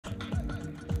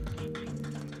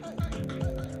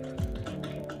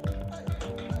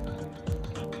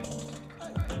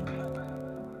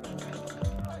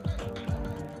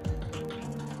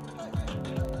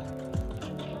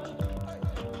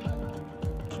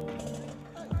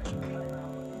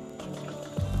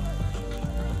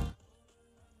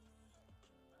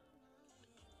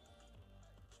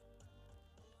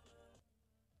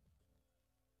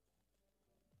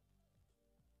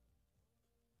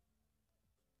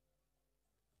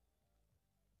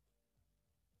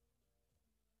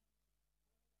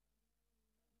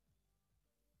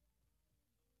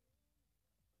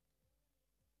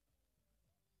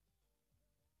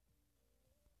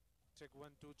check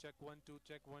 1 2 check 1 2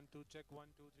 check 1 2 check 1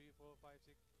 2 3 4 5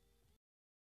 6.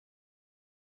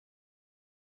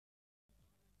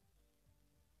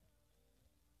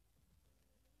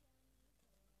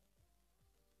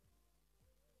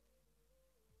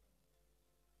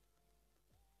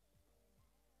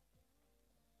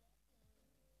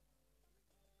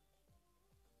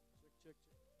 Check check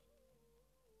check.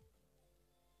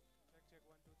 Check check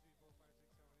 1 2 3 4 5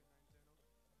 6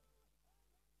 7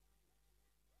 8 9 10.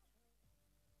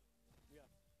 Yeah.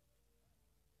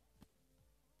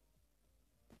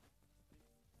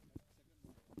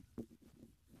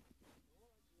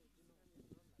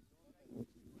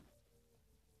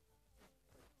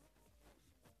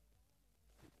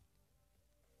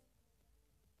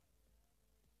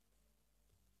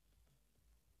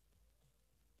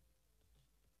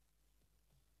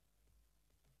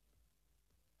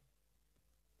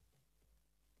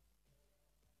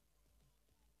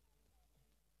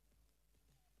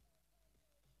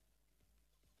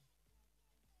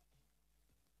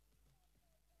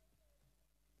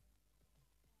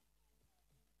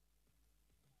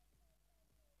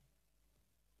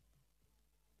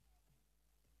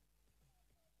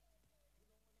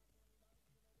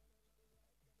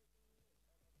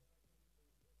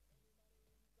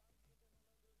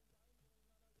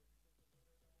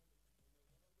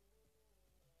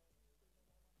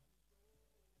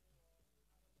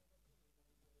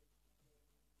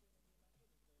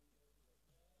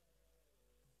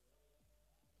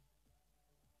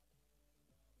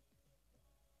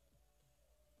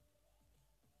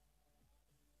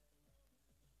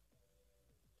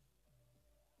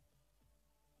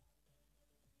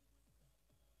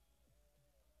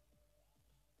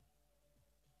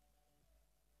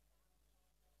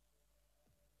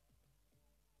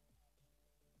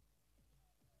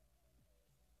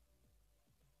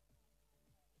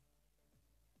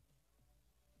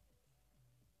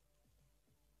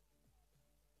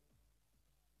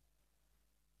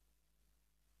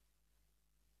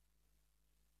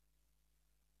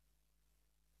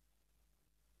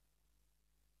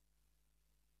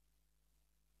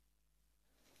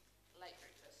 Late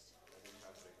breakfast. I didn't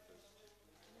have breakfast.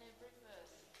 No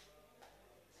breakfast.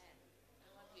 Man, no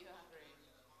wonder you're hungry.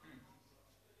 No.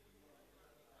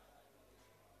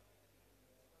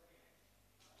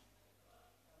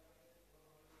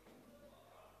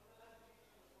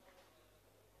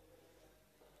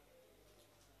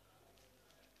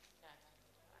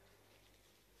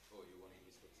 Oh, you want to eat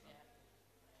biscuits now?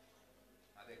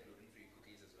 Yeah. Are there gluten-free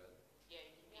cookies as well? Yeah,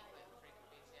 you can eat gluten-free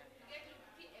cookies, yeah. You get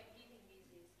gluten-free everything these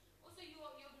days. Also,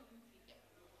 you're gluten-free. Yeah.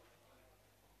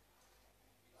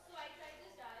 So I tried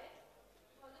this diet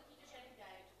called the ketogenic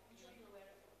diet. I'm sure you're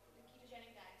aware of it. The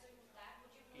ketogenic diet. So with that,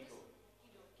 what you do is Keto.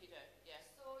 keto. Keto, yeah.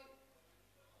 So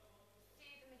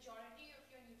say the majority of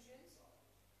your nutrients, like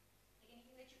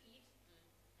anything that you eat,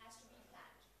 has to be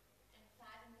fat. And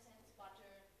fat in the sense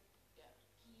butter, Yeah.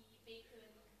 ghee,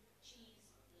 bacon, cheese,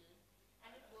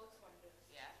 and it works wonders.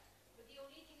 Yeah. But the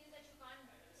only thing is that you can't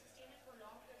sustain it for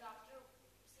long because after,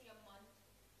 say, a month,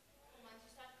 2 months,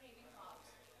 you start craving carbs.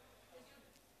 Because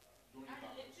you Don't eat are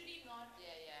carbs. literally not,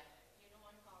 Yeah, yeah.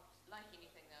 on carbs. Like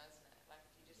anything though, isn't it? Like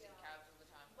if you just eat Yeah. carbs all the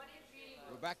time. But it really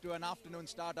We're works. back to an afternoon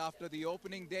start after the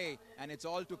opening day, and it's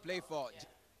all to play for. Yeah.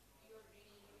 You're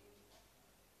really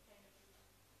kind of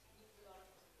lose a lot of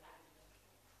fat.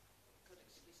 Good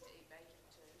excuse to eat bacon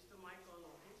too. Is the mic on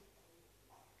okay?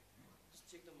 Just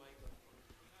check the mic on.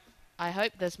 I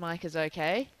hope this mic is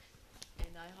okay.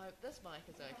 And I hope this mic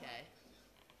is okay.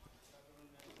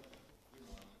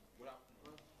 Good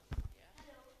afternoon.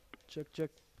 Check, check.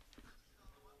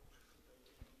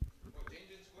 Oh,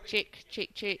 change in scoring. Check, check,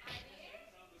 check.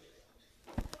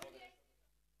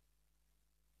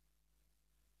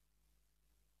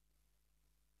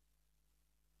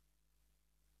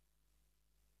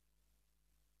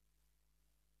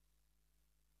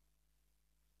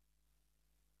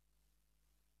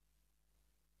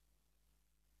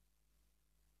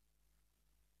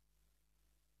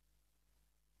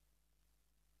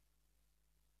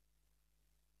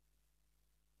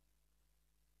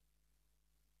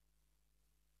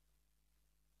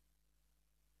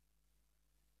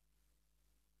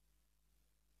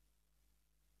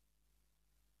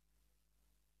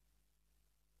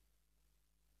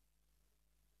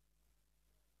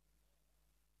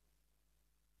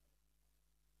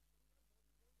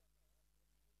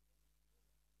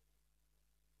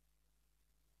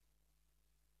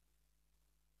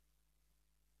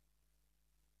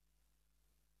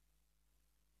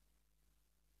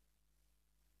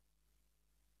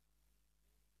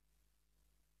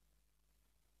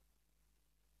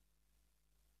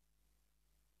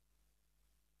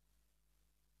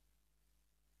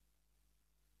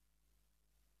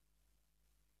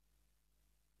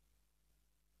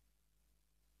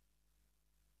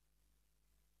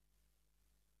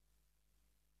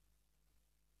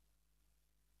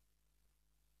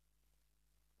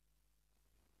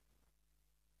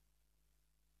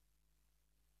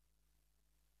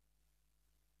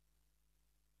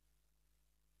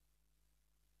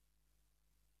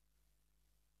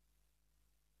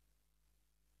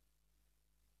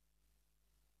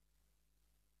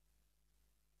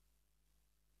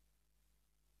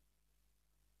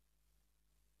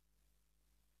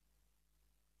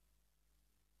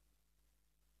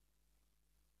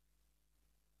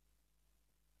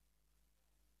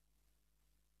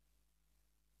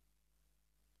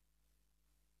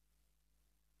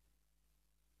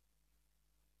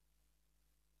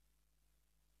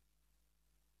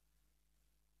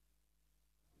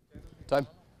 Time?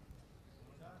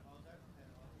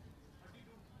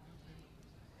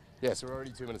 Yeah, so we're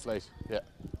already 2 minutes late. Yeah.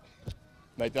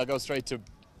 Mate, they'll go straight to... It's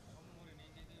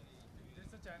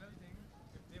a channel thing.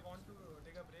 If they want to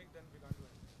take a break, then we can't do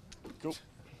it. Cool.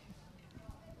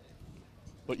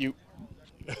 But you...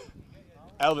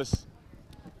 Elvis,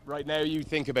 right now you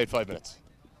think about 5 minutes. So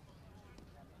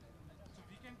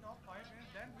we can talk 5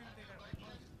 minutes, then we'll take a break.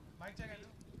 Mic check,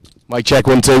 hello. Mic check,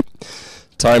 1, 2.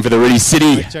 Time for the Really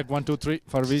City Mic check, 1, 2, 3.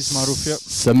 Farviz Maroof here.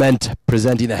 Cement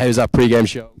presenting the How's That pre-game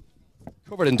show.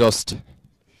 Covered in dust.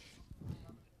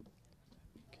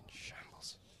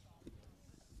 Shambles.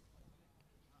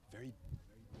 Very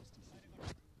dusty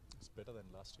city. It's better than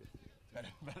last year.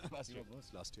 Better than last year.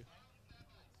 Last year.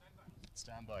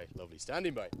 Stand by. Lovely.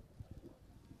 Standing by.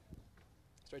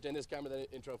 Straight down this camera, then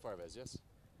intro Farvez, yes?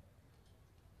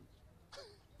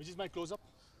 Which is my close-up?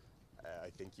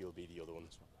 I think you'll be the other one.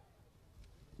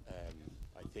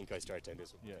 I think I start down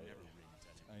this one. Yeah.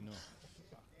 I know.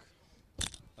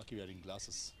 Lucky wearing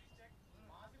glasses.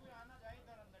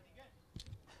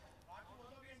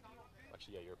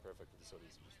 Actually, yeah, you're perfect with the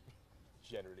sunnies.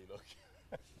 Generally look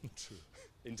True.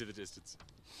 into the distance.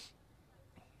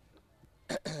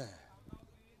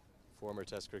 Former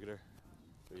Test cricketer.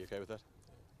 Are you okay with that?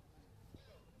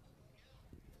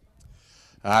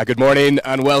 Good morning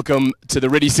and welcome to the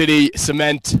Riddy City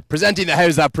Cement presenting the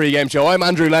How's That pre-game show. I'm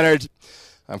Andrew Leonard,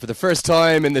 and for the first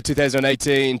time in the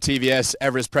 2018 TVS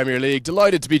Everest Premier League,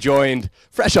 delighted to be joined,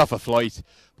 fresh off a flight,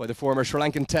 by the former Sri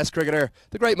Lankan Test cricketer,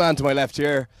 the great man to my left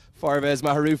here, Farvez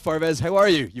Maharoof. Farvez, how are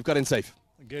you? You've got in safe.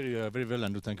 Gary, very well,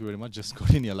 Andrew. Thank you very much. Just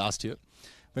got in here last year.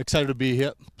 I'm excited to be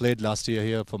here. Played last year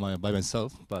here by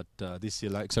myself, but this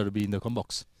year excited to be in the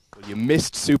combox. Well, you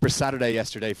missed Super Saturday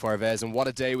yesterday, Farvez, and what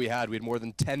a day we had. We had more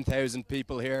than 10,000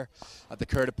 people here at the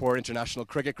Kirtipur International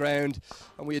Cricket Ground,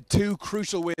 and we had two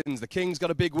crucial wins. The Kings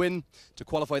got a big win to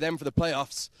qualify them for the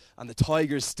playoffs, and the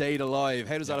Tigers stayed alive.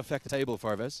 How does that affect the table,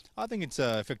 Farvez? I think it's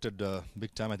affected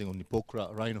big time. I think only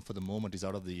Pokhara Rhino for the moment is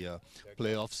out of the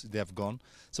playoffs. They have gone.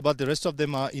 So, but the rest of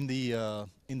them are in the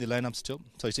lineup still.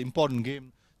 So it's an important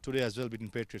game today as well between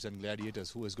Patriots and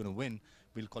Gladiators. Who is going to win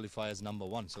will qualify as number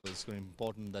one. So it's very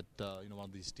important that one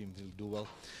of these teams will do well.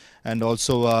 And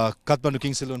also Kathmandu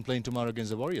Kings 11 playing tomorrow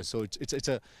against the Warriors. So it's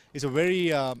a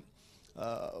very what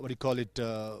do you call it?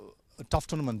 A tough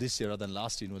tournament this year rather than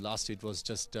last year. Last year it was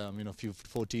just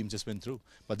four teams just went through,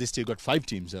 but this year got 5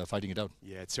 teams fighting it out.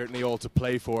 Yeah, it's certainly all to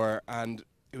play for, and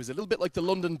it was a little bit like the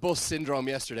London bus syndrome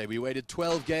yesterday. We waited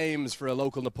 12 games for a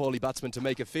local Nepali batsman to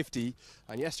make a 50,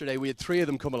 and yesterday we had 3 of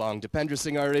them come along. Dipendra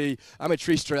Singh Ari, Amit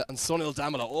Shrestha and Sunil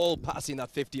Damala all passing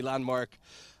that 50 landmark,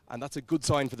 and that's a good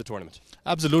sign for the tournament.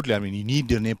 Absolutely. I mean, you need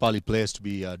the Nepali players to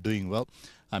be doing well.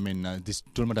 I mean, this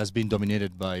tournament has been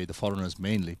dominated by the foreigners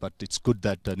mainly, but it's good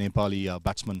that Nepali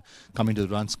batsmen coming to the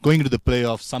runs, going into the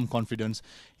playoffs, some confidence.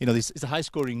 This is a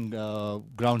high-scoring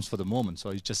grounds for the moment,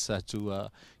 so you just have to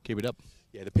keep it up.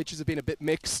 Yeah, the pitches have been a bit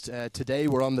mixed. Today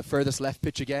we're on the furthest left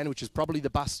pitch again, which is probably the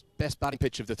best batting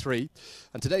pitch of the 3.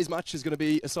 And today's match is going to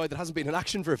be a side that hasn't been in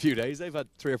action for a few days. They've had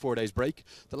 3 or 4 days break.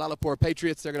 The Lalitpur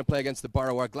Patriots, they're going to play against the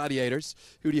Bhairahawa Gladiators.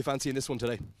 Who do you fancy in this one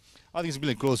today? I think it's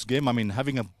been a close game. I mean,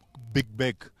 having a big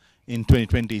break in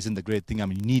 2020 isn't the great thing. I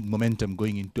mean, you need momentum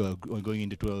going into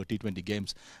T20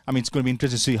 games. I mean, it's going to be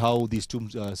interesting to see how these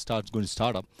teams going to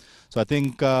start up. So I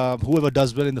think whoever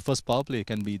does well in the first power play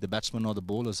can be the batsman or the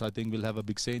bowlers. I think we'll have a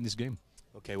big say in this game.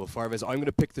 Okay, well, Farvez, I'm going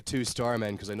to pick the 2 star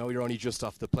men because I know you're only just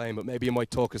off the plane, but maybe you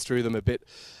might talk us through them a bit.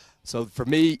 So for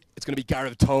me, it's going to be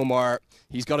Gareth Tomar.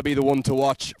 He's got to be the one to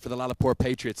watch for the Lalitpur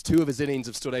Patriots. 2 of his innings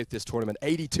have stood out this tournament,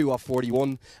 82 off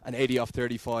 41 and 80 off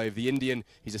 35. The Indian,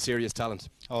 he's a serious talent.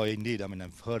 Oh, indeed. I mean,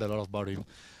 I've heard a lot about him.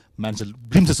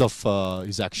 Glimpses of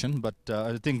his action, but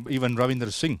I think even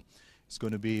Ravindra Singh is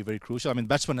going to be very crucial. I mean,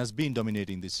 batsman has been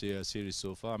dominating this series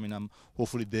so far. I mean,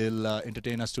 hopefully they'll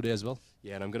entertain us today as well.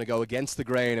 Yeah, and I'm going to go against the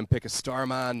grain and pick a star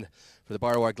man for the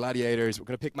Bhairahawa Gladiators. We're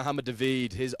going to pick Mohammed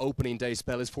David, his opening day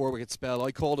spell, his 4-wicket spell.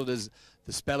 I called it as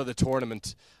the spell of the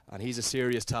tournament, and he's a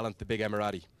serious talent, the big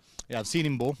Emirati. Yeah, I've seen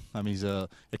him bowl. I mean, he's an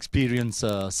experienced,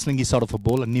 slingy sort of a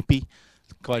bowler, nippy,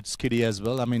 quite skiddy as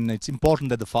well. I mean, it's important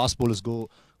that the fast bowlers go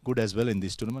good as well in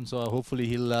this tournament, so hopefully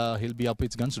he'll be up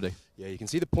with guns today. Yeah, you can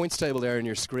see the points table there on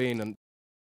your screen, and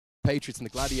Patriots and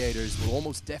the Gladiators will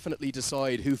almost definitely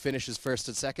decide who finishes first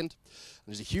and second. And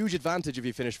there's a huge advantage if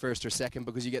you finish first or second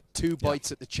because you get 2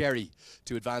 bites at the cherry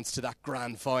to advance to that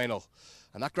grand final.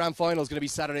 And that grand final is going to be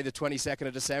Saturday the 22nd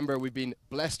of December. We've been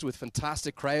blessed with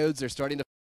fantastic crowds. They're starting to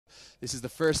This is the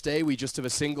first day we just have a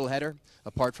single header.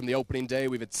 Apart from the opening day,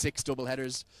 we've had 6 double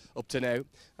headers up to now. And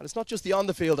it's not just the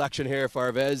on-the-field action here,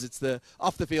 Farvez, it's the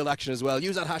off-the-field action as well.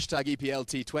 Use that hashtag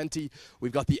EPLT20.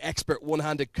 We've got the expert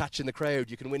one-handed catch in the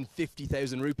crowd. You can win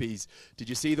 50,000 rupees. Did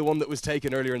you see the one that was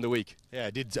taken earlier in the week?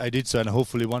 Yeah, I did so, and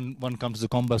hopefully one comes to the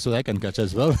combat so I can catch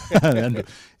as well. And,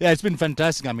 yeah, it's been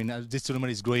fantastic. I mean, this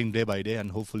tournament is growing day by day,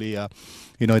 and hopefully,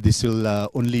 this will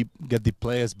only get the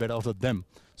players better out of them,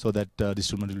 so that this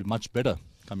tournament will be much better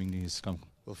coming years.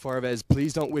 Well, Farvez,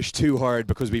 please don't wish too hard,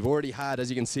 because we've already had, as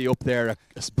you can see up there,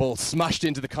 a ball smashed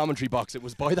into the commentary box. It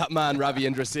was by that man,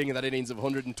 Ravindra Singh, in that innings of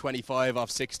 125 off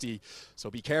 60.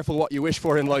 So be careful what you wish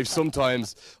for in life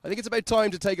sometimes. I think it's about time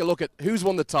to take a look at who's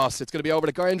won the toss. It's going to be over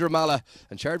to Gyanendra Malla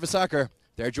and Chard Vasakar.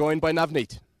 They're joined by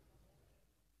Navneet.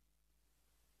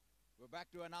 We're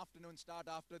back to an afternoon start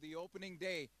after the opening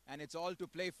day, and it's all to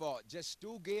play for. Just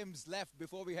 2 games left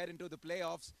before we head into the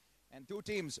playoffs, and 2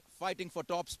 teams fighting for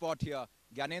top spot here.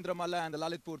 Gyanendra Malla and the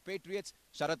Lalitpur Patriots,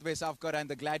 Sharat Vesavkar and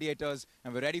the Gladiators,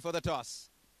 and we're ready for the toss.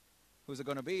 Who's it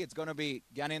going to be? It's going to be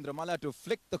Gyanendra Malla to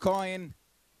flick the coin.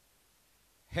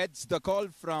 Heads the call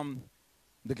from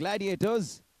the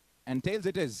Gladiators, and tails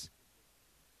it is.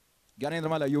 Gyanendra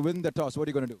Malla, you win the toss. What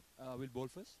are you going to do? We'll bowl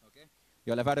first. Okay.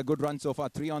 You'll have had a good run so far,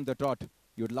 3 on the trot.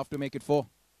 You'd love to make it 4.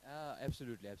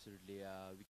 Absolutely. We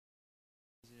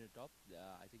in the top.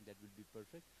 I think that will be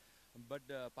perfect. But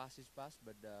pass is pass.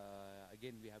 But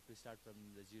again, we have to start from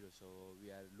the 0. So we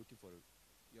are looking for it.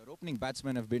 Your opening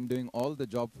batsmen have been doing all the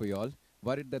job for you all.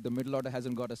 Worried that the middle order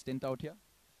hasn't got a stint out here?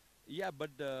 Yeah, but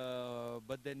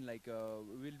then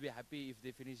we'll be happy if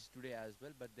they finish today as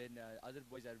well. But then other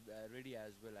boys are ready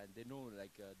as well, and they know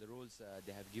the roles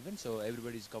they have given. So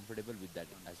everybody is comfortable with that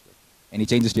as well. Any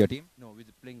changes to your team? No,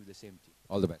 playing with the same team.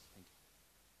 All the best. Thank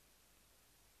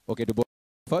you. Okay, to bowl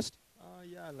first?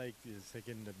 Yeah, like the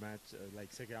second match,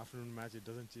 second afternoon match, it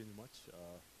doesn't change much.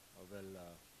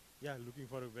 Yeah, looking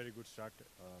for a very good start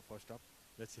first up.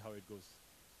 Let's see how it goes.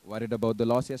 Worried about the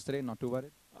loss yesterday? Not too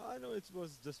worried? I know it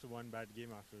was just one bad game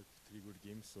after 3 good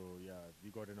games. So yeah, we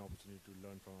got an opportunity to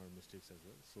learn from our mistakes as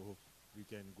well. So hope we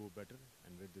can go better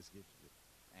and win this game today.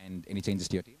 And any changes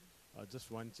to your team?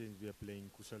 Just one change. We are playing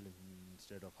Kushal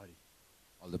instead of Hari.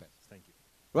 All the best. Thank you.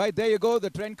 Right, there you go. The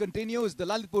trend continues. The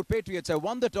Lalitpur Patriots have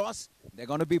won the toss. They're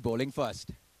going to be bowling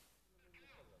first.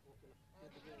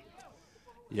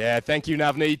 Yeah, thank you,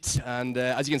 Navneet. And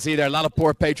as you can see there,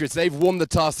 Lalitpur Patriots, they've won the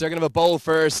toss. They're going to have a bowl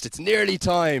first. It's nearly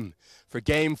time for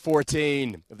Game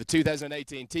 14 of the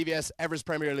 2018 TVS Everest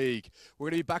Premier League. We're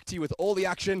going to be back to you with all the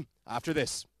action after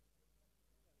this.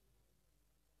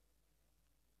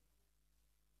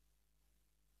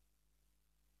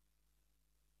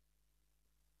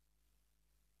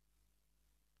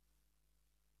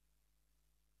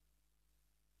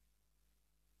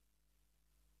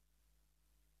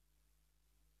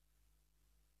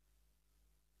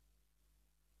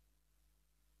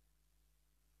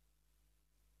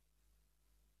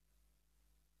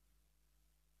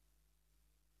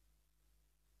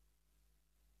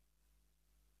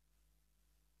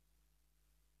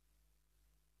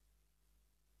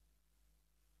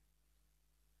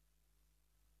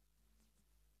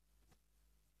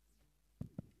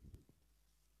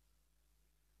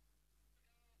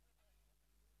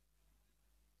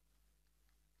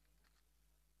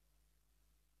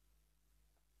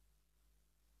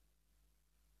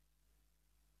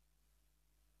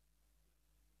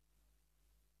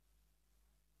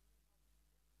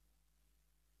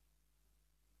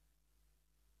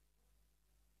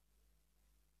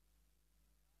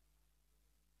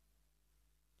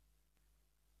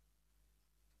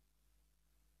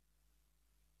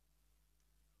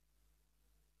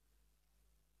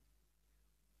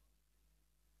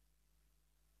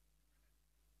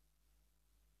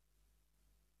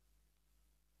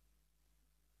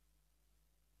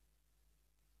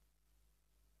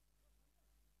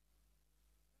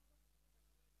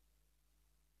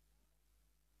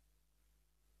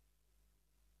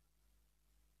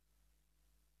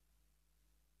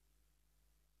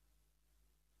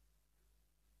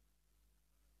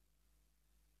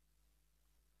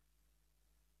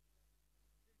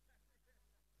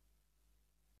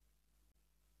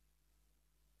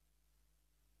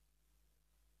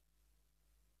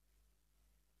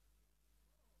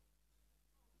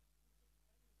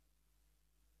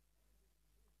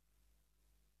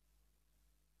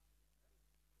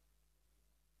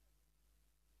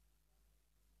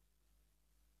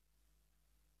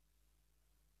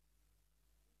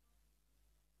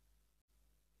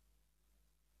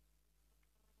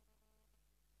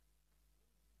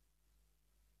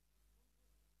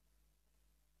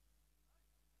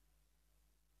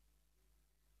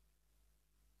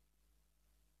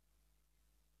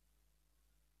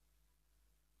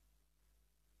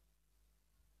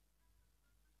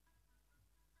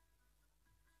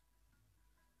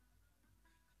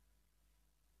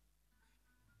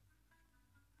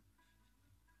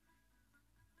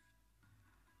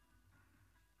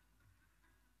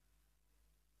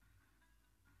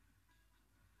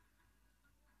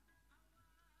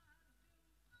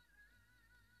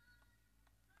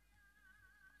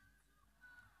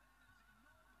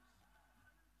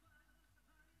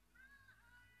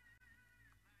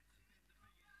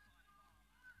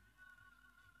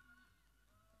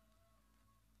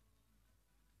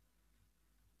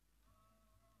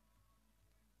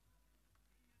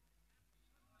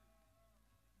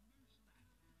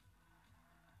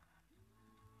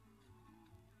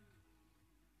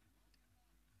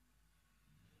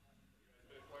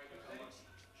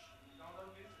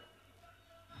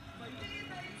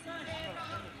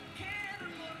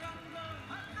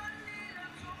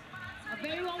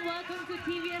 welcome to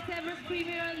TVS Everest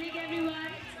Premier League, everyone.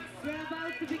 We're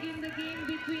about to begin the game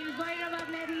between Bhairahawa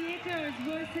Gladiators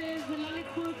versus the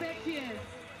Lalitpur Patriots.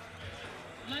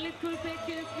 Lalitpur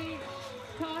Patriots will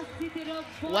toss the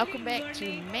off. Welcome back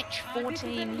to match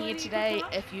 14 here today.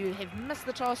 If you have missed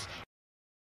the toss,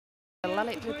 the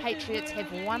Lalitpur Patriots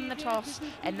have won the toss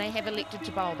and they have elected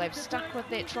to bowl. They've stuck with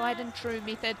that tried and true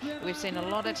method. We've seen a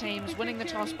lot of teams winning the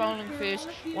toss, bowling first,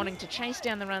 wanting to chase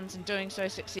down the runs and doing so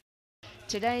successfully.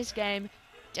 Today's game,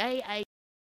 day 8,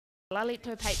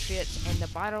 Lalitpur Patriots and the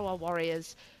Bhairahawa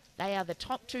Warriors. They are the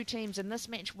top two teams, and this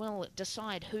match will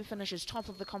decide who finishes top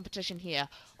of the competition here.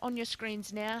 On your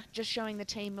screens now, just showing the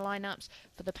team lineups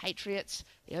for the Patriots.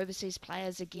 The overseas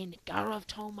players again, Gaurav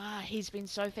Tolmar, he's been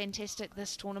so fantastic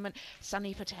this tournament.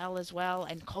 Sunny Patel as well,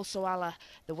 and Kolsawala,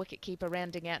 the wicketkeeper,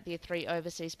 rounding out their three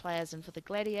overseas players. And for the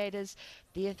Gladiators,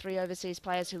 their three overseas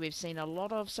players who we've seen a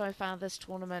lot of so far this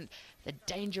tournament, the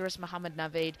dangerous Mohammad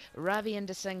Naveed, Ravi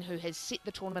Inder Singh, who has set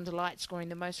the tournament alight, scoring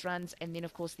the most runs, and then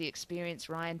of course the experienced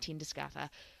Ryan Tenduskata.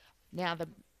 Now the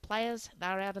players,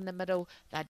 they're out in the middle,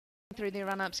 they're through their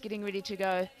run-ups, getting ready to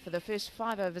go for the first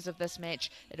 5 overs of this match.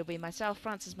 It'll be myself,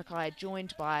 Francis Mackay,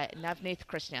 joined by Navneet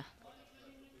Krishna.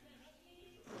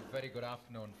 Very good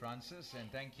afternoon, Francis,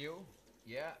 and thank you.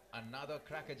 Yeah, another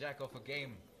crackerjack of a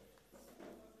game.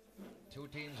 Two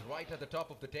teams right at the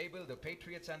top of the table, the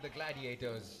Patriots and the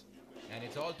Gladiators. And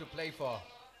it's all to play for.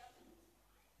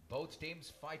 Both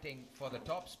teams fighting for the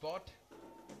top spot.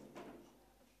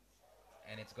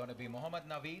 And it's going to be Mohammad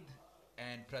Naveed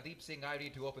and Pradeep Singh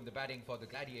Airi to open the batting for the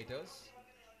Gladiators.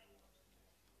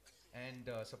 And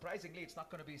surprisingly, it's not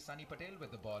going to be Sunny Patel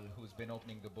with the ball, who's been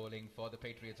opening the bowling for the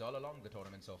Patriots all along the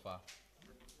tournament so far.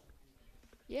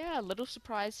 Yeah, a little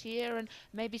surprise here, and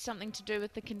maybe something to do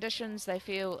with the conditions. They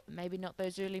feel maybe not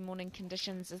those early morning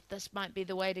conditions, as this might be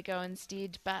the way to go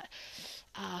instead, but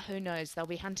who knows, they'll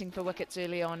be hunting for wickets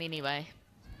early on anyway.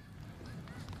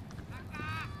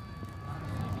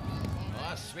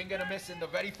 Swing and a miss in the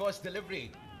very first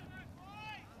delivery.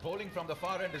 Bowling from the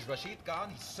far end is Rashid Khan.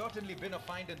 He's certainly been a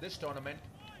find in this tournament,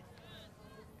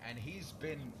 and he's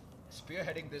been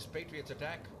spearheading this Patriots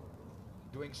attack,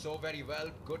 doing so very well.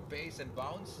 Good pace and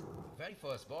bounce. Very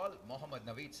first ball, Mohammad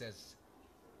Naveed says,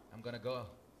 I'm gonna go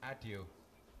at you.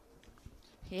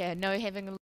 Yeah, no having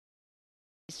a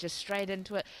he's just straight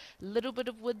into it. Little bit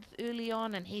of width early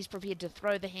on, and he's prepared to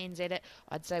throw the hands at it.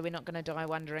 I'd say we're not going to die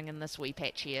wondering in this wee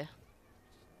patch here.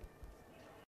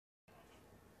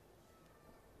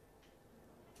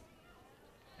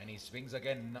 And he swings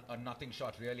again, a nothing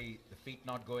shot really, the feet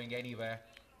not going anywhere.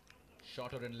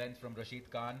 Shorter in length from Rashid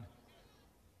Khan.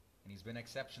 And he's been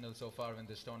exceptional so far in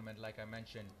this tournament, like I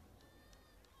mentioned.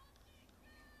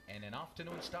 And an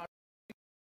afternoon start.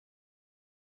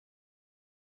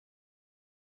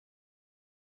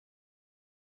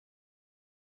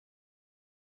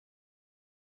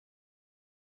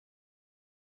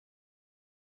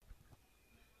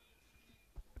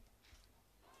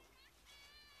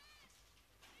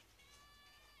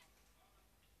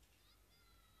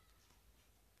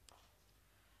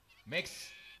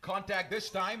 Makes contact this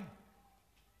time.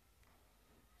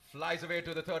 Flies away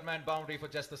to the third man boundary for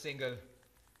just a single.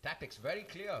 Tactics very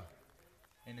clear.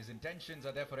 And his intentions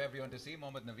are there for everyone to see.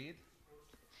 Mohammad Naveed.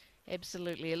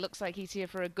 Absolutely. It looks like he's here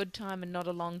for a good time and not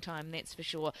a long time, that's for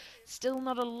sure. Still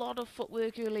not a lot of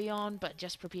footwork early on, but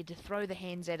just prepared to throw the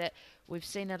hands at it. We've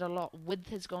seen it a lot.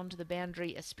 Width has gone to the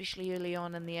boundary, especially early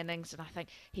on in the innings, and I think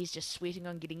he's just sweating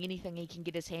on getting anything he can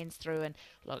get his hands through. And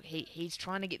look, he's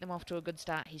trying to get them off to a good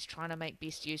start. He's trying to make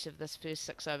best use of this first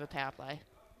 6 over power play.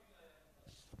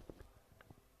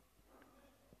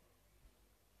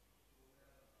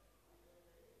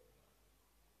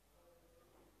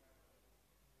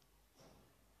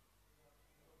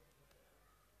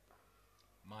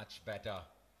 Much better.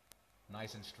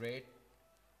 Nice and straight.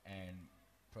 And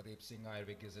Pradeep Singh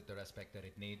Airi gives it the respect that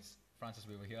it needs. Francis,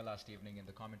 we were here last evening in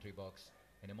the commentary box.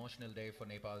 An emotional day for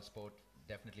Nepal sport,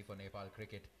 definitely for Nepal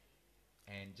cricket.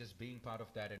 And just being part of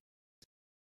that is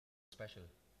special.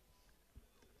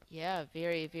 Yeah,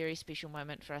 very, very special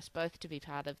moment for us both to be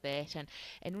part of that.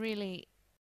 And really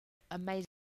amazing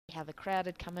how the crowd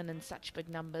had come in such big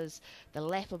numbers, the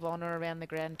lap of honour around the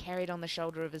ground carried on the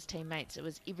shoulder of his teammates. It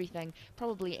was everything,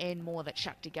 probably and more, that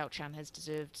Shakti Gauchan has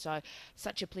deserved. So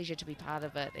such a pleasure to be part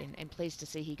of it, and pleased to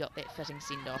see he got that fitting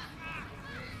send-off.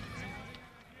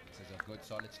 This is a good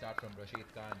solid start from Rashid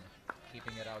Khan,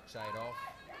 keeping it outside off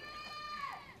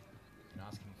and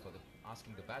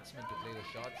asking the batsman to play the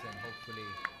shots and hopefully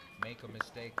make a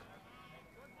mistake.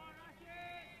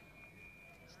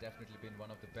 It's definitely been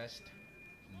one of the best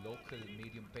local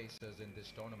medium pacers in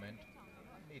this tournament.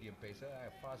 medium pacer,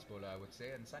 a fast bowler I would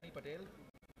say, and Sunny Patel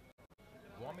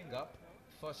warming up,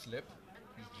 first slip.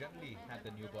 He's generally had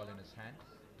the new ball in his hand,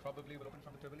 probably will open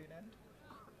from the pavilion end.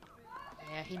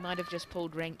 Yeah, he might have just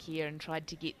pulled rank here and tried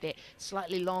to get that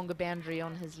slightly longer boundary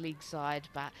on his leg side,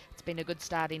 but it's been a good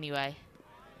start anyway.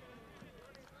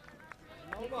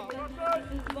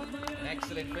 An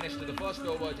excellent finish to the first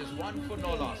over, just 1 for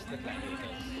no loss, the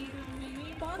Gladiators.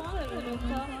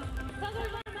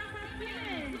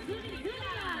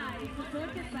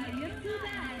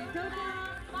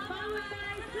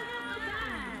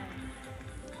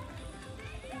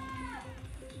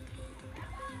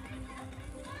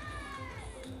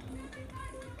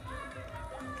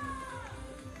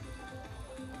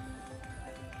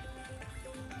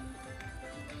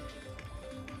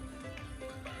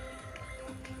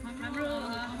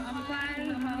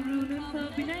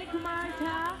 Vinay Kumar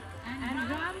Jha and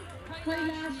Ram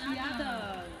Kailash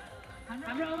Yadav.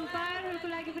 हाम्रो umpire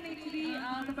लागि पनि एकचोटि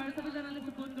तपाईहरु सबैजनाले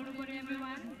support गर्नु पर्यो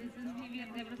everyone. This is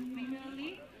TVS Everest Premier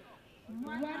League.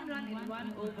 1 run in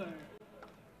 1 over.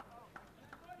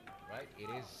 Right, it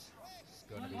is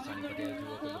going to be Sunny Patel to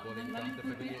open the bowling from the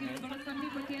pavilion end.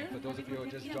 For those of you who are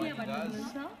just joining us,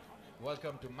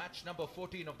 welcome to match number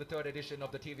 14 of the third edition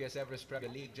of the TVS Everest Premier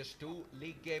League. Just 2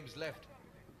 league games left.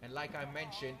 And like I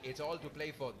mentioned, it's all to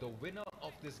play for. The winner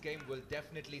of this game will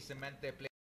definitely cement their place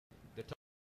the top,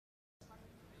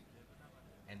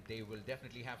 and they will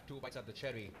definitely have 2 bites at the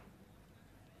cherry.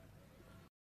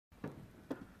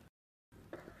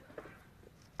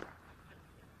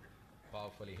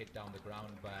 Powerfully hit down the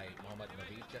ground by Mohammad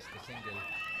Naveed, just a single.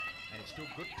 And it's 2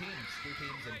 good teams, 2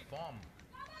 teams in form.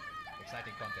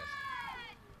 Exciting contest.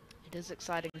 It is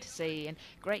exciting to see, and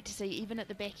great to see even at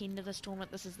the back end of this tournament.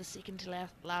 This is the second to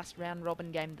last round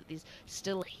robin game, that there's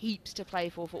still heaps to play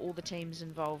for all the teams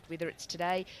involved. Whether it's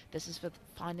today, this is for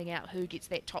finding out who gets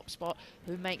that top spot,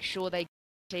 who makes sure they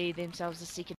guarantee themselves a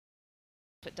second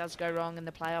if it does go wrong in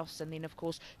the playoffs, and then of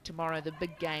course tomorrow the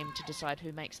big game to decide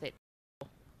who makes that.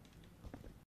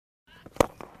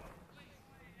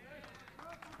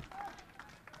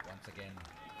 Once again,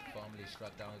 firmly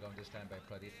struck down this time by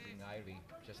Pradeep Singh Ivy,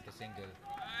 just a single.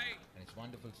 And it's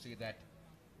wonderful to see that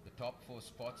the top 4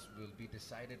 spots will be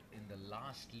decided in the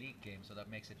last league game, so that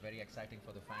makes it very exciting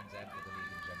for the fans and for the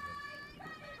league in general.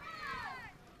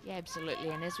 Yeah, absolutely,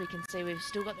 and as we can see, we've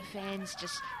still got the fans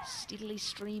just steadily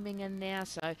streaming in now,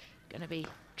 so going to be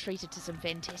treated to some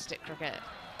fantastic cricket.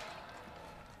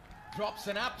 Drops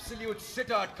an absolute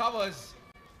sitter at covers.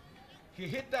 He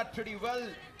hit that pretty well,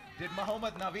 did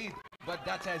Mohammad Naveed, but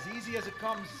that's as easy as it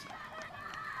comes.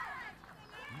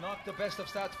 Not the best of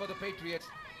starts for the Patriots.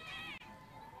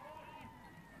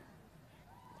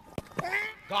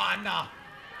 Gone.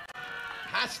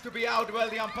 Has to be out. Well,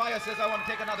 the umpire says, I want to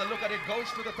take another look at it.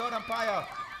 Goes to the third umpire.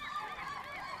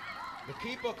 The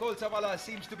keeper, Kol Sawala,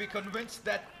 seems to be convinced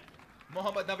that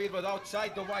Mohammad Naveed was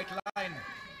outside the white line.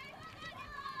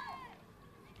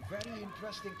 Very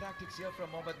interesting tactics here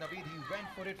from Mohammad Naveed. He went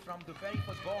for it from the very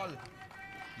first ball.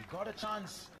 He got a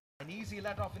chance, an easy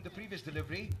let off in the previous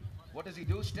delivery. What does he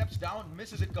do? Steps down,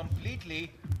 misses it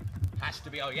completely. Has to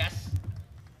be out, yes.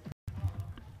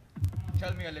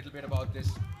 Tell me a little bit about this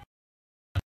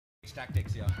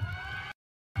tactics here.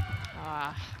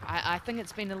 I think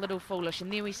it's been a little foolish,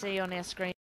 and there we see on our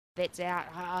screen that's out.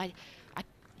 I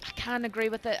can't agree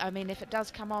with it. I mean, if it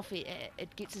does come off,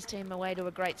 it gets his team away to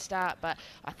a great start, but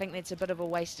I think that's a bit of a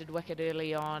wasted wicket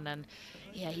early on, and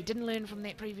yeah, he didn't learn from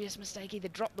that previous mistake. Either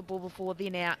dropped the ball before,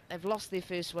 then out. They've lost their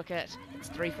first wicket. It's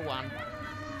 3 for 1.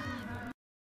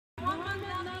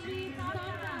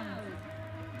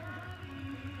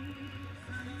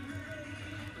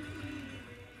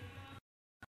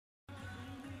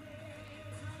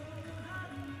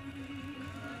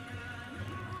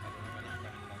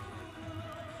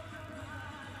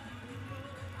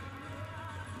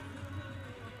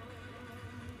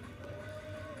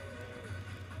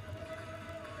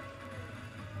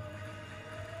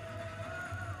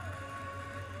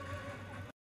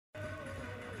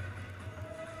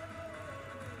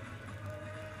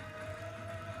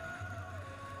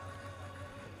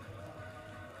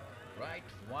 Right,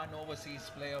 one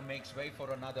overseas player makes way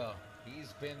for another.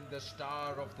 He's been the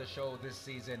star of the show this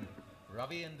season.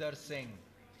 Ravinder Singh,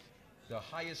 the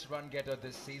highest run getter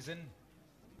this season.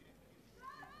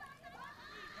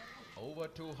 Over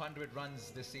 200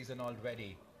 runs this season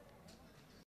already.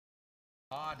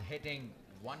 Hard hitting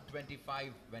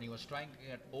 125 when he was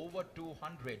striking at over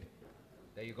 200.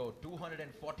 There you go,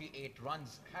 248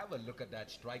 runs. Have a look at that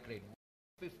strike rate,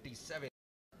 57.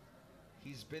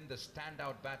 He's been the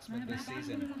standout batsman this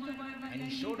season, and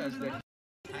he showed us that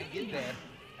he hang in there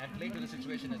and play to the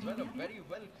situation as well. A very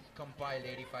well compiled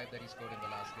 85 that he scored in the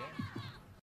last game.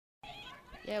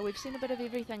 Yeah, we've seen a bit of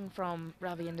everything from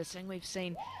Ravinder Singh. We've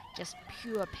seen just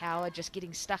pure power, just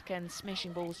getting stuck in,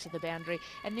 smashing balls to the boundary.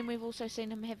 And then we've also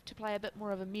seen him have to play a bit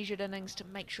more of a measured innings to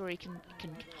make sure he can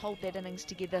hold that innings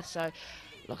together. So,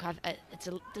 look, it's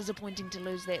disappointing to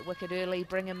lose that wicket early,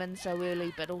 bring him in so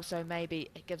early, but also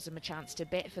maybe it gives him a chance to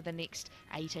bat for the next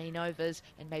 18 overs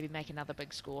and maybe make another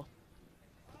big score.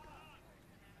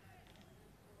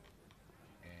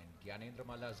 Gyanendra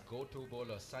Malla's go-to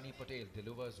bowler, Sunny Patel,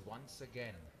 delivers once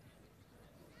again.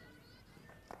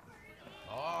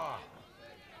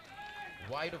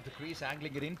 Wide of the crease,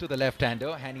 angling it into the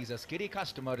left-hander, and he's a skiddy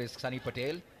customer, is Sunny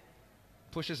Patel.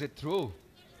 Pushes it through.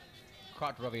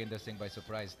 Caught Ravinder Singh by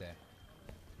surprise there.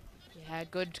 Yeah,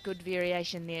 good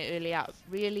variation there early out.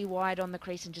 Really wide on the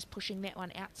crease and just pushing that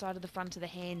one outside of the front of the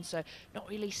hand, so not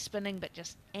really spinning, but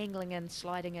just angling in,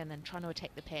 sliding in and trying to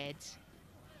attack the pads.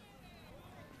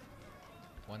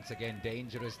 Once again,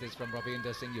 dangerous this from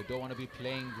Ravinder Singh. You don't want to be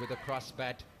playing with a cross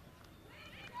bat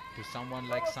to someone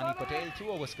like Sunny Patel. 2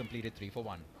 overs completed, 3 for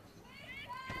 1.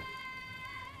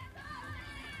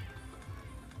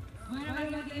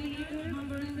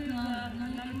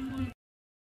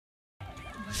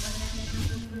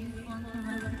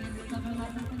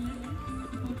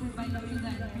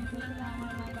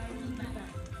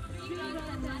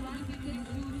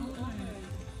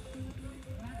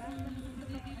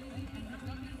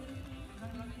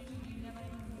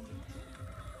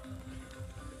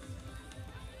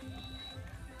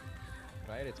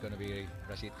 Right, it's going to be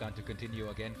Rashid Khan to continue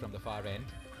again from the far end.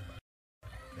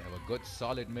 They have a good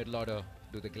solid middle order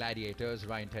to the Gladiators.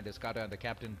 Ryan Tendeskata and the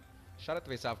captain Sharat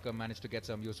Vesavkar managed to get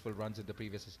some useful runs in the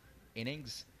previous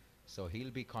innings, so he'll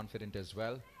be confident as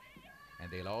well. And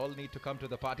they'll all need to come to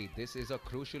the party. This is a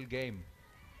crucial game.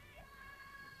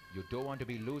 You don't want to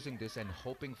be losing this and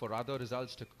hoping for other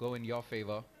results to go in your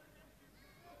favor.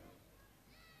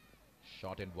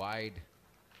 Short and wide.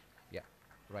 Yeah,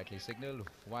 rightly signaled.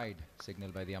 Wide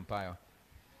signal by the umpire.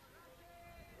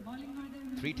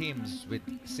 3 teams with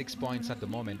 6 points at the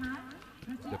moment.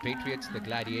 The Patriots, the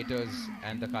Gladiators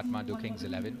and the Kathmandu Kings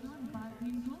 11.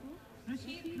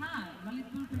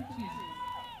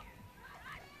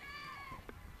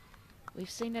 We've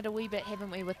seen it a wee bit,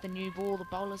 haven't we, with the new ball. The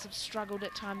bowlers have struggled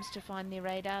at times to find their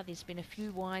radar. There's been a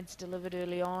few wides delivered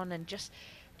early on and just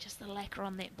the lacquer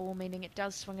on that ball, meaning it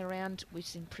does swing around. We've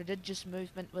seen prodigious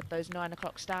movement with those 9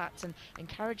 o'clock starts and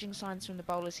encouraging signs from the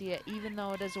bowlers here, even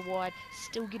though it is a wide,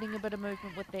 still getting a bit of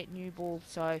movement with that new ball.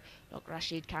 So, look,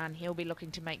 Rashid Khan, he'll be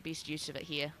looking to make best use of it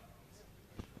here.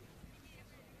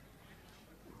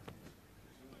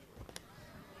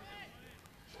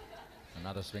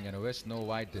 Another swing and a miss, no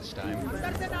wide this time.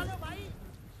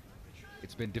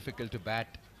 It's been difficult to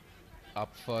bat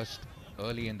up first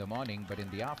early in the morning, but in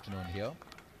the afternoon here,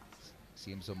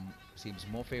 seems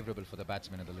more favourable for the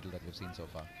batsmen in the little that we've seen so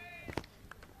far.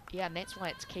 Yeah, and that's why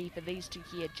it's key for these two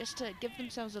here, just to give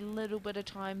themselves a little bit of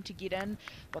time to get in.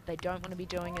 What they don't want to be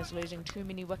doing is losing too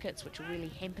many wickets, which will really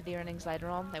hamper their innings later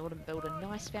on. They want to build a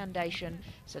nice foundation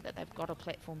so that they've got a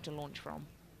platform to launch from.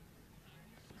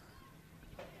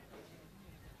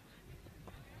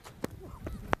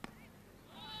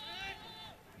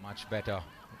 Much better.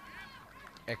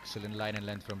 Excellent line and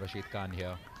length from Rashid Khan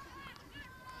here.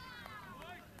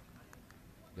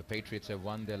 The Patriots have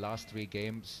won their last 3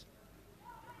 games,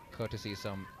 courtesy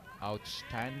some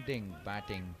outstanding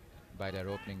batting by their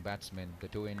opening batsmen, the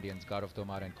 2 Indians, Gaurav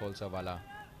Tomar and Kolsawala.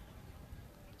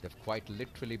 They've quite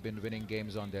literally been winning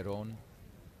games on their own.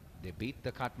 They beat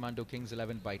the Kathmandu Kings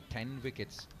 11 by 10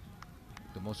 wickets.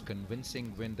 The most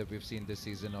convincing win that we've seen this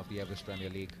season of the Everest Premier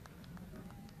League.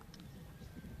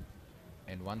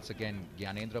 And once again,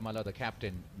 Gyanendra Malla, the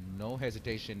captain, no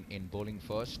hesitation in bowling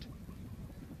first.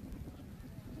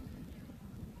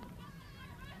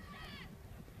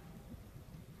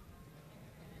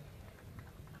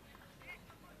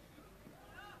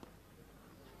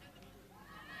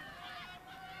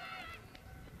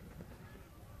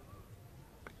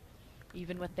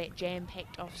 Even with that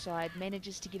jam-packed offside,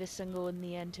 manages to get a single in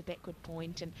the end to backward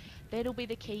point, and that'll be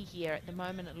the key here. At the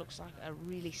moment it looks like a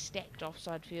really stacked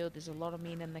offside field. There's a lot of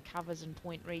men in the covers and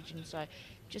point region, so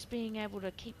just being able to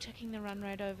keep ticking the run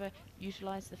rate over,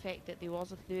 utilise the fact that there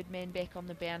was a 3rd man back on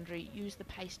the boundary, use the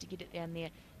pace to get it down there,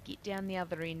 get down the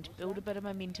other end, build a bit of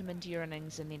momentum into your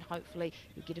innings, and then hopefully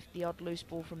you'll get the odd loose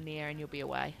ball from there and you'll be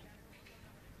away.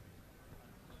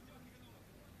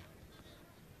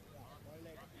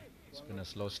 It's been a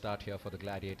slow start here for the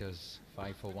Gladiators.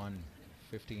 5 for 1,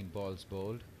 15 balls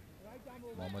bowled.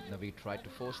 Mohammad Naveed tried to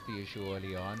force the issue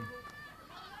early on,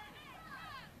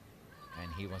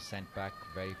 and he was sent back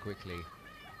very quickly,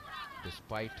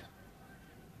 despite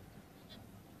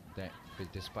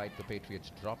the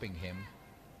Patriots dropping him.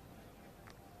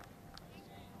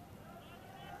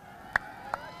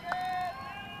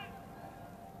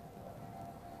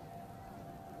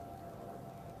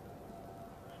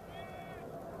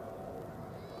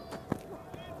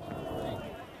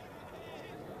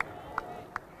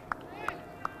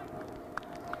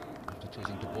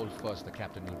 Choosing to bowl first, the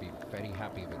captain will be very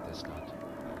happy with this start.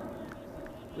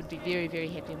 Would be very, very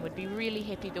happy, and would be really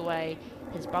happy the way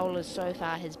his bowlers so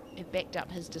far have backed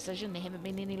up his decision. There haven't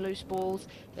been any loose balls.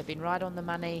 They've been right on the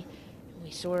money.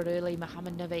 We saw it early.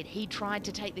 Mohammad Naveed, he tried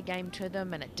to take the game to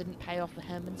them, and it didn't pay off for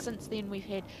him. And since then, we've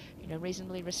had, you know,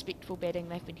 reasonably respectful batting.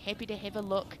 They've been happy to have a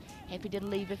look, happy to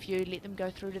leave a few, let them go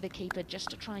through to the keeper, just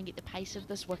to try and get the pace of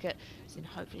this wicket. So then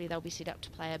hopefully they'll be set up to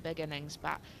play a big innings.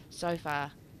 But so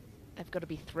far, they've got to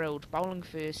be thrilled. Bowling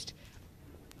first,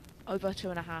 over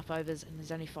 2.5 overs, and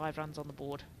there's only 5 runs on the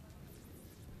board.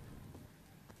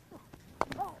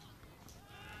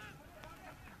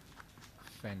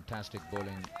 Fantastic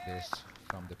bowling this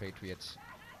from the Patriots.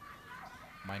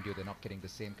 Mind you, they're not getting the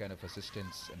same kind of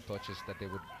assistance and purchase that they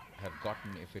would have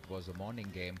gotten if it was a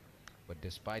morning game. But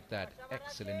despite that,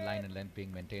 excellent line and length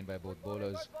being maintained by both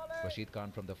bowlers. Rashid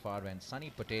Khan from the far end.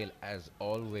 Sunny Patel, as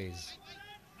always,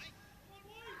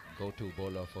 go-to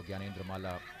bowler for Gyanendra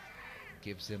Malla,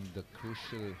 gives him the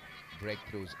crucial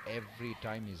breakthroughs every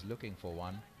time he's looking for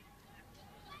one.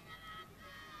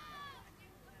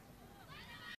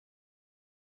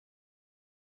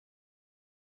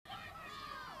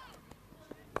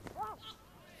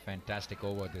 Fantastic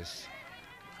over this.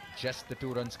 Just the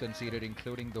 2 runs conceded,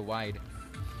 including the wide.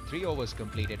 3 overs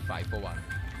completed, 5 for 1.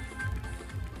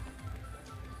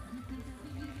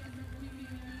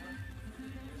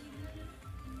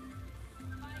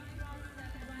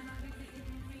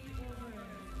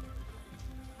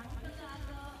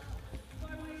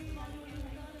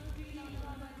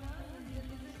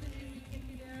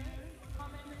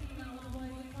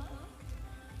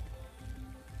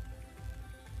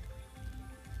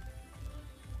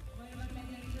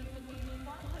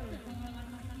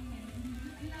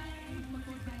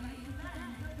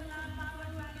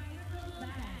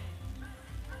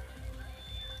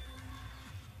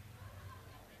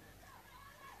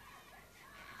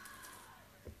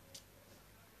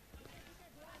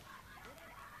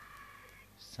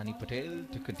 Sunny Patel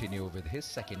to continue with his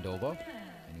second over,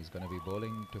 and he's going to be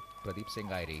bowling to Pradeep Singh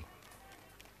Airi.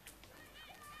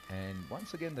 And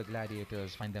once again, the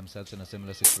Gladiators find themselves in a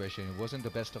similar situation. It wasn't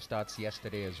the best of starts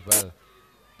yesterday as well,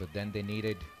 but then they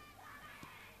needed...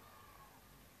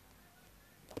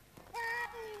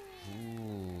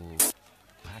 Ooh,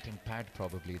 pat and pad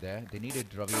probably there. They needed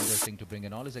Ravinder Singh to bring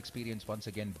in all his experience once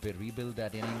again, rebuild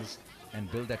that innings and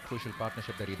build that crucial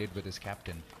partnership that he did with his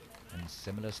captain. And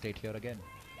similar state here again.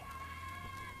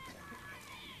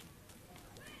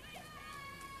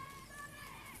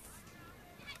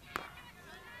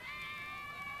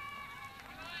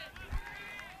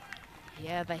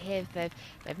 Yeah, they have.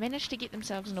 They've managed to get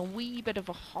themselves in a wee bit of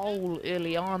a hole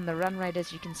early on. The run rate,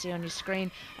 as you can see on your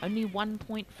screen, only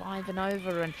 1.5 and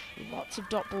over, and lots of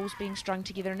dot balls being strung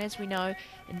together. And as we know,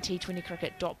 in T20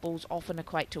 cricket, dot balls often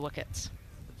equate to wickets.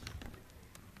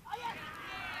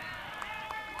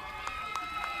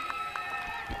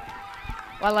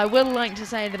 Well, I will like to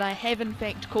say that I have in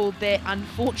fact called that.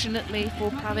 Unfortunately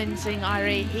for Praveen Singh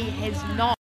Airi, he has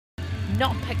not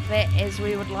picked that as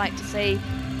we would like to see.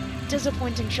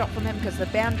 Disappointing shot from him, because the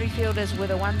boundary fielders were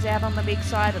the ones out on the leg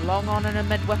side, a long on and a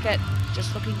mid wicket,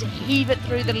 just looking to heave it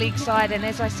through the leg side. And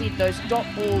as I said, those dot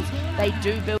balls, they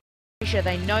do build pressure.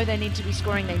 They know they need to be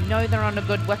scoring, they know they're on a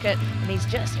good wicket, and he's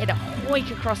just had a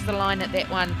hoik across the line at that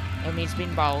one, and he's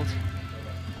been bowled.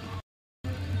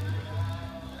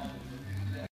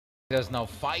 There's now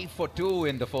 5 for 2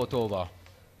 in the 4th over.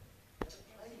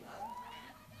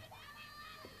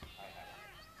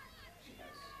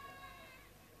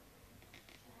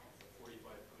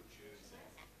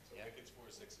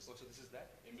 So this is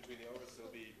that. In between the overs,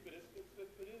 there'll be and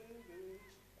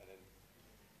then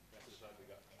rest of the time we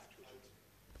got actual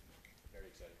shoots. Very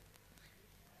exciting.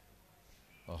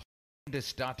 This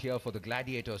start here for the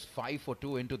Gladiators. 5 for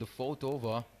 2 into the 4th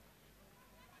over.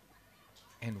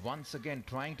 And once again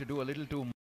trying to do a little too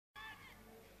much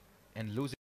and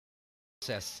losing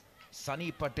success.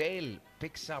 Sunny Patel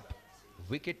picks up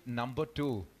wicket number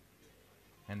 2.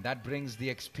 And that brings the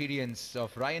experience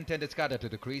of Ryan Tendulkar to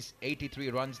the crease.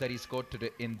 83 runs that he scored today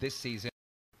in this season.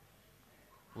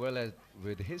 Well,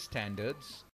 with his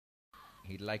standards,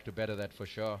 he'd like to better that for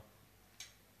sure.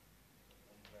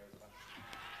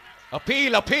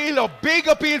 Appeal, appeal, a big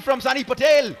appeal from Sunny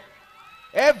Patel.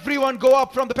 Everyone go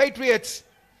up from the Patriots.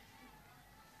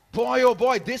 Boy, oh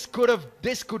boy, this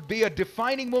could be a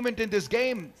defining moment in this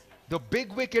game. The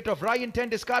big wicket of Ryan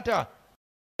Tendiscata.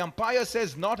 The umpire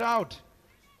says not out.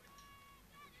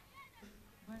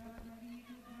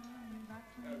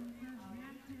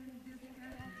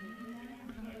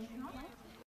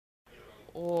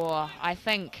 Or I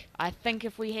think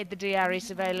if we had the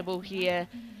DRS available here,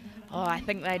 I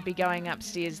think they'd be going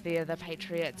upstairs there, the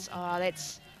Patriots.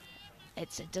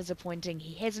 It's disappointing.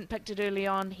 He hasn't picked it early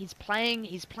on. He's playing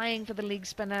for the leg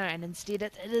spinner, and instead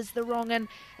it is the wrong one.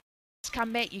 It's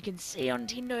come back. You can see on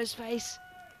Tendo's face.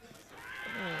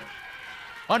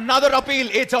 Another appeal.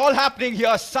 It's all happening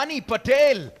here. Sunny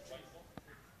Patel.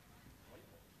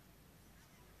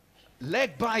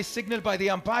 Leg by signal by the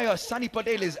umpire. Sunny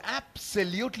Patel is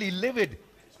absolutely livid.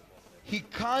 He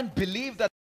can't believe that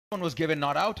one was given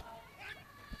not out.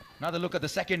 Another look at the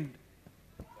second.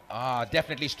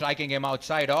 Definitely striking him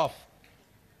outside off.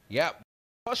 Yeah,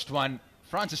 first one,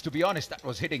 Francis, to be honest, that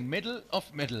was hitting middle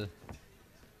of middle.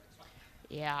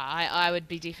 Yeah, I would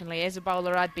be definitely, as a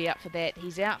bowler, I'd be up for that.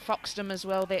 He's outfoxed him as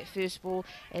well, that first ball.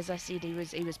 As I said, he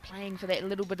was playing for that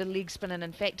little bit of leg spin, and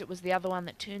in fact, it was the other one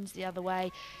that turns the other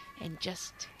way, and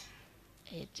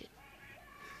it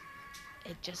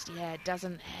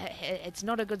doesn't. It's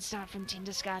not a good start from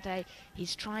Tendiscata.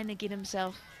 He's trying to get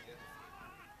himself.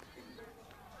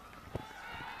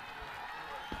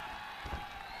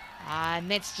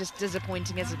 And that's just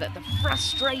disappointing, isn't it? The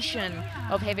frustration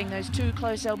of having those two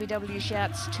close LBW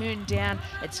shouts turned down.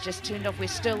 It's just turned off. We're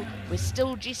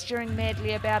still gesturing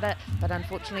madly about it, but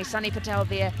unfortunately Sunny Patel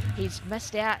there, he's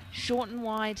missed out, short and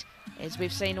wide. As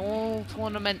we've seen all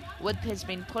tournament, width has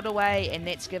been put away, and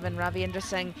that's given Ravindra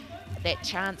Singh that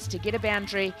chance to get a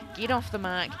boundary, get off the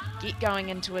mark, get going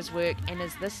into his work. And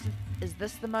is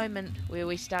this the moment where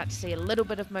we start to see a little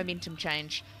bit of momentum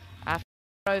change? After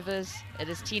overs, it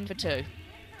is 10 for 2.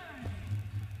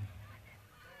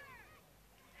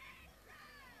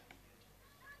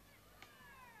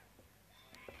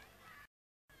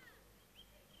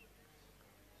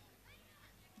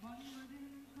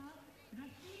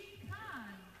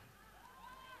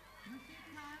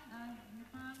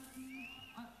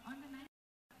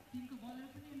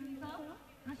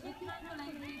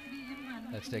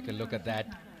 Let's take a look at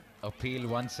that appeal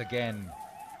once again.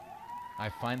 I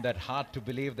find that hard to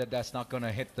believe that that's not going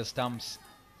to hit the stumps.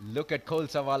 Look at Kol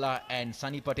Sawala and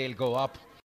Sunny Patel go up.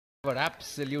 We're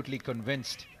absolutely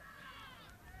convinced.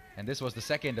 And this was the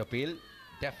second appeal,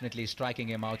 definitely striking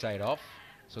him outside off.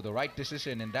 So the right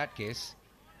decision in that case.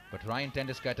 But Ryan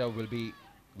Tendiscata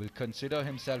will consider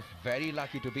himself very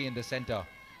lucky to be in the center.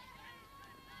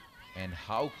 And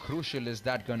how crucial is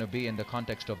that going to be in the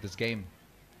context of this game?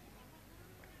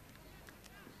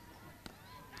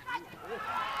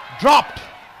 Dropped.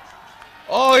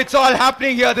 Oh, it's all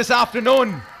happening here this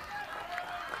afternoon.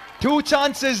 Two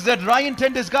chances that Ryan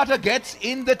Tendiscata gets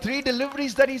in the 3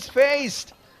 deliveries that he's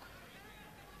faced.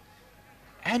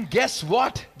 And guess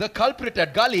what? The culprit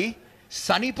at gully,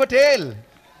 Sunny Patel.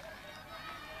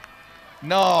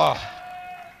 No.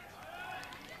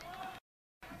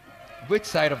 Which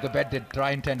side of the bed did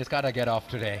Ryan Tendiscata get off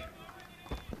today?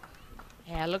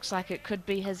 Yeah, looks like it could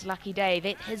be his lucky day.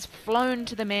 That has flown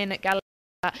to the man at gully.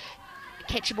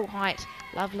 Catchable height,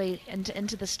 lovely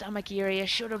into the stomach area.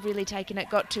 Should have really taken it,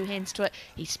 got 2 hands to it.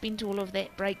 He spent all of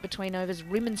that break between overs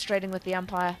remonstrating with the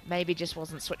umpire, maybe just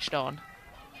wasn't switched on.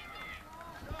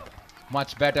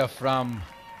 Much better from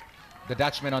the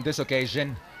Dutchman on this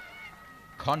occasion.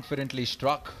 Confidently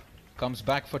struck, comes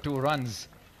back for 2 runs.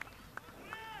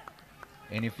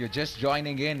 And if you're just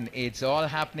joining in, it's all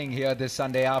happening here this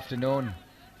Sunday afternoon.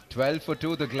 12 for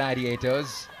 2 the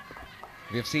Gladiators.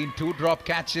 We've seen 2 drop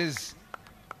catches,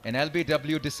 an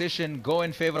LBW decision go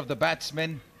in favor of the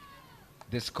batsmen.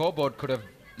 This scoreboard could have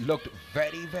looked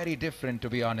very, very different, to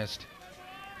be honest.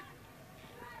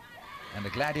 And the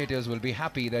Gladiators will be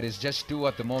happy that it's just 2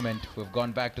 at the moment who have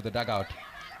gone back to the dugout.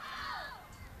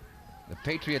 The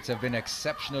Patriots have been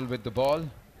exceptional with the ball.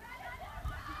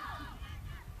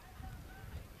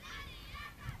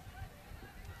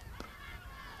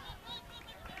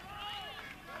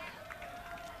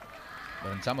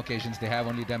 But on some occasions they have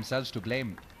only themselves to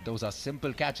blame. Those are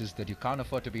simple catches that you can't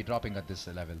afford to be dropping at this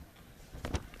level.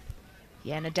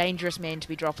 Yeah, and a dangerous man to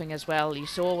be dropping as well. You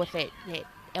saw with that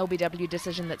LBW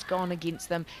decision that's gone against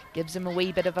them, gives him a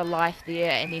wee bit of a life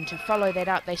there, and then to follow that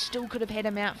up, they still could have had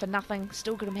him out for nothing,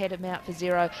 still could have had him out for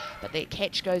 0, but that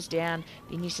catch goes down.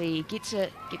 Then you see he gets a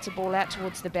ball out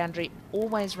towards the boundary,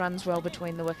 always runs well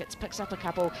between the wickets, picks up a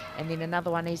couple, and then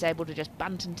another one he's able to just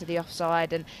bunt into the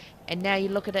offside, and now you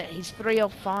look at it, he's 3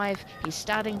 off 5, he's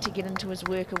starting to get into his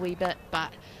work a wee bit,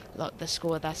 but look, the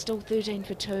score, they're still 13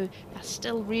 for 2, they're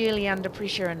still really under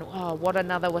pressure, and oh, what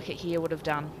another wicket here would have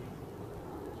done.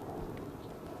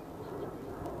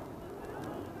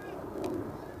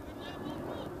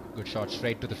 Good shot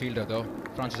straight to the fielder though.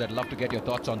 Francis, I'd love to get your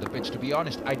thoughts on the pitch. To be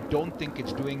honest, I don't think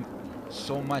it's doing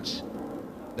so much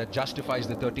that justifies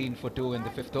the 13 for 2 in the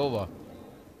 5th over.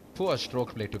 Poor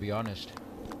stroke play, to be honest.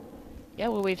 Yeah,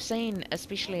 well, we've seen,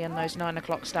 especially in those 9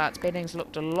 o'clock starts, batting's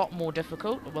looked a lot more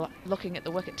difficult. Well, looking at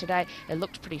the wicket today, it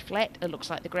looked pretty flat. It looks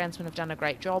like the groundsmen have done a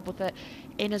great job with it.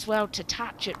 And as well, to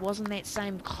touch, it wasn't that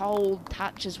same cold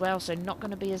touch as well, so not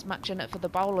going to be as much in it for the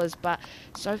bowlers. But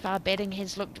so far, batting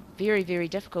has looked very, very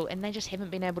difficult, and they just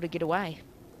haven't been able to get away.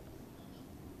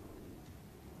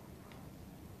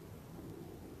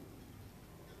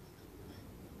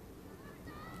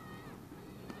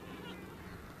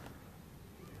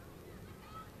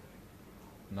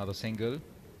 Another single,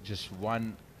 just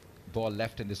 1 ball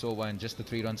left in this over and just the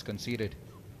 3 runs conceded.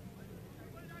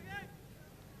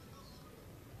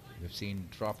 We've seen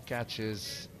drop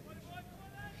catches,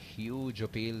 huge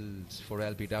appeals for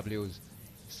LBWs.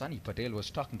 Sunny Patel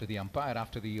was talking to the umpire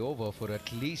after the over for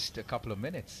at least a couple of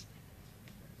minutes.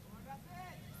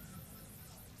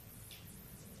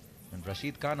 And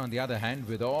Rashid Khan, on the other hand,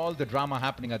 with all the drama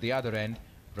happening at the other end,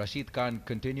 Rashid Khan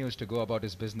continues to go about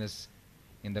his business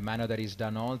in the manner that he's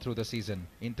done all through the season,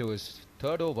 into his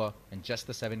 3rd over and just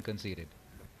the 7 conceded.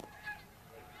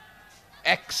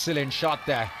 Excellent shot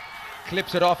there.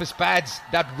 Clips it off his pads.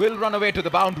 That will run away to the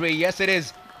boundary. Yes, it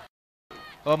is.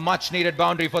 A much needed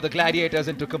boundary for the Gladiators,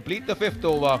 and to complete the 5th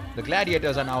over, the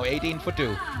Gladiators are now 18 for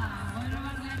 2.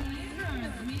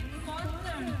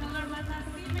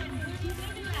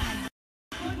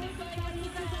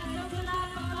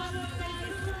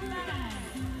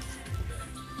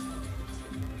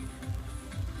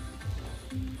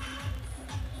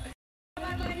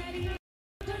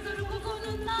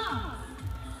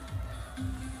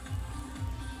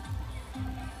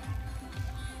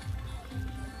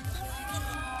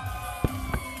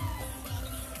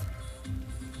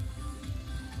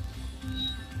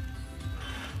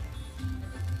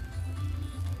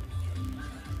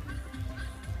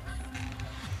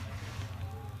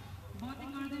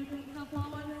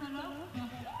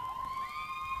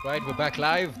 Right, we're back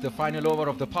live, the final over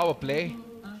of the power play,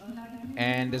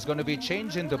 and there's going to be a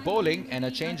change in the bowling and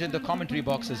a change in the commentary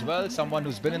box as well. Someone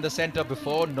who's been in the center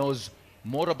before, knows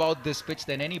more about this pitch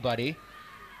than anybody.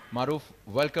 Maruf,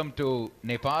 welcome to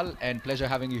Nepal, and pleasure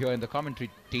having you here in the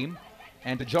commentary team.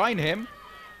 And to join him,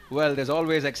 well, there's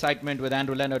always excitement with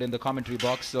Andrew Leonard in the commentary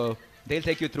box, so they'll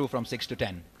take you through from 6 to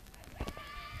 10.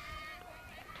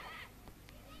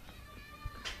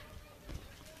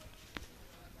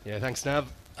 Yeah, thanks,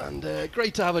 Nav. And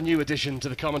great to have a new addition to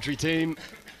the commentary team.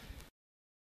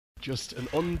 Just an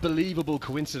unbelievable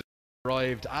coincidence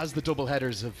arrived as the double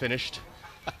headers have finished.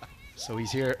 So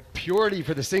he's here purely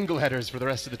for the single headers for the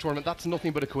rest of the tournament. That's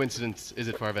nothing but a coincidence, is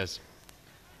it, Parvez?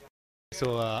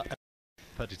 So,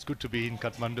 but it's good to be in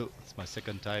Kathmandu. It's my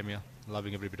 2nd time here,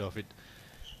 loving every bit of it.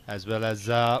 As well as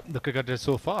the cricketers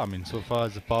so far. I mean, so far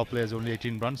as the power play has only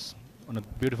 18 runs on a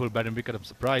beautiful batting wicket. I'm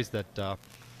surprised that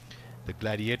the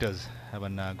Gladiators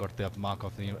haven't got their mark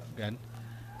of the again.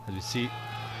 As we see,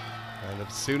 and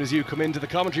as soon as you come into the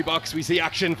commentary box, we see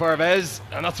action, Parvez,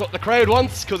 and that's what the crowd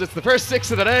wants, because it's the first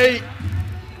 6 of the day,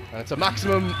 and it's a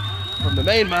maximum from the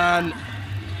main man,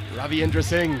 Ravindra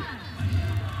Singh.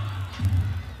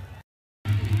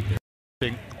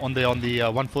 On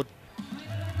the 1 foot,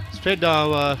 straight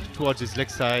down towards his leg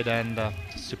side, and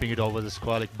stripping it over the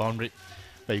square leg boundary.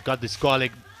 Where you got the square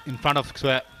leg in front of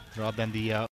square rather than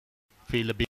the field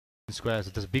a big square. So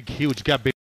there's a big, huge gap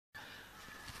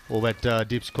over at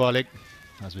deep square leg.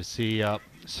 As we see,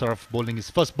 Saraf bowling his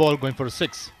first ball, going for a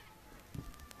 6.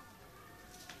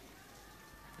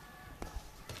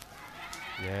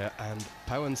 Yeah, and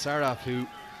Pawan Saraf, who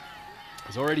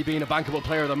has already been a bankable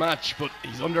player of the match, but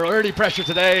he's under early pressure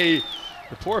today.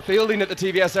 The poor fielding at the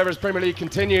TVS Everest Premier League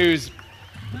continues,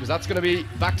 because that's going to be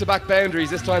back-to-back boundaries,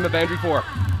 this time a boundary 4.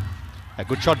 A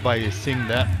good shot by Singh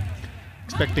there,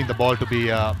 expecting the ball to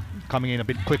be coming in a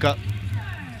bit quicker.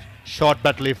 Short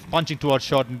bat lift, punching towards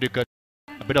short mid-wicket.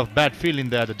 A bit of bad feel in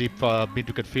there, the deep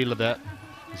mid-wicket fielder there.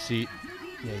 You see,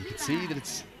 yeah, you can see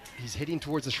that he's hitting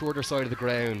towards the shorter side of the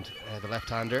ground, the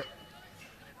left-hander.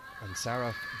 And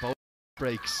Sarah both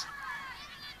breaks.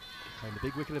 And the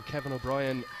big wicket of Kevin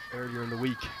O'Brien earlier in the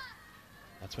week.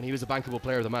 That's when he was a bankable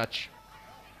player of the match.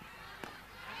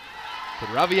 But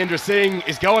Ravindra Singh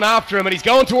is going after him, and he's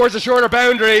going towards the shorter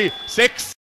boundary.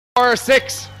 6 or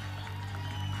 6.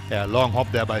 Yeah, long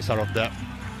hop there by Saurav there.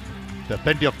 There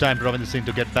plenty of time for Ravindra Singh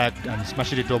to get back and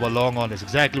smash it over long on. That's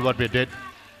exactly what we did.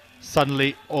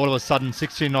 Suddenly, all of a sudden,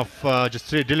 16 of just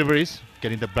 3 deliveries,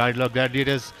 getting the Bhairahawa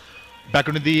Gladiators back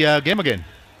into the game again.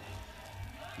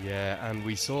 Yeah, and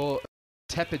we saw a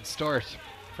tepid start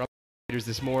from the Gladiators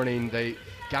this morning. They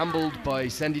gambled by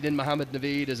sending in Mohammed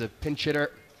Naveed as a pinch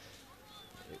hitter.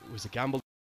 It was a gamble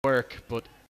to work, but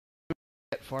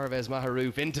Farvez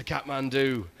Maharouf into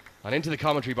Kathmandu and into the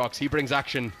commentary box. He brings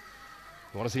action.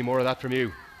 I want to see more of that from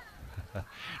you.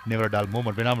 Never a dull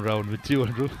moment when I'm around with you,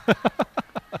 Andrew.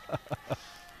 Yeah,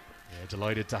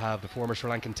 delighted to have the former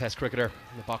Sri Lankan Test cricketer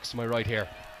in the box to my right here.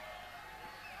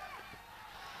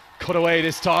 Cut away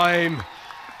this time.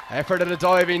 Effort at a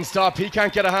diving stop. He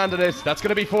can't get a hand on it. That's going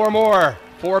to be 4 more.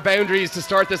 4 boundaries to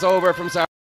start this over from Saurav.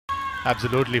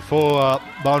 Absolutely, 4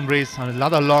 boundaries and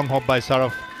another long hop by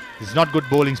Saurav. It's not good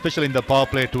bowling, especially in the power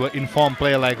play to an informed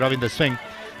player like Ravindra Singh.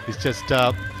 It's just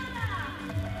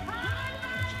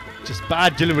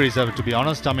bad deliveries, to be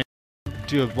honest. I mean,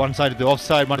 to one side of the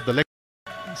offside, one to the leg.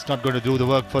 It's not going to do the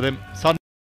work for them. Suddenly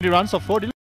runs of 4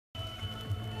 deliveries.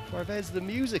 Farvez, the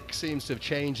music seems to have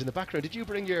changed in the background. Did you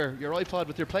bring your iPod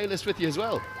with your playlist with you as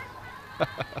well?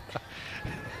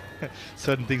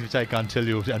 Certain things which I can't tell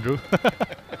you, Andrew.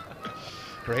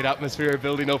 Great atmosphere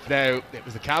building up now. It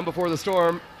was the calm before the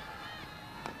storm.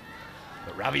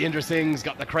 But Ravindra Singh's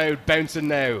got the crowd bouncing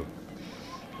now.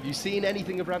 Have you seen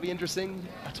anything of Ravindra Singh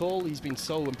at all? He's been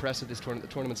so impressive this tournament,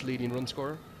 the tournament's leading run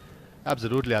scorer.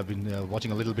 Absolutely, I've been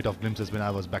watching a little bit of glimpses when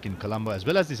I was back in Colombo, as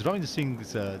well as this Ravindra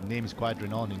Singh's name is quite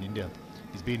renowned in India.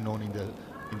 He's been known in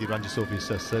the Ranji Trophy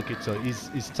circuit, so he's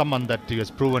someone that he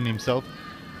has proven himself.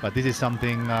 But this is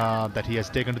something that he has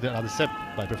taken to the other step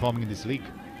by performing in this league.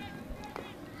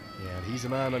 Yeah, and he's a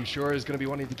man I'm sure is going to be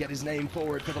wanting to get his name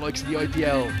forward for the likes of the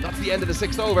IPL. That's the end of the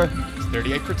 6th over. It's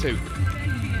 38 for 2.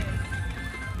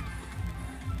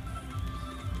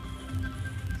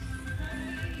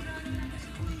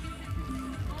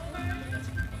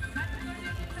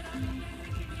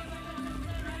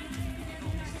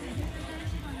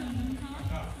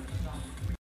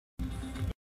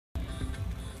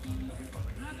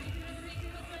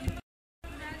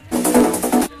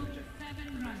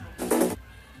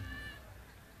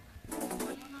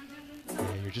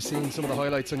 Just seeing some of the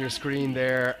highlights on your screen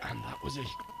there, and that was a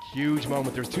huge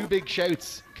moment. There was 2 big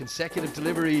shouts, consecutive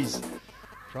deliveries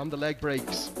from the leg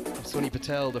breaks of Sunny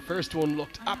Patel. The first one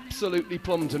looked absolutely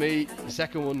plumb to me. The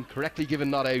second one correctly given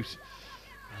not out.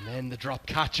 And then the drop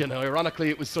catch, and ironically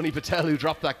it was Sunny Patel who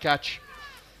dropped that catch.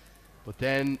 But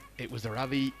then it was the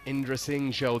Ravindra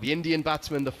Singh show. The Indian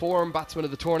batsman, the form batsman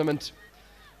of the tournament.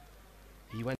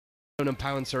 He went down and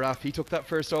pound Saraf. He took that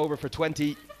first over for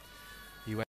 20.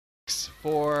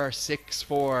 6-4,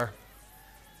 6-4,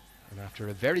 and after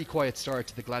a very quiet start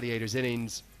to the Gladiators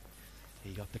innings, he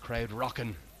got the crowd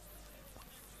rocking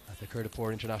at the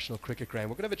Kirtipur International Cricket Ground.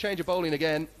 We're going to have a change of bowling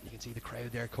again. You can see the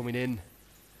crowd there coming in.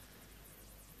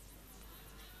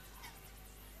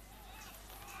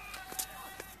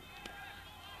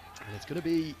 And it's going to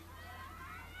be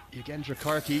Yugendra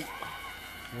Karki,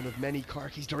 one of many.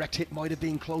 Karki's direct hit might have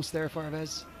been close there,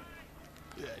 Farvez.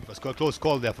 Yeah, it was a close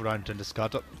call there for Ryan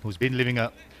Tendulkar, who's been living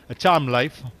a charmed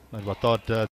life. I thought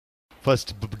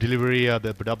first delivery,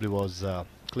 the W was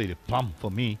clearly plumb for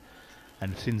me,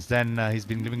 and since then he's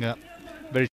been living a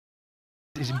very.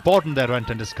 It's important that Ryan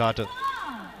Tendulkar to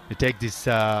take this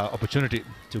opportunity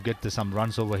to get some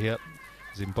runs over here.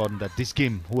 It's important that this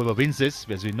game, whoever wins this,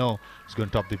 as we know, is going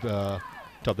to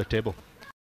top the table.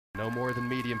 No more than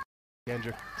medium.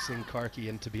 Yugendra Singh Karki,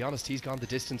 and to be honest, he's gone the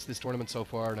distance this tournament so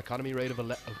far, an economy rate of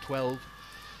 12. And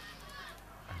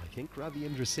I think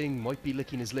Ravindra Singh might be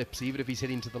licking his lips, even if he's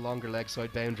hitting to the longer leg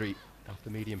side boundary off the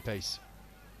medium pace.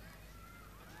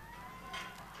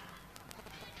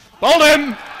 Bowled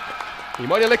him! He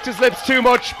might have licked his lips too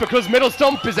much because middle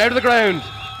stump is out of the ground.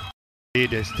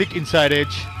 It is thick inside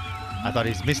edge. I thought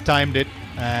he's mistimed it,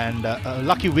 and a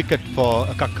lucky wicket for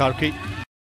Karki,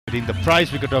 getting the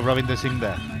prize wicket of Ravindra Singh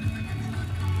there.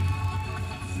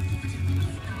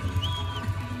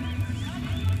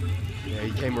 Yeah,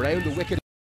 he came around the wicket,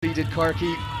 he did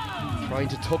Karki, trying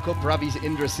to tuck up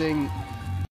Ravindra Singh.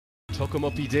 Tuck him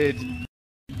up he did.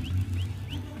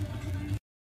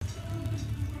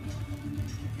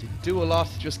 Didn't do a lot,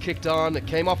 just kicked on. It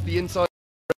came off the inside.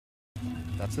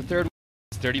 That's the third one.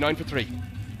 It's 39 for 3.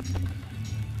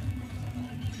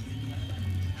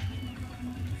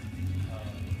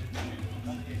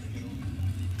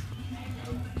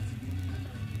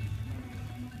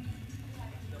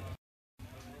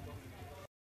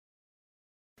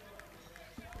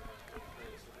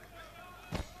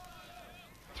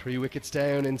 3 wickets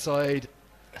down inside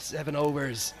 7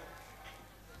 overs.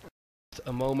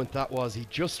 A moment that was. He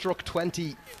just struck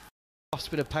 20 off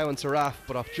spin of Pawan Saraf,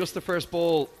 but off just the first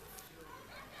ball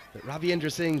that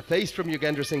Ravindra Singh faced from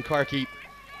Yogendra Singh Karki,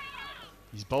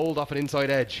 he's bowled off an inside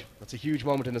edge. That's a huge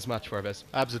moment in this match for us.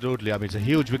 Absolutely. I mean, it's a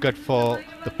huge wicket for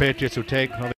the Patriots to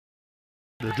take.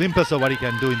 The glimpse of what he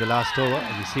can do in the last over.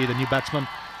 As you see, the new batsman,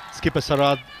 skipper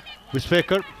Sarad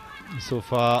Wiswaker, so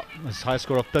far his high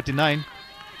score of 39.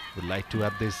 Would like to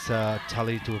add this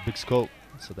tally to a big score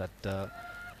so that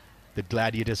the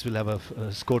Gladiators will have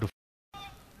a score to. Yeah,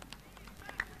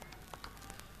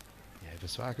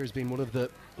 Wiswaker has been one of the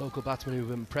local batsmen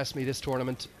who've impressed me this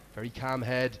tournament. Very calm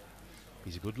head.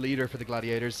 He's a good leader for the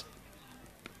Gladiators.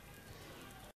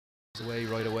 Away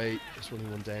right away, just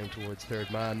running one down towards third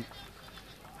man.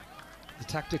 The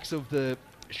tactics of the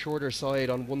shorter side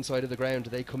on one side of the ground, do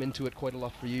they come into it quite a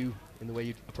lot for you in the way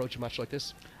you approach a match like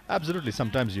this? Absolutely,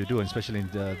 sometimes you do, and especially in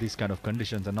these kind of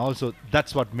conditions. And also,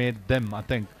 that's what made them, I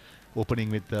think, opening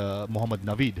with Mohammad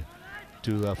Naveed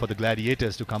for the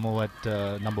Gladiators to come over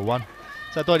at number 1.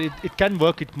 So I thought it can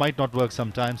work, it might not work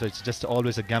sometimes. So it's just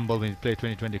always a gamble when you play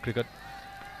 2020 cricket.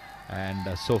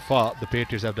 And so far, the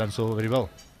Patriots have done so very well.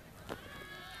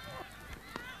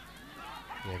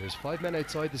 Yeah, there's 5 men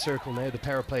outside the circle now. The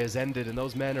power play has ended, and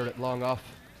those men are at long off.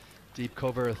 Deep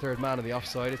cover, a third man on the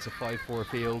offside. It's a 5-4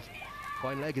 field.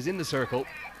 Fine leg is in the circle,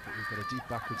 but we've got a deep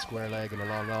backward square leg and a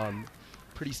long on.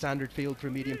 Pretty standard field for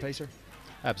a medium pacer.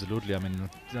 Absolutely. I mean,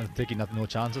 taking no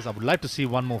chances. I would like to see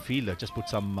one more fielder. Just put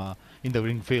some in the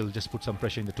ring field. Just put some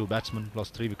pressure in the 2 batsmen.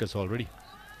 Lost 3 wickets already.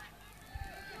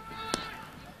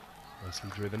 Nicely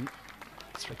driven.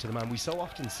 Straight to the man. We so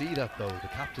often see that though. The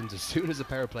captains, as soon as the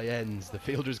power play ends, the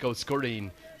fielders go scurrying,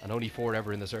 and only 4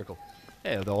 ever in the circle.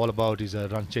 Yeah, they're all about is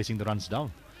chasing the runs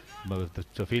down. But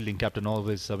the fielding captain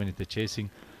always, I mean, if they're chasing,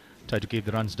 try to keep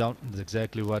the runs down. That's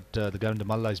exactly what the Gavin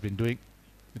Malla has been doing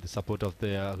with the support of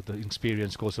the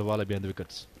experienced Kosawala behind the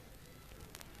wickets.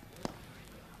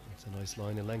 That's a nice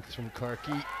line of length from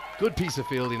Karki. Good piece of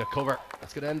fielding, a cover.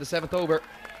 That's going to end the 7th over.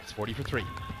 It's 40 for 3.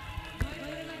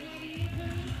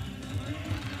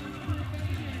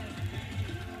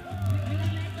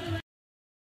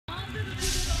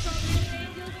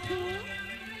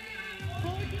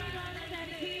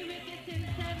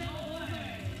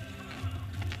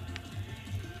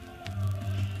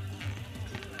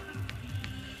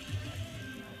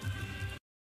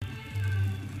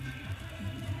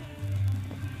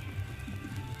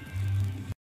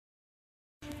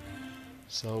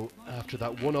 So after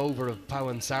that 1 over of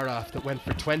Pawan Saraf that went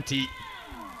for 20,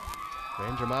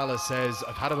 Virendra Malla says,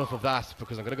 I've had enough of that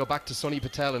because I'm going to go back to Sunny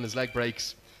Patel and his leg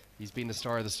breaks. He's been the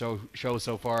star of the show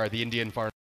so far, the Indian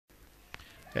foreign.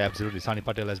 Yeah, absolutely. Sunny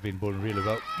Patel has been bowling really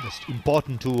well. Just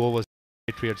important 2 overs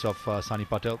Patriots of Sunny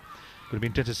Patel. Going to be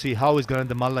interesting to see how is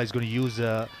Virendra Malla is going to use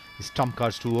his trump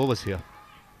cards 2 overs here.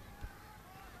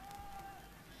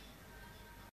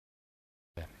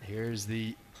 Yeah, here's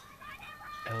the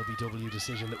LBW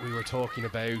decision that we were talking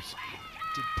about.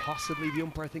 Did possibly the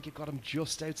umpire think it got him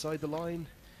just outside the line?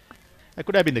 That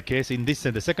could have been the case. In this,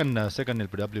 the second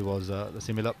LBW was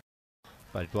similar,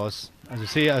 but it was, as you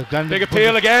see, a big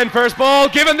appeal again. First ball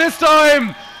given this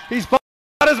time. He's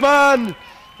at his man.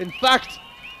 In fact,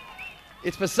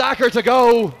 it's for Sacker to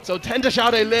go. So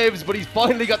Tendashade lives, but he's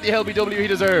finally got the LBW he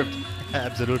deserved.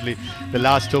 Absolutely. The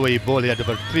last over he bowled, he had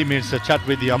about 3 minutes to chat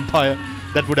with the umpire.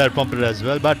 That would have prompted as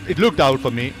well, but it looked out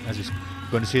for me. As you're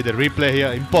going to see the replay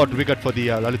here, important wicket for the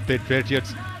Lalitpur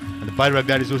Patriots, and the Bhairahawa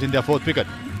Gladiators losing their 4th wicket.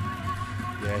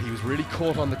 Yeah, he was really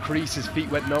caught on the crease. His feet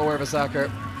went nowhere,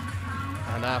 Vasaker.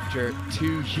 And after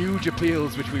 2 huge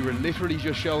appeals, which we were literally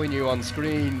just showing you on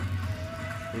screen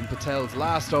in Patel's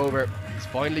last over, he's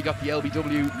finally got the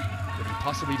LBW that he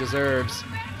possibly deserves.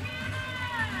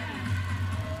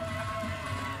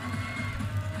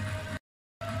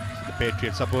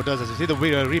 Patriot supporters, as you see the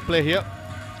replay here,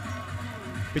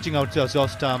 pitching out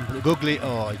just Googly.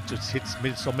 Oh, it just hits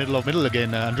middle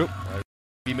again, Andrew.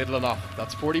 Be middle enough.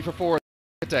 That's 40 for 4.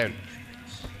 Get down.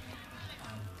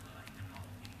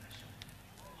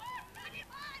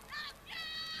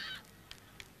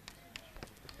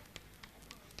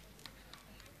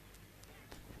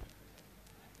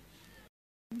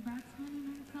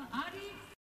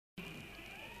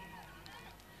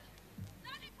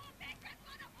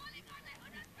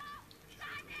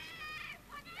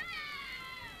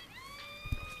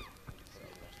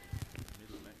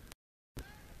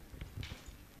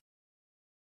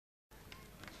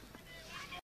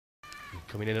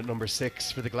 Coming in at number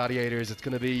 6 for the Gladiators, it's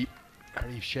going to be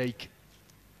Arif Sheikh.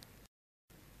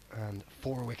 And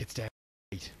 4 wickets down.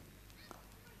 8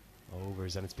 overs.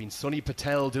 Gladiators, and it's been Sunny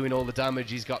Patel doing all the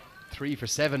damage. He's got 3 for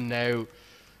 7 now.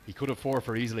 He could have 4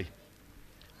 for easily.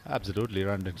 Absolutely,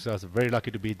 Randy. So very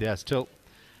lucky to be there still.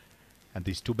 And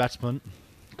these two batsmen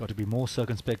got to be more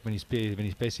circumspect when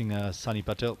he's facing Sunny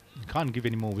Patel. You can't give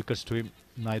any more wickets to him,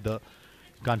 neither.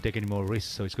 You can't take any more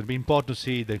risks. So it's going to be important to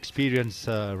see the experience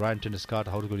Ryan Tennis got,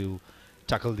 how to you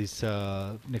tackle these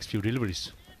next few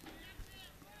deliveries.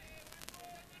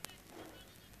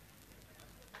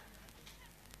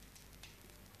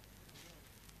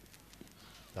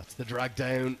 That's the drag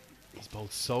down. He's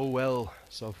bowled so well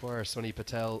so far, Sunny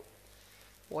Patel.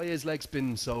 Why has leg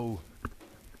spin so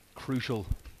crucial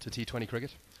to T20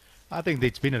 cricket? I think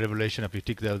it's been a revelation if you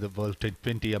take the World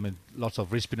T20. I mean, lots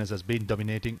of wrist spinners has been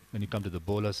dominating. When you come to the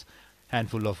bowlers,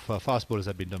 handful of fast bowlers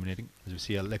have been dominating. As we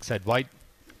see a leg side wide.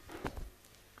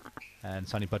 And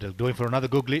Sunny Patel going for another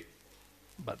googly,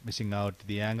 but missing out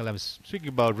the angle. I was speaking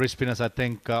about wrist spinners. I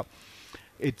think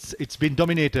it's been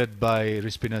dominated by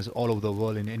wrist spinners all over the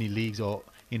world in any leagues or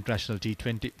international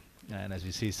T20. And as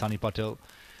we see, Sunny Patel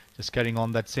just carrying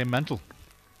on that same mantle.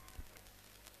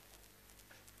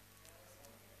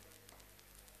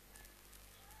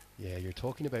 Yeah, you're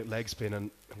talking about leg spin,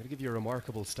 and I'm going to give you a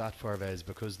remarkable stat, Farvez,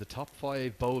 because the top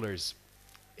 5 bowlers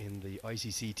in the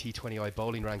ICC T20I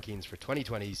bowling rankings for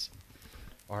 2020s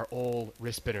are all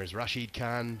wrist spinners. Rashid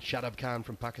Khan, Shadab Khan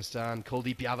from Pakistan,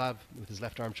 Kuldeep Yadav with his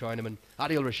left-arm Chinaman,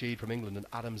 Adil Rashid from England, and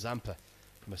Adam Zampa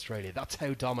from Australia. That's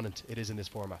how dominant it is in this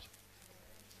format.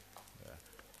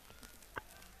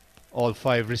 All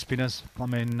 5 wrist spinners. I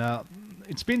mean,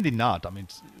 it's been the art. I mean,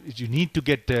 you need to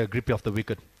get grip of the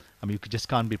wicket. I mean, you just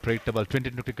can't be predictable.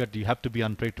 2020 cricket, you have to be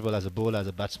unpredictable as a bowler, as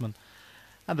a batsman.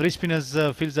 And the wrist spinners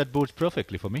fills that boards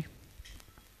perfectly for me.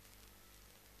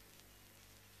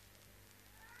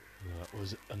 That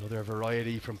was another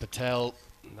variety from Patel.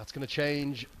 And that's going to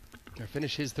change or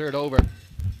finish his 3rd over. The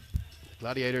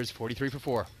Gladiators 43 for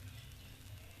 4.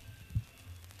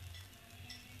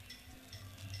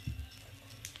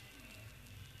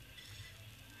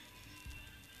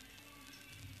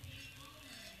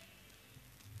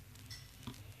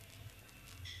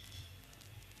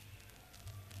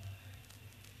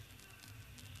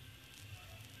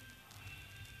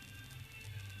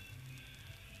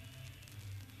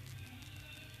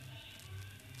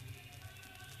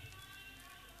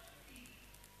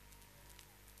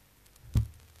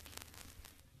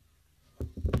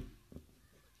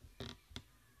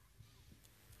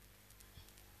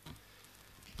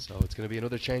 So it's going to be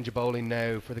another change of bowling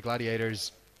now for the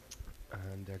Gladiators,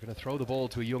 and they're going to throw the ball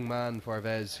to a young man,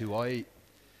 Farvez, who I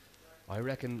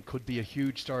reckon could be a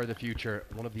huge star of the future.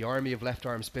 One of the army of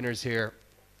left-arm spinners here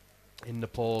in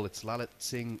Nepal. It's Lalit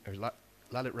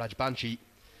Rajbanshi,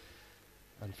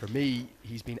 and for me,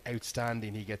 he's been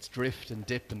outstanding. He gets drift and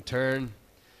dip and turn,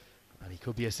 and he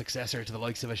could be a successor to the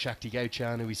likes of a Shakti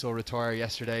Gauchan, who we saw retire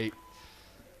yesterday.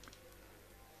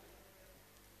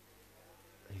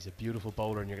 He's a beautiful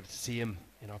bowler, and you're going to see him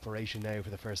in operation now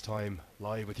for the first time,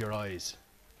 live with your eyes,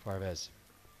 Farvez.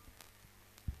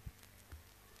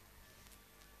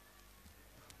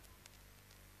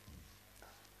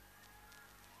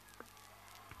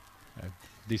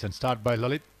 Decent start by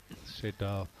Lalit. Straight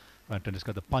Tennis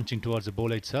got the punching towards the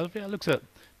bowler itself. Yeah, looks a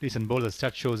decent bowler. The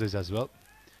stat shows this as well.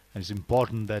 And it's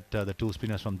important that the 2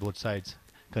 spinners from both sides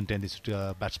contain this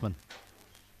batsman.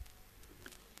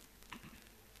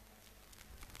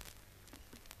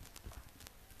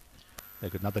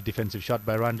 Like another defensive shot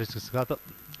by Ryan Tennis.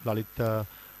 Lalit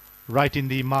right in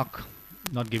the mark,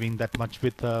 not giving that much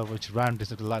width, which Ryan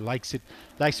Tennis likes it.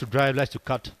 Likes to drive, likes to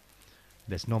cut.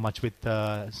 There's no much width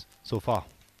so far.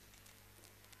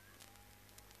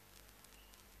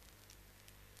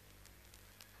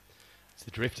 It's the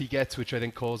drift he gets, which I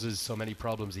think causes so many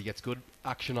problems. He gets good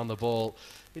action on the ball.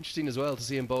 Interesting as well to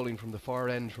see him bowling from the far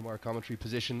end from our commentary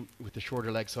position with the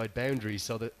shorter leg side boundary,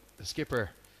 so that the skipper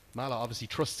Mala obviously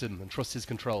trusts him and trusts his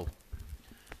control.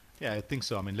 Yeah, I think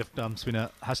so. I mean, left-arm spinner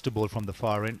has to bowl from the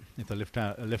far end. If the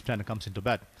left-hander comes into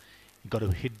bat, you got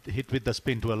to hit with the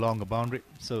spin to a longer boundary.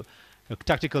 So, a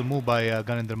tactical move by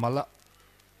Ganendra Malla.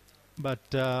 But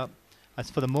as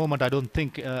for the moment, I don't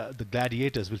think the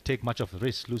Gladiators will take much of a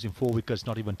risk, losing 4 wickets,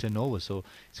 not even 10 overs. So,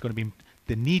 it's going to be,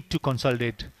 they need to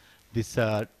consolidate this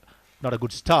not a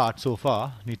good start so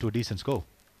far, need to a decent score.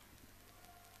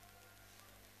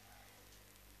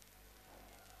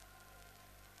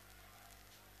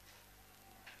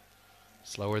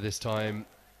 Slower this time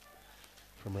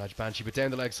from Rajbanshi, but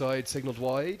down the leg side, signalled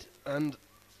wide. And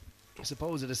I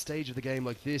suppose at a stage of the game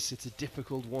like this, it's a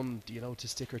difficult one, you know, to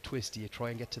stick or twist. Do you try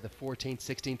and get to the 14th,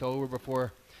 16th over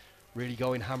before really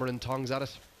going hammer and tongs at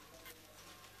it?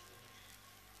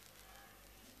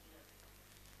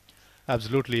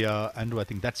 Absolutely, Andrew. I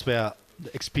think that's where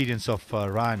the experience of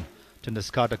Ryan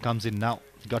Carter comes in now.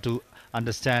 You got to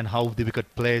understand how the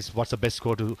wicket plays, what's the best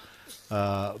score to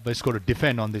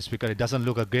defend on this wicket. It doesn't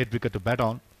look a great wicket to bat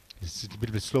on. It's a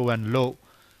little bit slow and low.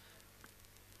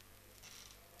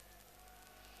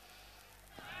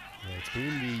 Yeah, it's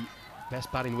been the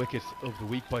best batting wicket of the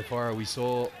week by far. We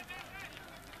saw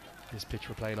this pitch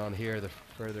we're playing on here, the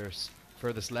furthest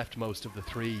leftmost of the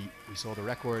three. We saw the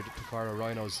record Picaro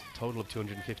Rhinos total of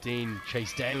 215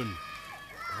 chased down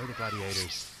by the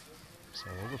Gladiators. So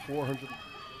over 400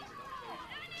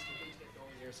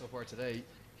 here so far today.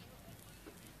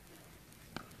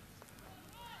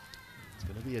 It's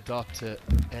going to be a dot to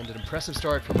end an impressive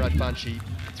start from Rajbanshi.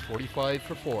 It's 45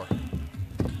 for 4.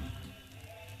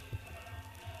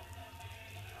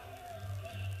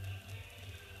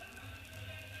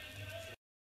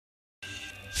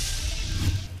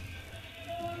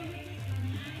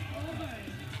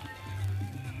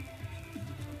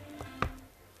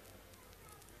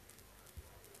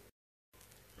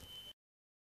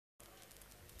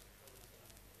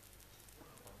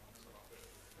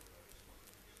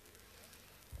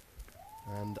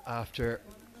 And after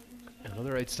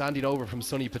another outstanding over from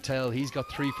Sunny Patel, he's got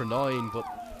 3 for 9, but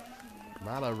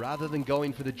Mala, rather than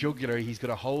going for the jugular, he's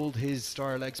going to hold his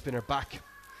star leg spinner back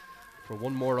for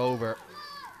one more over.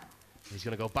 He's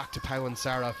going to go back to Pawan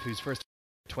Saraf, who's first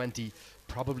 20,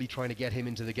 probably trying to get him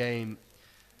into the game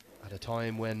at a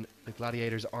time when the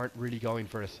Gladiators aren't really going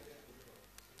for it.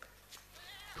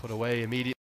 Cut away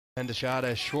immediately, and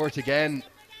Ashada short again,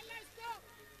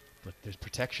 but there's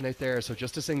protection out there, so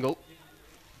just a single.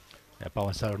 Yeah,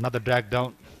 Pawan Saraf, another drag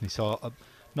down. He saw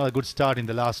not a good start in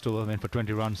the last over, went for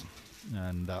 20 runs,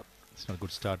 and it's not a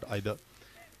good start either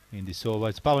in this over.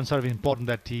 It's Pawan Saraf, important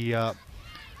that he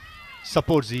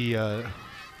supports the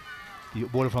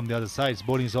bowler from the other side.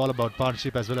 Bowling is all about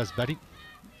partnership as well as batting.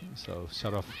 So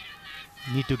Saraf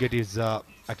need to get his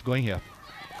act going here.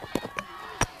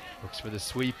 Looks for the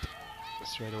sweep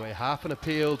straight away. Half an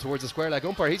appeal towards the square leg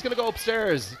umpire. He's going to go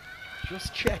upstairs.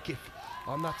 Just check if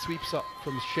on that sweep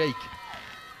from Sheikh,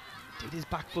 did his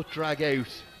back foot drag out?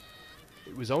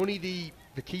 It was only the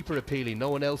keeper appealing,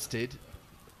 no one else did.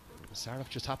 Saraf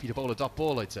just happy to bowl a dot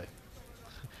ball, I'd say.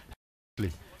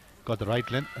 Got the right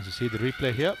length, as you see the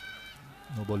replay here.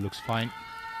 No ball looks fine.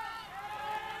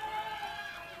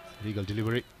 Legal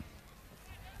delivery.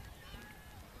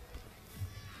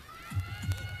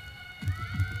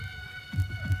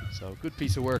 So good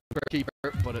piece of work for the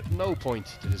keeper, but at no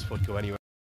point did his foot go anywhere.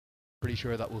 Pretty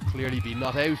sure that will clearly be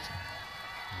not out. And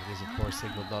it is of course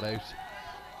signalled not out.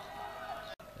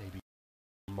 Maybe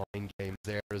mind games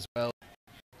there as well.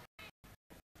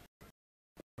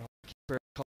 Keeper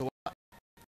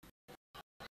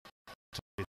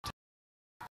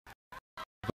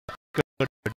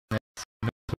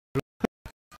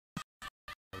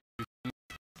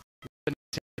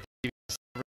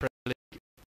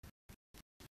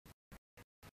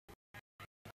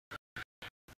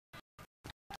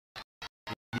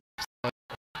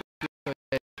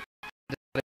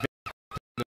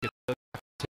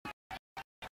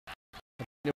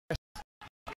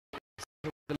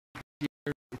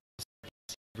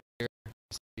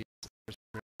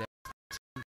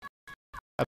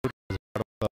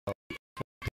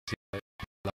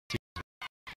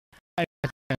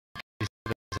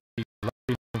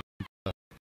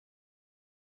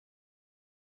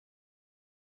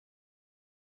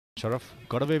Sharaf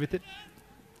got away with it.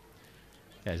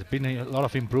 Yeah, there's been a lot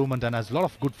of improvement and has a lot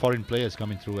of good foreign players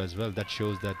coming through as well. That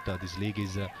shows that this league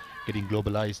is getting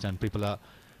globalized and people are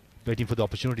waiting for the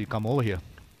opportunity to come over here.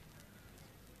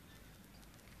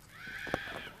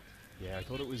 Yeah, I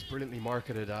thought it was brilliantly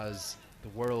marketed as the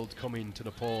world coming to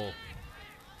Nepal.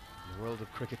 The world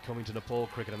of cricket coming to Nepal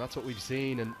cricket, and that's what we've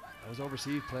seen. And those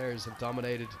overseas players have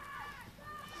dominated.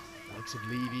 The likes of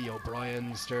Levy,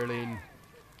 O'Brien, Sterling,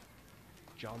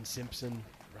 John Simpson,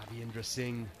 Ravindra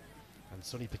Singh, and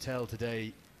Sunny Patel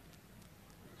today.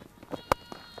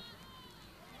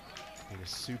 It's been a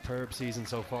superb season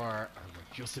so far, and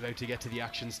we're just about to get to the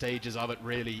action stages of it,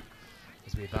 really,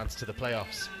 as we advance to the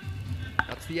playoffs.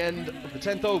 That's the end of the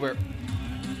 10th over.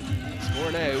 The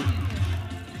score now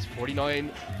is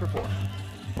 49 for 4.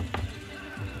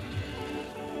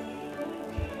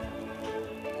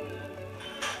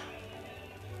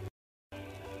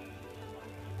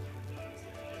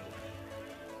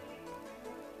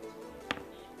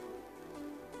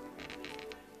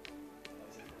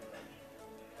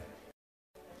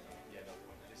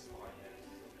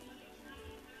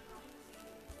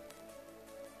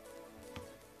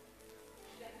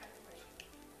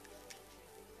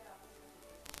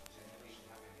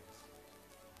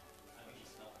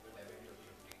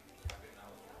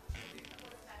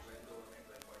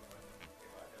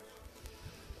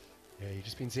 Yeah, you've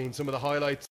just been seeing some of the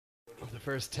highlights of the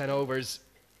first 10 overs.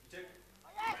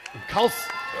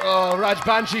 Oh, Raj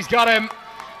Banshi's got him.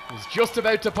 He's just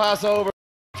about to pass over.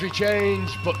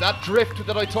 Change, but that drift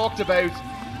that I talked about,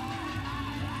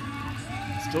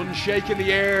 sudden shake in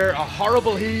the air, a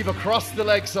horrible heave across the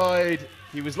leg side.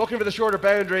 He was looking for the shorter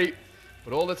boundary,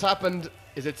 but all that's happened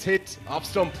is it's hit off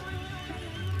stump.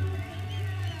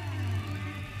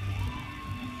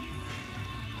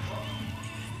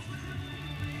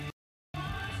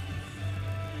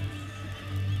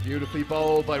 Beautifully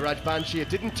bowled by Raj Banshi. It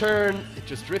didn't turn, it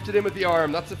just drifted in with the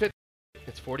arm. That's a fit.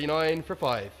 It's 49 for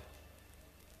 5.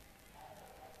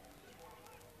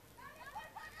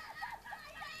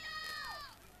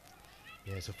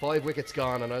 Yeah, so 5 wickets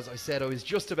gone, and as I said, I was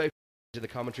just about to the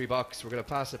commentary box. We're going to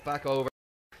pass it back over.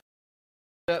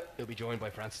 He'll be joined by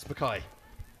Francis Mackay.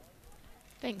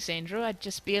 Thanks, Andrew. I'd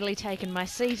just barely taken my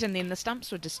seat and then the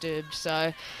stumps were disturbed,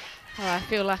 so I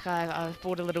feel like I've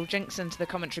brought a little jinx into the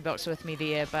commentary box with me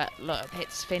there. But look,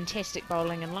 that's fantastic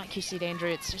bowling, and like you said, Andrew,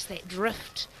 it's just that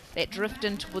drift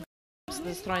into the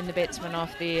that's thrown the batsman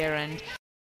off there, and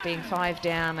being 5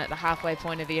 down at the halfway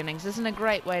point of the innings isn't a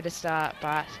great way to start,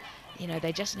 but you know,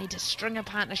 they just need to string a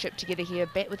partnership together here,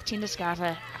 bat with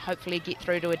Tendiskata, hopefully get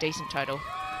through to a decent total.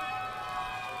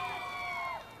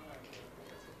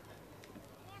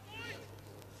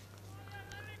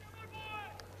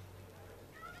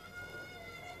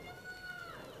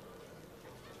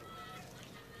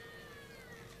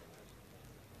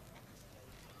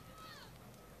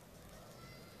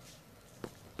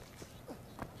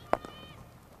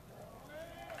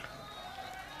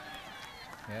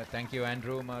 Yeah, thank you,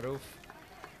 Andrew, Maroof.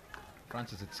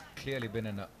 Francis, it's clearly been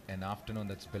an afternoon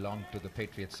that's belonged to the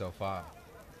Patriots so far.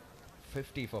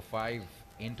 50 for 5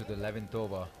 into the 11th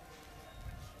over.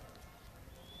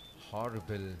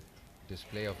 Horrible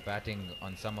display of batting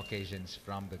on some occasions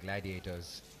from the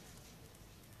Gladiators.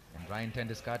 And Ryan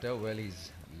Tendiskata, well,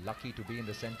 he's lucky to be in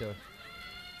the center.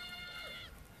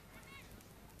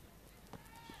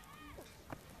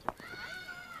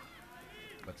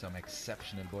 But some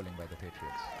exceptional bowling by the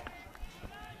Patriots.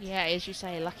 Yeah, as you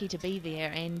say, lucky to be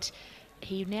there, and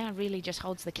he now really just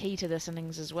holds the key to this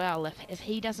innings as well. If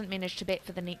he doesn't manage to bat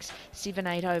for the next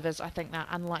 7-8 overs, I think they're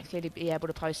unlikely to be able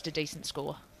to post a decent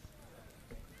score.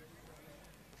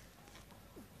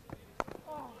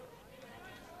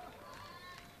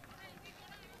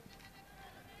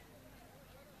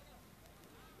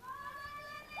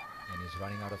 And he's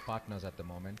running out of partners at the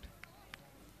moment.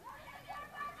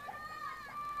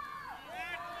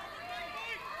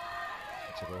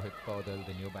 Rohit Kaudal,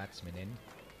 the new batsman in.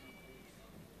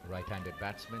 Right-handed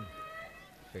batsman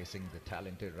facing the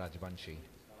talented Rajbanshi.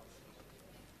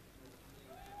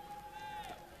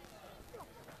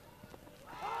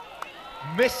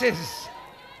 Misses!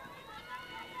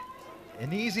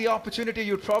 An easy opportunity,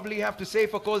 you'd probably have to say,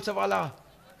 for Kolsawala.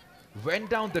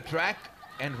 Went down the track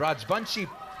and Rajbanshi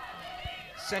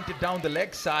sent it down the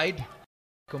leg side.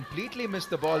 Completely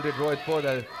missed the ball, did Rohit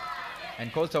Kaudal,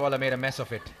 and Kolsawala made a mess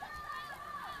of it.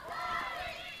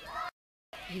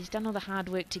 He's done all the hard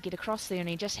work to get across there, and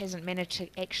he just hasn't managed to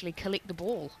actually collect the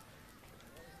ball.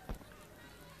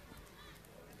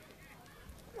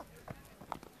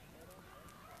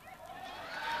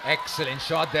 Excellent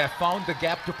shot there, found the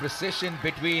gap to precision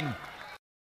between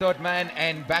third man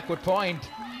and backward point,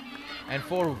 and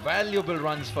 4 valuable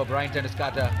runs for Brian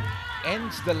Tendiskata.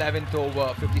 Ends the 11th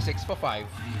over, 56 for 5.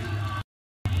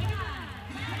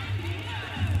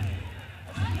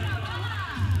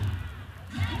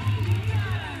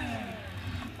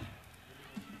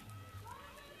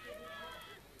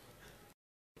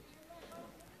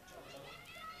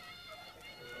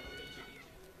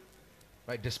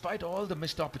 Right, despite all the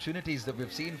missed opportunities that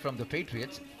we've seen from the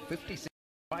Patriots,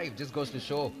 56-5 just goes to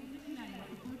show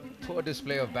poor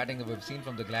display of batting that we've seen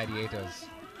from the Gladiators.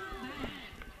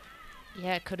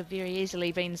 Yeah, it could have very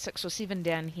easily been 6 or 7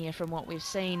 down here from what we've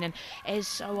seen, and as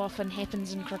so often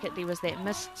happens in cricket, there was that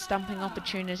missed stumping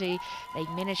opportunity. They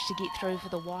managed to get through for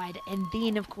the wide, and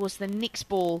then of course the next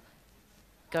ball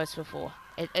goes for 4.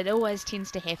 It always tends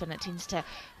to happen. It tends to,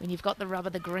 when you've got the rub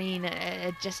of the green,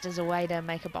 it just is a way to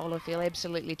make a bowler feel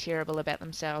absolutely terrible about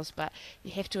themselves. But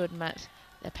you have to admit,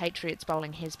 the Patriots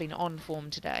bowling has been on form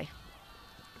today.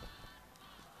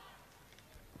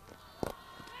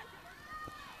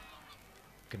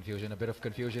 Confusion, a bit of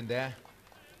confusion there.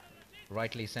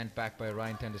 Rightly sent back by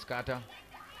Ryan Tendiskata.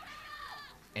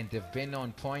 And they've been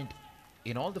on point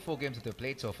in all the 4 games that they've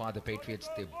played so far. The Patriots,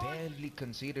 they've barely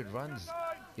conceded runs.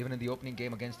 Even in the opening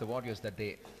game against the Warriors that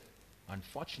they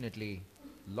unfortunately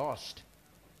lost,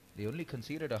 they only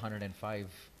conceded 105.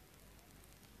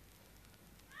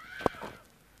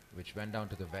 which went down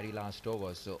to the very last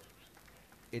over. So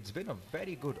it's been a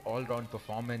very good all-round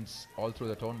performance all through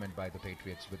the tournament by the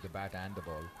Patriots with the bat and the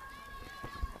ball.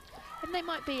 And they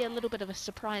might be a little bit of a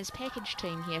surprise package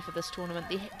team here for this tournament.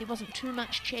 There wasn't too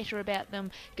much chatter about them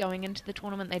going into the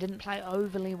tournament. They didn't play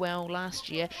overly well last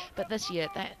year, but this year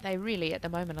they really at the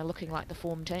moment are looking like the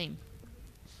form team.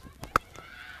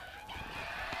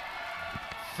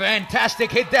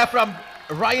 Fantastic hit there from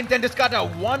Ryan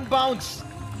Tenduscarter. One bounce.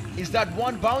 Is that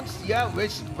one bounce? Yeah, we're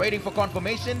waiting for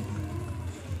confirmation.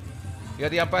 Here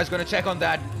the umpire's going to check on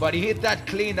that, but he hit that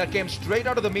clean that came straight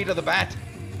out of the meat of the bat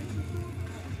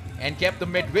and kept the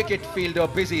mid-wicket fielder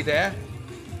busy there,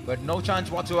 but no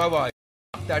chance whatsoever.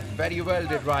 That very well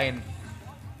did Ryan.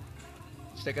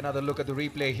 Let's take another look at the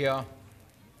replay here.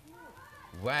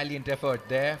 Valiant effort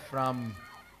there from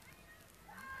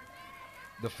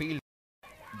the field.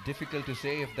 Difficult to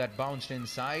say if that bounced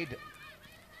inside.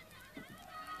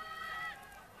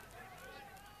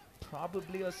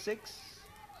 Probably a 6,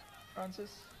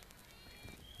 Francis?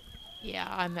 Yeah,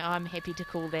 I'm happy to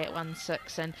call that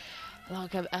 1-6, and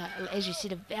like as you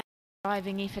said, a very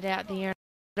driving effort out there. A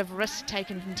bit of risk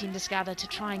taken from Tenduscarter to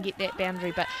try and get that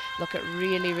boundary, but look, it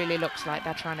really looks like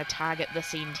they're trying to target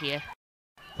this end here.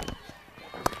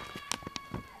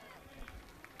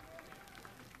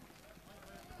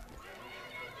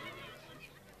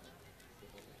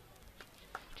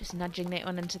 Just nudging that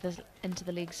one into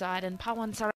the leg side, and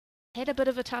Pawan Sarab had a bit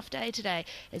of a tough day today.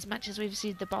 As much as we've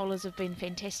said the bowlers have been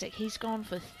fantastic, he's gone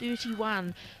for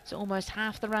 31, so almost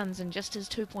half the runs in just his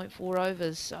 2.4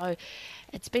 overs. So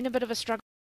it's been a bit of a struggle,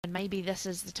 and maybe this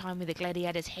is the time where the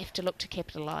Gladiators have to look to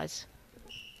capitalise.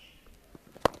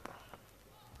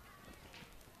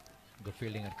 Good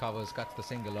fielding at covers, cuts the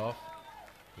single off.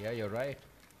 Yeah, you're right.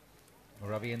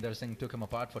 Ravinder Singh took him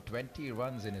apart for 20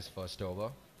 runs in his first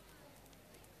over.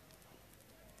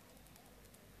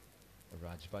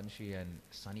 Rajbanshi and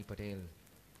Sunny Patel.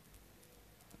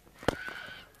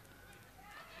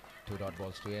 2 dot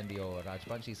balls to end the over.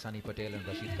 Rajbanshi, Sunny Patel and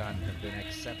Rashid Khan have been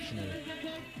exceptional.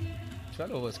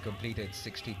 12 overs completed,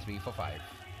 63 for 5.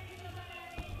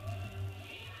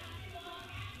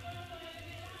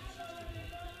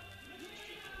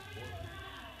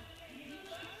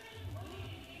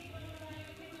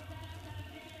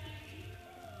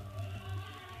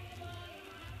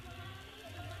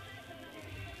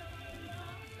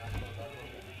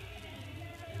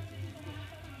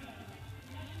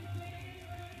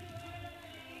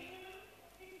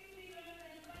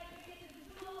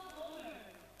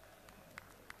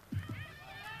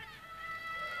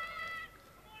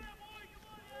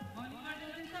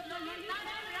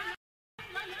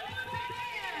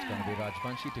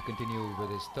 Rajbanshi to continue with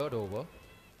his 3rd over.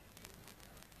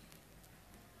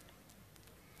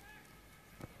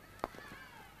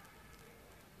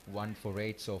 One for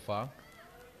 8 so far.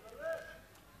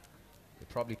 They're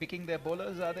probably picking their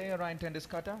bowlers, are they, Ryan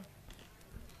Tenduscarter?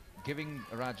 Giving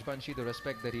Rajbanshi the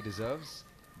respect that he deserves.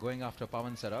 Going after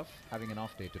Pawan Saraf, having an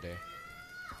off day today.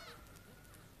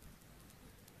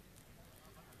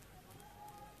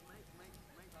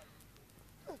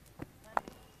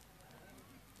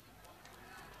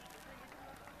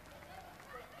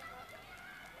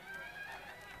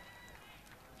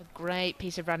 Great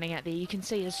piece of running out there. You can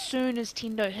see as soon as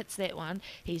Tendo hits that one,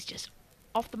 he's just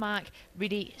off the mark,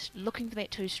 ready, looking for that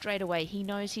 2 straight away. He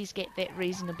knows he's get that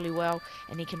reasonably well,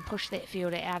 and he can push that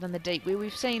fielder out in the deep, where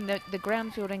we've seen that the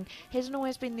ground fielding hasn't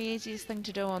always been the easiest thing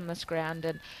to do on this ground.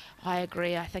 And I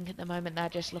agree, I think at the moment they're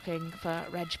just looking for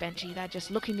Rajbanshi. They're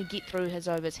just looking to get through his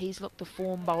overs. He's looked the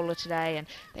form bowler today, and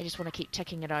they just want to keep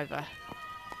ticking it over.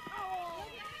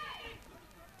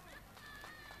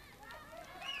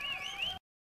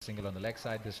 Single on the leg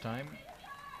side this time.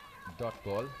 Dot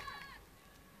ball.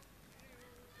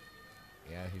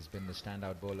 Yeah, he's been the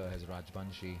standout bowler, has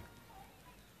Rajbanshi.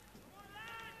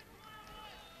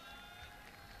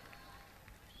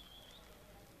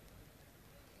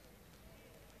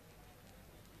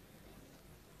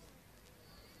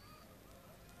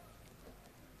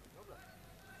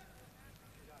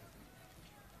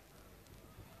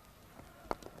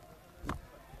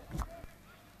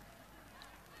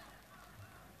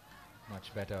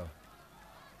 Much better.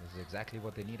 This is exactly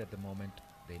what they need at the moment.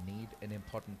 They need an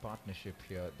important partnership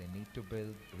here. They need to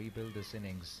rebuild this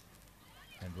innings.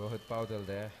 And Rohit Paudal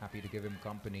there, happy to give him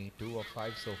company. 2 of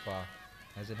 5 so far.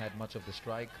 Hasn't had much of the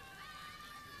strike.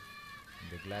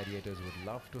 And the Gladiators would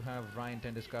love to have Ryan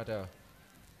Tenduscarter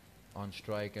on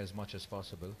strike as much as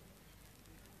possible.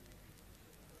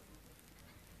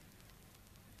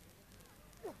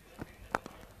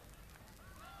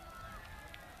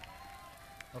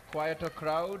 A quieter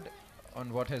crowd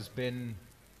on what has been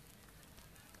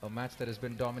a match that has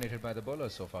been dominated by the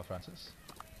bowlers so far, Francis.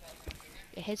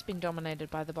 It has been dominated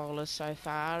by the bowlers so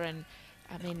far, and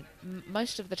I mean,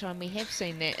 most of the time we have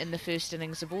seen that in the first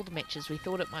innings of all the matches. We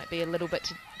thought it might be a little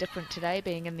bit different today,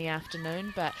 being in the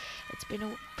afternoon, but it's been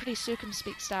a pretty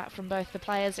circumspect start from both the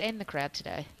players and the crowd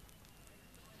today.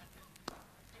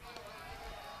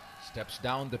 Steps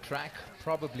down the track,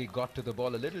 probably got to the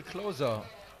ball a little closer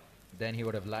than he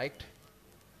would have liked.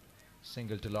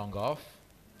 Single to long off.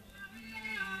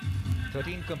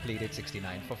 13 completed,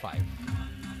 69 for 5.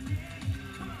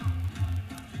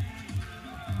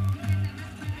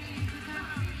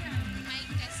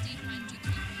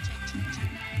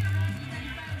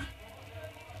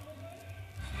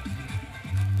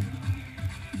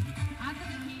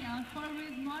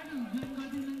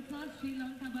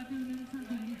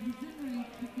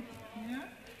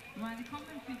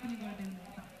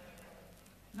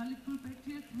 Lalitpur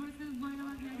Patriots versus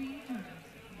Bhairahawa Gladiators.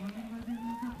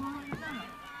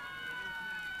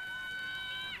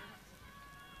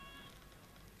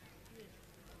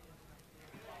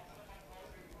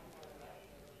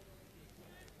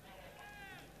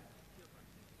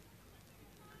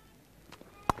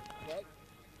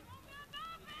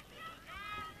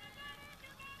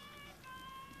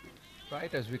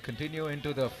 Right, as we continue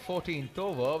into the 14th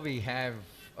over, we have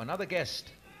another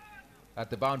guest at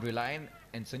the boundary line.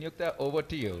 And Sanyukta, over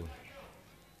to you.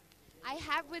 I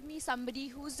have with me somebody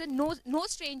who's no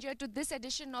stranger to this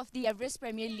edition of the Everest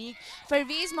Premier League,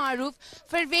 Pervez Maroof.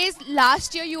 Pervez,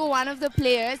 last year you were one of the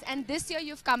players, and this year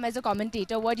you've come as a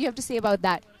commentator. What do you have to say about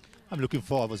that? I was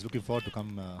looking forward to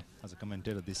come as a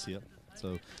commentator this year.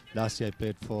 So last year I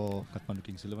played for Kathmandu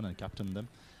Kings 11 and captained them.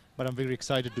 But I'm very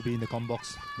excited to be in the com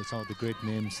box with some of the great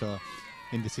names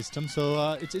in the system.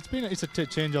 So it's a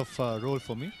change of role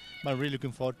for me. But I'm really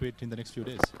looking forward to it in the next few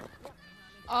days.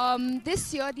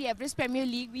 This year, the Everest Premier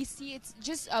League, we see it's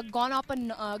just gone up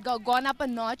a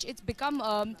notch. It's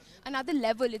become another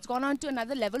level. It's gone on to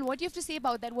another level. What do you have to say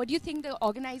about that? What do you think the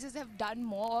organizers have done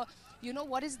more? You know,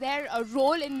 what is their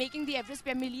role in making the Everest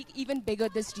Premier League even bigger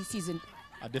this season?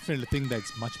 I definitely think that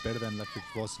it's much better than like it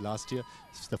was last year.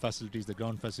 It's the facilities, the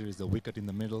ground facilities, the wicket in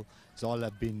the middle, it's all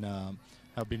have been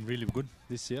really good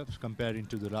this year comparing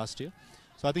to the last year.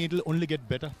 So I think it will only get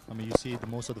better. I mean, you see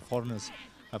most of the foreigners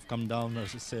have come down,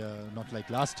 not like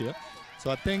last year.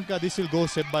 So I think this will go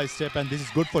step by step, and this is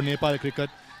good for Nepal cricket.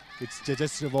 It's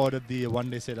just awarded the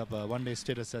one-day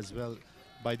status as well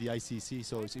by the ICC.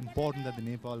 So it's important that the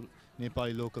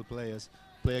Nepali local players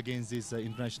play against these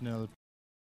international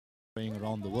playing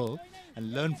around the world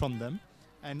and learn from them,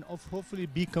 and hopefully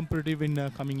be competitive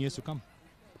in coming years to come.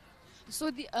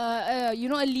 So a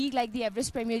league like the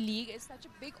Everest Premier League is such a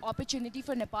big opportunity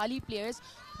for Nepali players.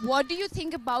 What do you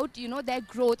think about their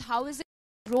growth? How is it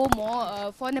to grow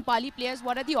more for Nepali players?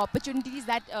 What are the opportunities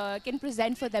that can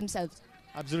present for themselves?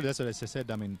 Absolutely, that's what I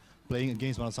said. I mean, playing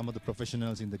against some of the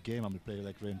professionals in the game. I mean, play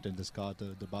like Renton,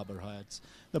 Descartes, the Bhairahawas,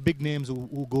 the big names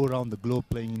who go around the globe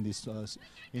playing in this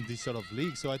sort of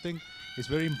league. So I think it's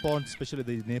very important, especially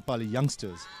the Nepali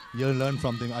youngsters. You learn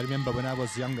from them. I remember when I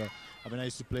was younger, when I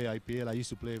used to play IPL, I used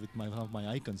to play with one of my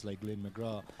icons like Glenn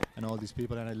McGrath and all these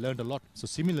people, and I learned a lot. So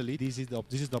similarly, this is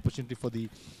the opportunity for the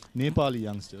Nepali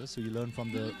youngsters. So you learn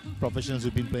from the professionals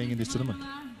who've been playing in this tournament.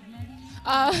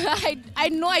 I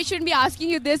know I shouldn't be asking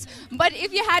you this, but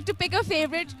if you had to pick a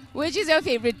favorite, which is your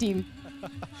favorite team?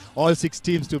 All 6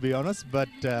 teams, to be honest. But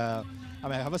I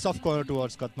have a soft corner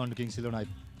towards Kathmandu Kings 11. I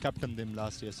captained them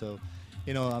last year, so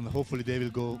hopefully they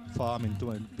will go far.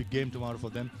 To a big game tomorrow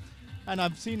for them. And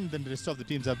I've seen the rest of the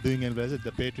teams are doing well.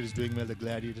 The Patriots doing well, the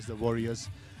Gladiators, the Warriors,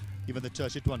 even the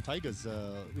Chitwan Tigers,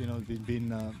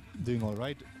 been doing all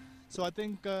right. So I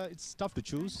think it's tough to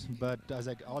choose, but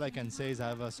all I can say is I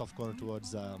have a soft corner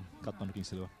towards Kathmandu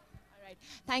Kings 11. All right.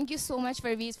 Thank you so much,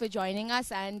 Pervez, for joining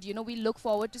us, and we look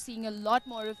forward to seeing a lot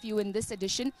more of you in this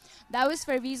edition. That was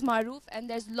Pervez Maroof, and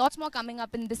there's lots more coming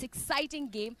up in this exciting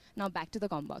game. Now back to the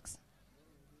Combox.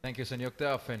 Thank you,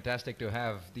 Sanyukta. Fantastic to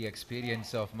have the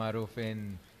experience of Maroof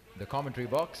in the commentary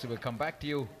box. We'll come back to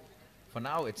you. For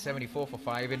now, it's 74 for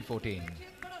 5 in 14.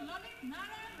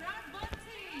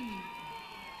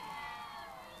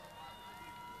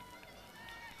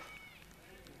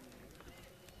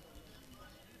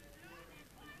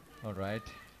 All right.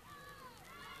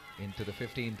 Into the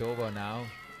 15th over now.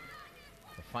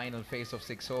 The final phase of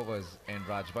 6 overs, and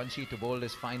Rajbanshi to bowl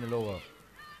his final over.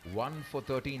 1 for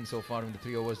 13 so far in the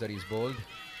 3 overs that he's bowled.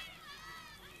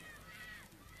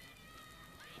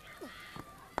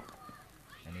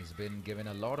 And he's been given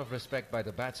a lot of respect by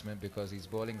the batsman because he's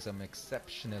bowling some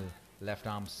exceptional left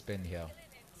arm spin here.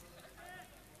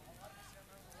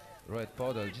 Rohit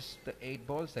Paudal, just the 8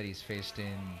 balls that he's faced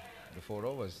in the 4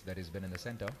 overs that he's been in the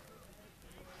centre.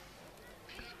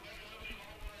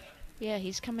 Yeah,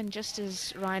 he's come in just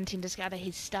as Ryan Tendusgarter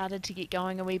has started to get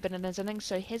going a wee bit in his innings,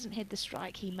 so he hasn't had the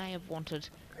strike he may have wanted.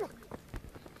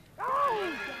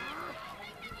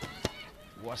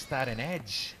 Was that an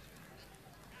edge?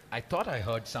 I thought I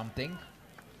heard something.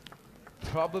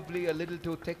 Probably a little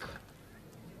too thick.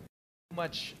 Too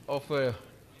much of a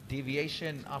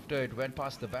deviation after it went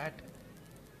past the bat.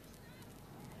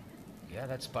 Yeah,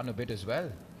 that spun a bit as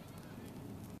well.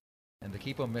 And the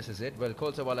keeper misses it. Well,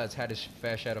 Kolsawala has had his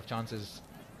fair share of chances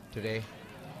today.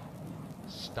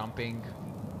 Stumping.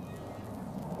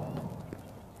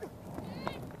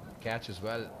 Catch as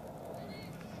well.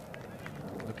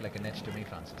 Looked like an edge to me,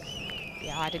 Francis.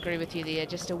 Yeah, I'd agree with you there.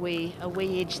 Just a wee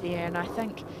edge there, and I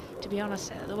think, to be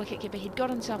honest, the wicketkeeper, he'd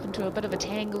got himself into a bit of a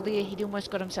tangle there. He'd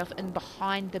almost got himself in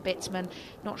behind the batsman.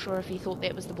 Not sure if he thought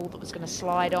that was the ball that was going to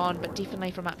slide on, but definitely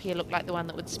from up here looked like the one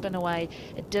that would spin away.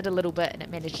 It did a little bit, and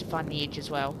it managed to find the edge as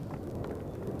well.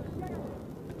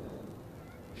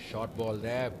 Short ball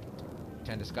there.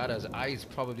 Tendusgarter's eyes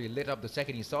probably lit up the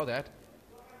second he saw that,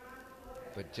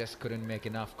 but just couldn't make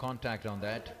enough contact on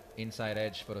that. Inside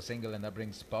edge for a single, and that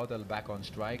brings Paudal back on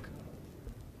strike.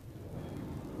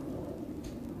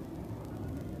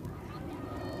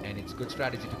 And it's good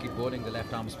strategy to keep bowling the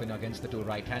left arm spin against the 2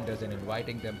 right-handers and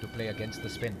inviting them to play against the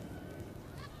spin.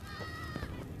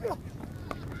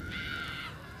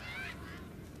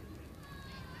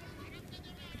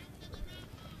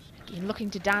 Again, looking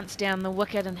to dance down the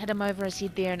wicket and hit him over his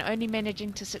head there, and only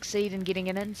managing to succeed in getting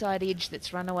an inside edge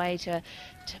that's run away to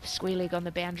square leg on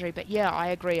the boundary. But yeah, I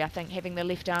agree. I think having the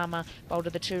left armour bowled to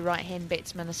the 2 right-hand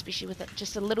batsmen, especially with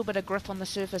just a little bit of grip on the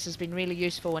surface, has been really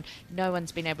useful, and no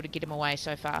one's been able to get him away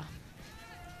so far.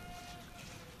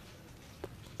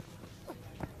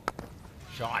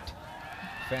 Shot.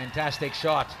 Fantastic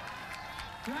shot.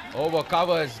 Over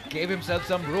covers. Gave himself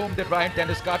some room, did Ryan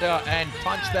Tendusgarter, and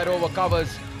punched that over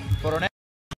covers for an.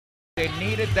 They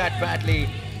needed that badly,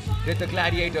 did the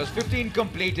Gladiators. 15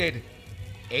 completed.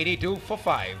 82 for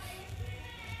 5.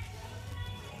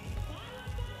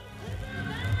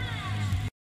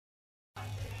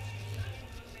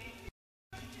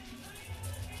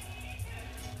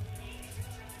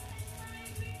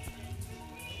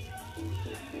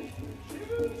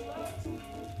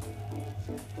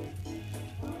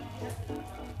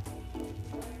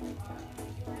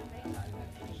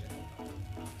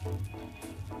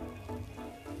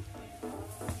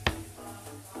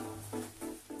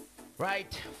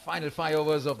 Right, final 5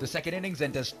 overs of the second innings,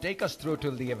 and just take us through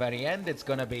till the very end. It's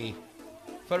going to be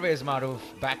Parvez Maroof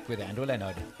back with Andrew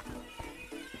Leonard.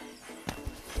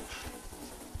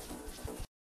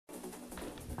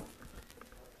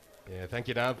 Yeah, thank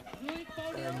you, Nav.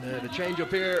 And the change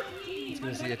up here, it's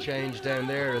going to see a change down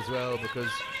there as well, because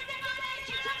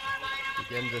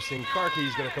again, they're seeing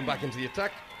Karki's going to come back into the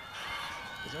attack.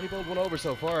 He's only bowled 1 over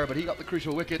so far, but he got the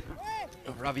crucial wicket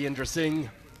of Ravindra Singh.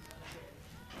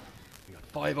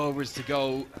 5 overs to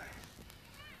go.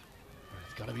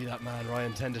 It's got to be that man,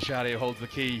 Ryan Tendusgarter, who holds the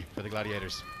key for the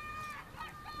Gladiators.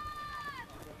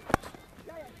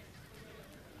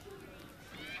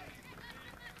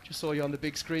 Just saw you on the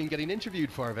big screen getting interviewed,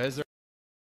 Parvez.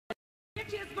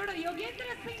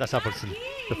 That's happens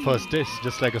the first day,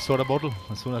 just like a soda bottle,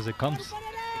 as soon as it comes.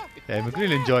 Yeah, I'm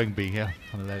really enjoying being here.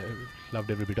 I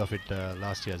loved every bit of it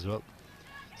last year as well.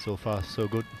 So far, so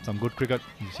good. Some good cricket.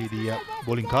 You see the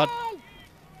bowling card.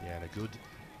 Yeah, and a good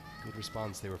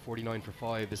response. They were 49 for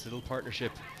 5. This little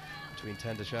partnership between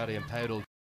Tendusgarter and Paudal.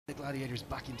 The Gladiators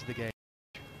back into the game.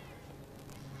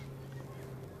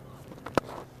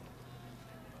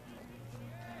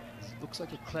 This looks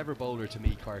like a clever bowler to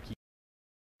me, Karki.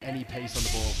 Any pace on the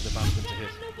ball for the batsman to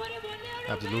hit.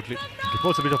 Absolutely. He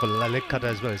pulls a bit of a leg cutter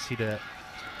as well. See the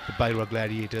Bhairahawa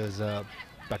Gladiators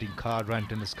batting card, Ryan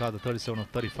Tendusgarter, 37 of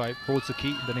 35. Holds the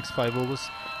key in the next 5 overs.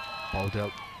 Bowled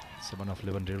out. 7 of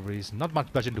 11 deliveries. Not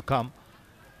much batting to come.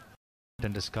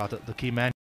 Tendusgarter, the key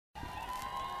man.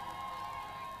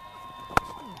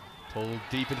 Pulled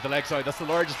deep into the leg side. That's the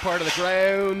largest part of the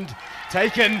ground.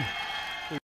 Taken.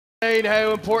 Saying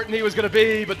how important he was going to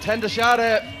be, but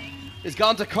Tendusgarter is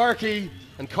gone to Karki,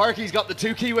 and Karki's got the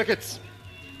 2 key wickets.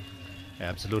 Yeah,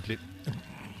 absolutely.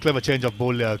 Clever change of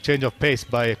ball, change of pace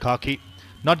by Karki.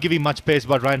 Not giving much pace,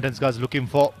 but Ryan Tendusgarter is looking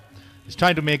for. He's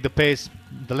trying to make the pace,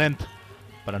 the length,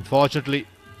 but unfortunately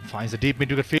finds the deep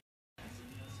mid-wicket field.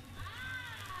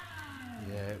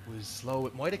 Yeah, it was slow.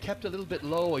 It might have kept a little bit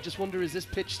low. I just wonder, is this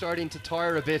pitch starting to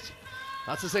tire a bit?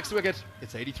 That's the 6th wicket.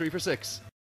 It's 83 for 6.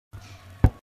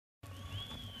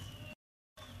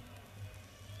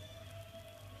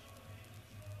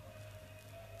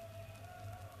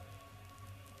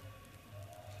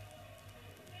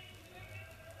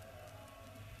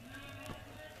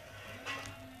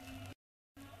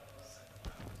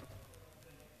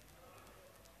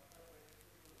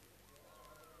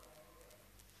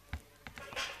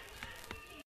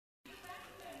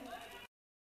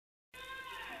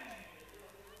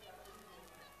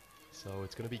 So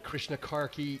it's going to be Krishna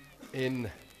Karki in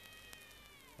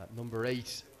at number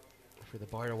 8 for the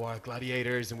Bhairahawa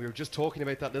Gladiators, and we were just talking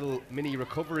about that little mini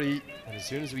recovery, and as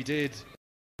soon as we did,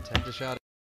 10 to shadow.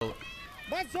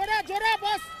 And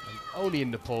only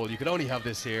in Nepal, you can only have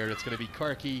this here. It's going to be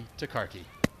Karki to Karki.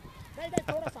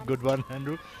 Good one,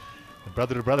 Andrew.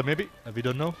 Brother to brother, maybe. We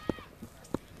don't know.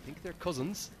 I think they're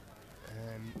cousins.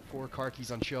 4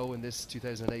 Karkis on show in this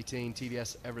 2018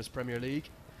 TVS Everest Premier League.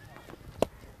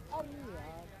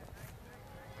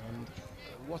 And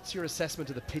what's your assessment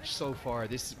of the pitch so far?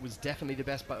 This was definitely the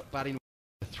best batting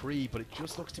 3, but it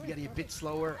just looks to be getting a bit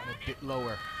slower and a bit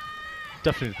lower.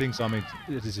 Definitely think so. I mean,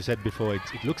 as you said before, it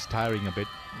looks tiring a bit,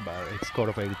 but it's scored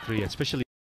of 83, especially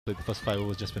the first 5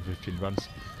 overs just been 15 runs.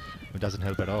 It doesn't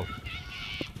help at all.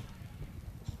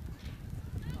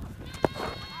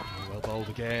 Well bowled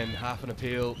again, half an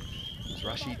appeal. As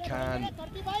Rashid Khan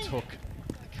took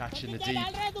the catch in the deep.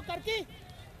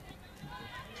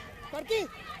 Much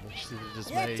to the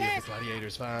dismay of the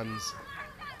Gladiators fans.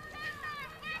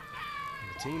 And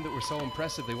the team that were so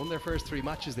impressive, they won their first 3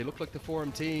 matches. They looked like the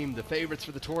form team, the favourites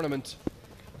for the tournament.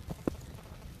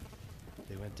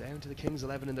 They went down to the Kings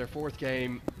 11 in their 4th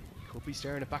game. Could be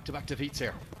staring at back-to-back defeats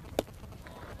here.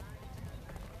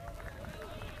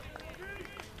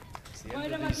 It's the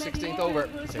end of the 16th over.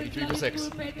 It's 83 for 6.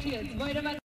 Sponsor,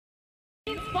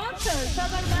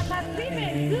 Sabarmata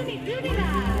Cement,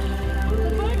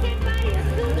 supported by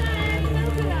Yasuda and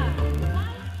Nasura.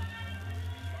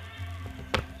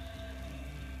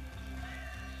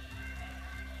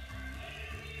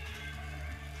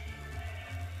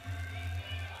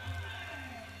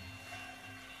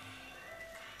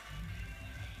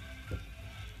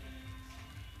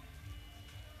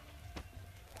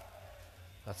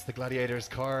 That's the Gladiators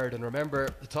card, and remember,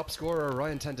 the top scorer,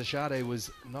 Ryan Tentashade,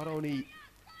 was not only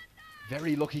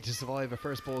very lucky to survive a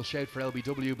first ball shout for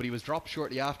LBW, but he was dropped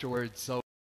shortly afterwards, so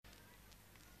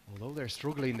although they're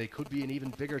struggling, they could be in even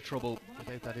bigger trouble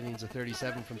without that innings of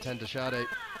 37 from Tentashade.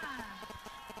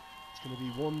 It's going to be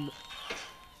one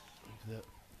of the,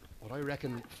 what I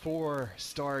reckon,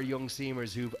 4-star young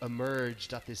seamers who've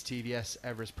emerged at this TVS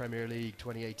Everest Premier League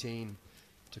 2018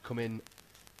 to come in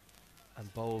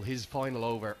and bowl his final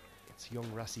over. It's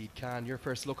young Rashid Khan. Your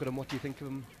first look at him, what do you think of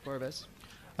him, Parvez?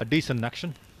 A decent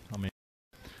action. I mean,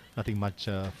 nothing much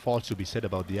false to be said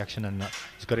about the action, and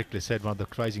it's correctly said, one of the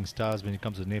rising stars when it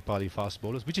comes to Nepali fast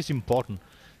bowlers, which is important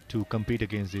to compete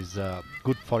against these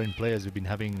good foreign players we've been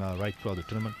having right throughout the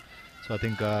tournament. So I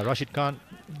think Rashid Khan,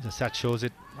 the stat shows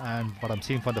it, and what I'm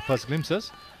seeing from the first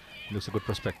glimpses, looks a good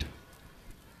prospect.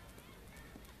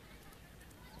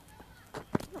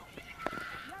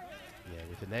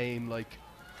 A name like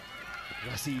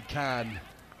Rashid Khan,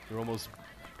 you're almost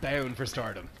bound for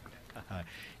stardom.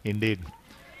 Indeed,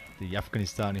 the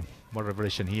Afghanistani, what a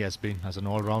revelation he has been as an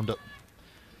all-rounder.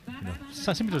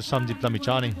 Similar to Sandeep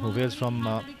Lamichhane, who hails from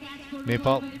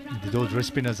Nepal. Those wrist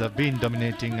spinners have been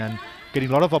dominating and getting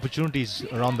a lot of opportunities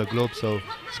around the globe, so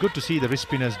it's good to see the wrist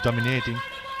spinners dominating.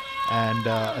 And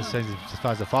as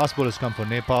far as the fast bowlers come for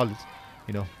Nepal,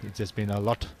 it's just been a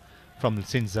lot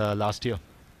since last year.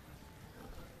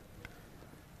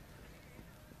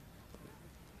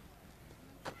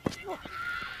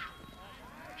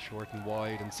 Short and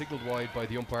wide, and signalled wide by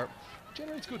the umpire.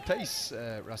 Generates good pace,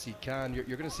 Rashid Khan. You're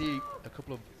going to see a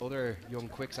couple of other young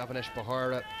quicks. Avanesh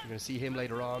Bahara, you're going to see him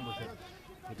later on.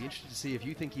 I'd be interested to see if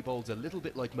you think he bowls a little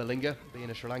bit like Malinga, being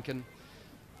a Sri Lankan. And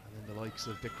then the likes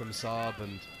of Bikram Saab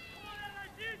and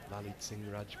Lalit Singh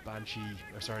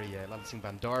Lalit Singh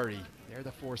Bandari. They're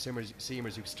the 4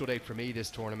 seamers who've stood out for me this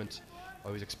tournament.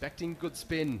 I was expecting good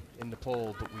spin in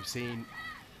Nepal, but we've seen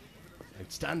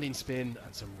outstanding spin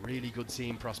and some really good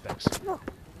seam prospects.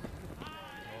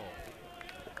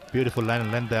 Beautiful line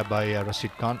and length there by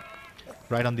Rashid Khan.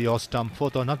 Right on the off stump.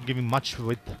 4th, not giving much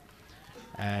width.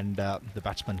 And the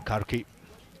batsman Karki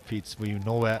feeds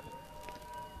nowhere.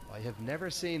 I have never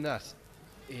seen that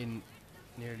in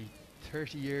nearly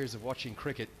 30 years of watching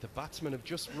cricket. The batsmen have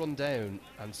just run down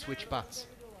and switched bats.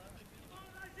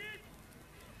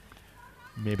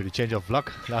 Maybe the change of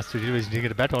luck. Last 3 years didn't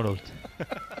get a bat on out.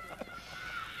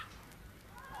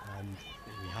 And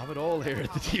we have it all here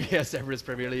at the TVS Everest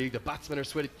Premier League. The batsmen are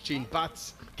switching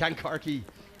bats. Can Karki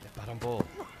get bat on ball?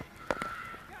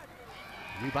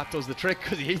 The new bat does the trick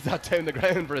because he hits that down the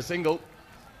ground for a single.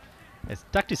 His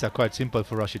tactics are quite simple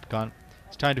for Rashid Khan.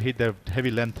 He's trying to hit their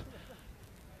heavy length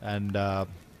and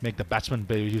make the batsman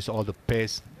use all the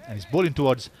pace. And he's bowling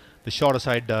towards the shorter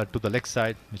side to the leg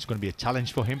side, which is going to be a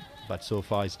challenge for him. But so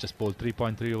far, he's just bowled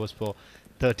 3.3 overs for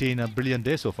 13. A brilliant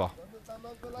day so far.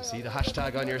 You see the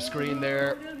hashtag on your screen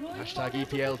there. Hashtag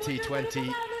EPL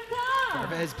T20.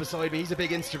 Parvez beside me, he's a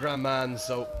big Instagram man,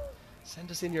 so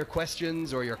send us in your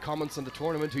questions or your comments on the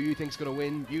tournament, who you think's going to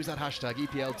win. Use that hashtag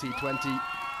EPLT20,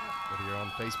 whether you're on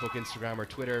Facebook, Instagram or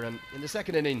Twitter. And in the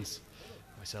second innings,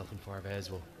 myself and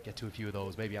Parvez will get to a few of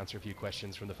those, maybe answer a few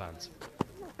questions from the fans.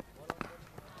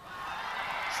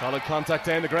 Solid contact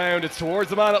down the ground, it's towards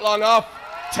the man at long off.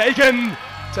 Taken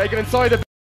inside the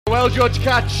well judged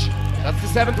catch. That's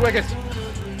the 7th wicket.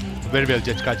 Very well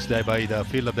judged catch there by the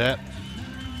fielder there.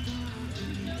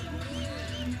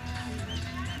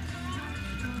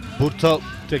 Bhutto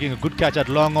taking a good catch at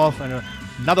long off, and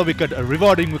another wicket, a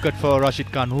rewarding wicket for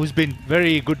Rashid Khan, who's been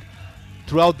very good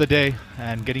throughout the day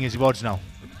and getting his rewards now.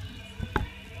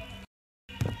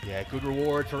 Yeah, good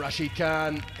reward for Rashid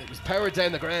Khan. It was powered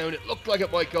down the ground. It looked like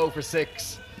it might go for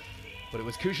 6, but it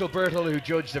was Kushal Bertel who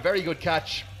judged a very good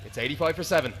catch. It's 85 for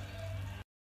 7.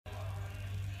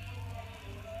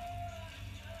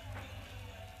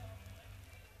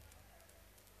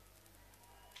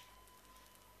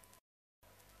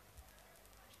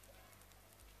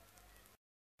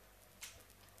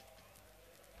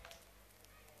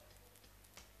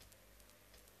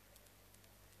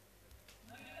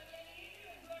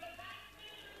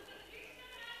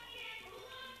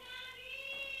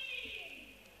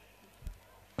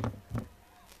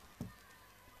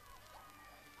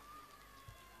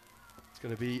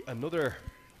 Going to be another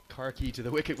Karki to the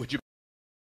wicket, would you?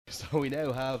 So we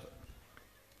now have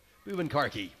Bhuvan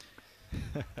Karki.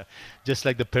 Just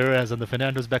like the Perez and the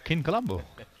Fernandos back in Colombo.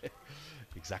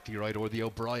 Exactly right, or the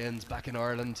O'Briens back in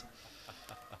Ireland.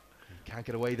 Can't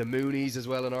get away the Moonies as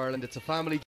well in Ireland. It's a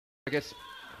family cricket.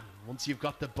 Once you've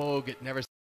got the bug, it never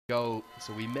go.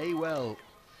 So we may well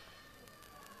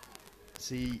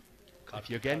see if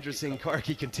Yogendra Singh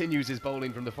Karki continues his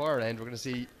bowling from the far end. We're going to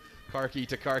see Karki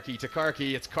to Karki to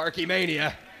Karki. It's Karki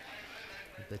mania.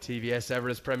 The TVS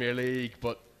Everest Premier League,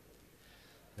 but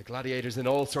the Gladiators in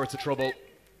all sorts of trouble.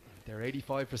 They're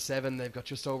 85 for 7. They've got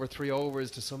just over 3 overs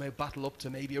to somehow battle up to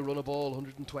maybe a run a ball,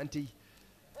 120.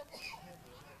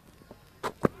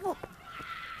 Big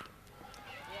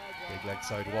leg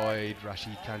side wide.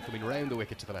 Rashid Khan coming round the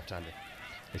wicket to the left-hander.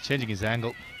 He's changing his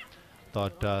angle.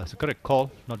 Thought it's a correct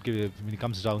call. Not give it when he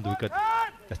comes down the wicket.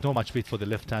 There's no much width for the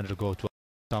left-hander to go to.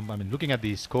 I mean, looking at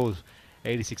the scores,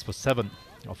 86 for 7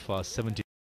 of 70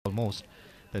 almost.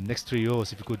 The next 3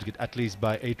 overs, if you could get at least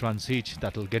by 8 runs each,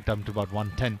 that will get them to about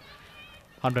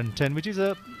 110, which is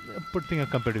a putting a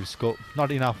competitive score.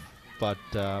 Not enough, but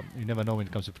you never know when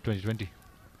it comes to 2020.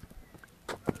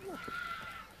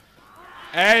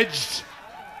 Edged,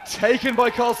 taken by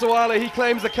Kalsawala. He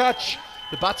claims the catch.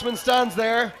 The batsman stands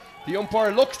there. The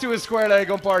umpire looks to his square leg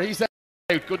umpire. He said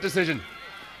out. Good decision.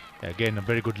 Again, a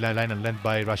very good line and length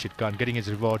by Rashid Khan, getting his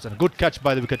rewards, and a good catch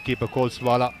by the wicketkeeper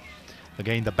Kolswala.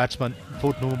 Again, the batsman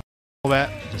foot move nowhere,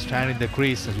 just standing in the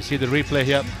crease as we see the replay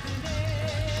here.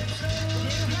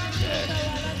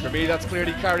 Yeah. For me, that's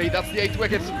clearly carried. That's the 8th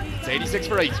wicket. It's 86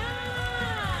 for 8.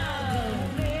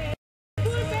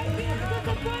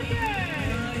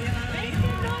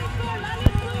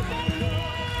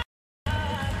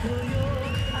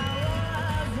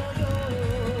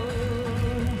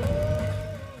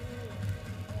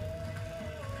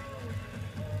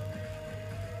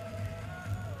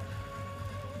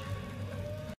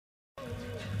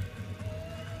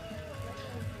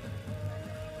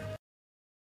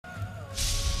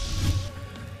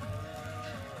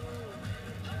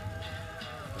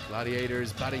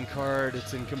 Gladiators batting card,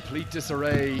 it's in complete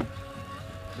disarray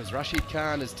because Rashid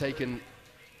Khan has taken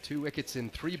 2 wickets in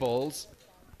 3 balls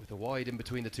with a wide in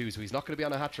between the two, so he's not going to be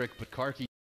on a hat-trick, but Karki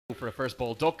for a first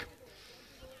ball duck.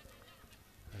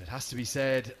 And it has to be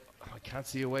said, I can't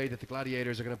see a way that the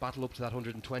Gladiators are going to battle up to that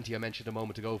 120 I mentioned a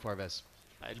moment ago, Parvez.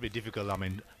 It'll be difficult. I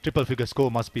mean, triple figure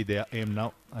score must be their aim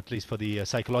now, at least for the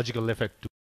psychological effect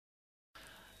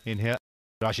in here.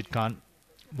 Rashid Khan,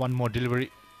 one more delivery.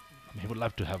 He would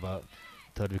love to have a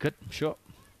 3rd wicket, I'm sure.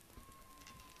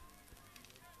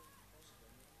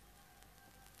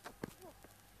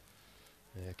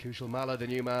 Yeah, Kushal Malla, the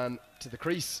new man, to the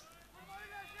crease.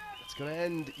 It's going to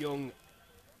end young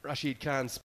Rashid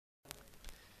Khan's.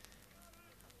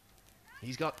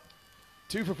 He's got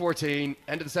 2 for 14,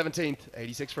 end of the 17th,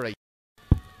 86 for 8.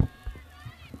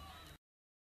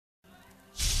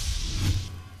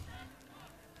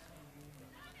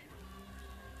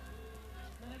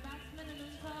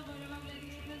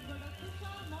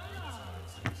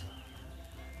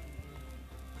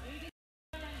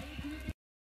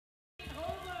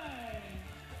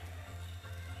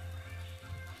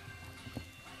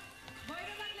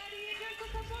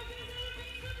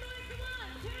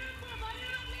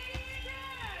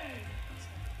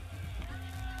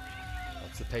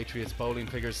 Patriots bowling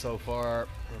figures so far.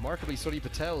 Remarkably, Suri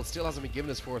Patel still hasn't been given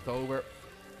his 4th over,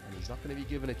 and he's not going to be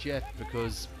given it yet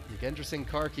because Yogendra Singh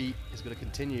Karki is going to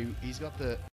continue. He's got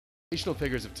the additional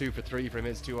figures of 2 for 3 from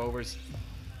his 2 overs.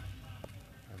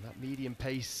 And that medium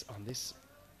pace on this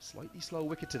slightly slow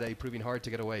wicket today proving hard to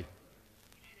get away.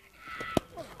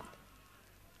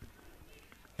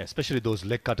 Especially those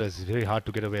leg cutters, very hard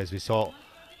to get away, as we saw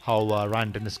how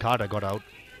Ryan Dennis Carter got out.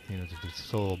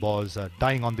 So balls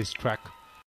dying on this track.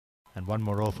 And one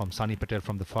more over from Sunny Patel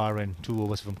from the far end, 2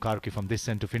 overs from Karki from this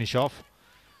end to finish off.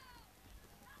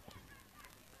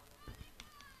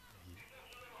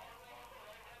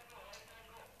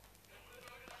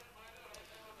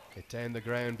 Hit down the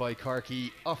ground by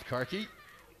Karki, off Karki.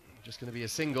 Just going to be a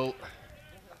single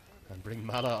and bring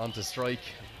Mala onto strike.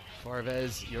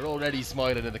 Farvez, you're already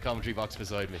smiling in the commentary box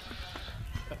beside me.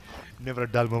 Never a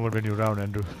dull moment when you're around,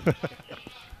 Andrew. Yeah,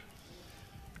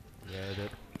 the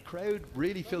crowd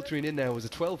really filtering in now. It was a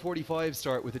 12:45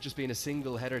 start with it just being a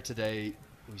single header today.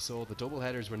 We saw the double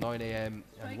headers were 9 AM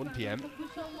and 1 PM.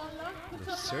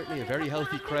 There's certainly a very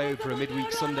healthy crowd for a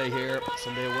midweek Sunday here.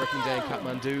 Sunday, a working day in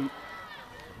Kathmandu.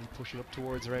 Pushing up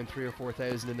towards around 3,000 or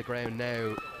 4,000 in the ground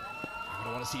now.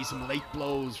 I want to see some late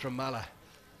blows from Mala.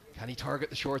 Can he target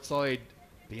the short side,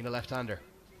 being a left-hander?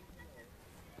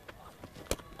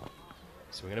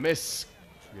 Swing and a miss.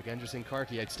 Yogendra Singh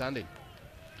Karki, outstanding.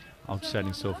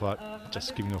 Outstanding so far.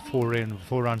 Just giving a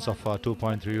 4 runs of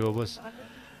 2.3 overs.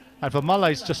 And for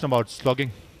Mala, it's just about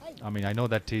slugging. I mean, I know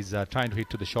that he's trying to hit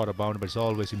to the shorter boundary, but it's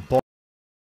always important.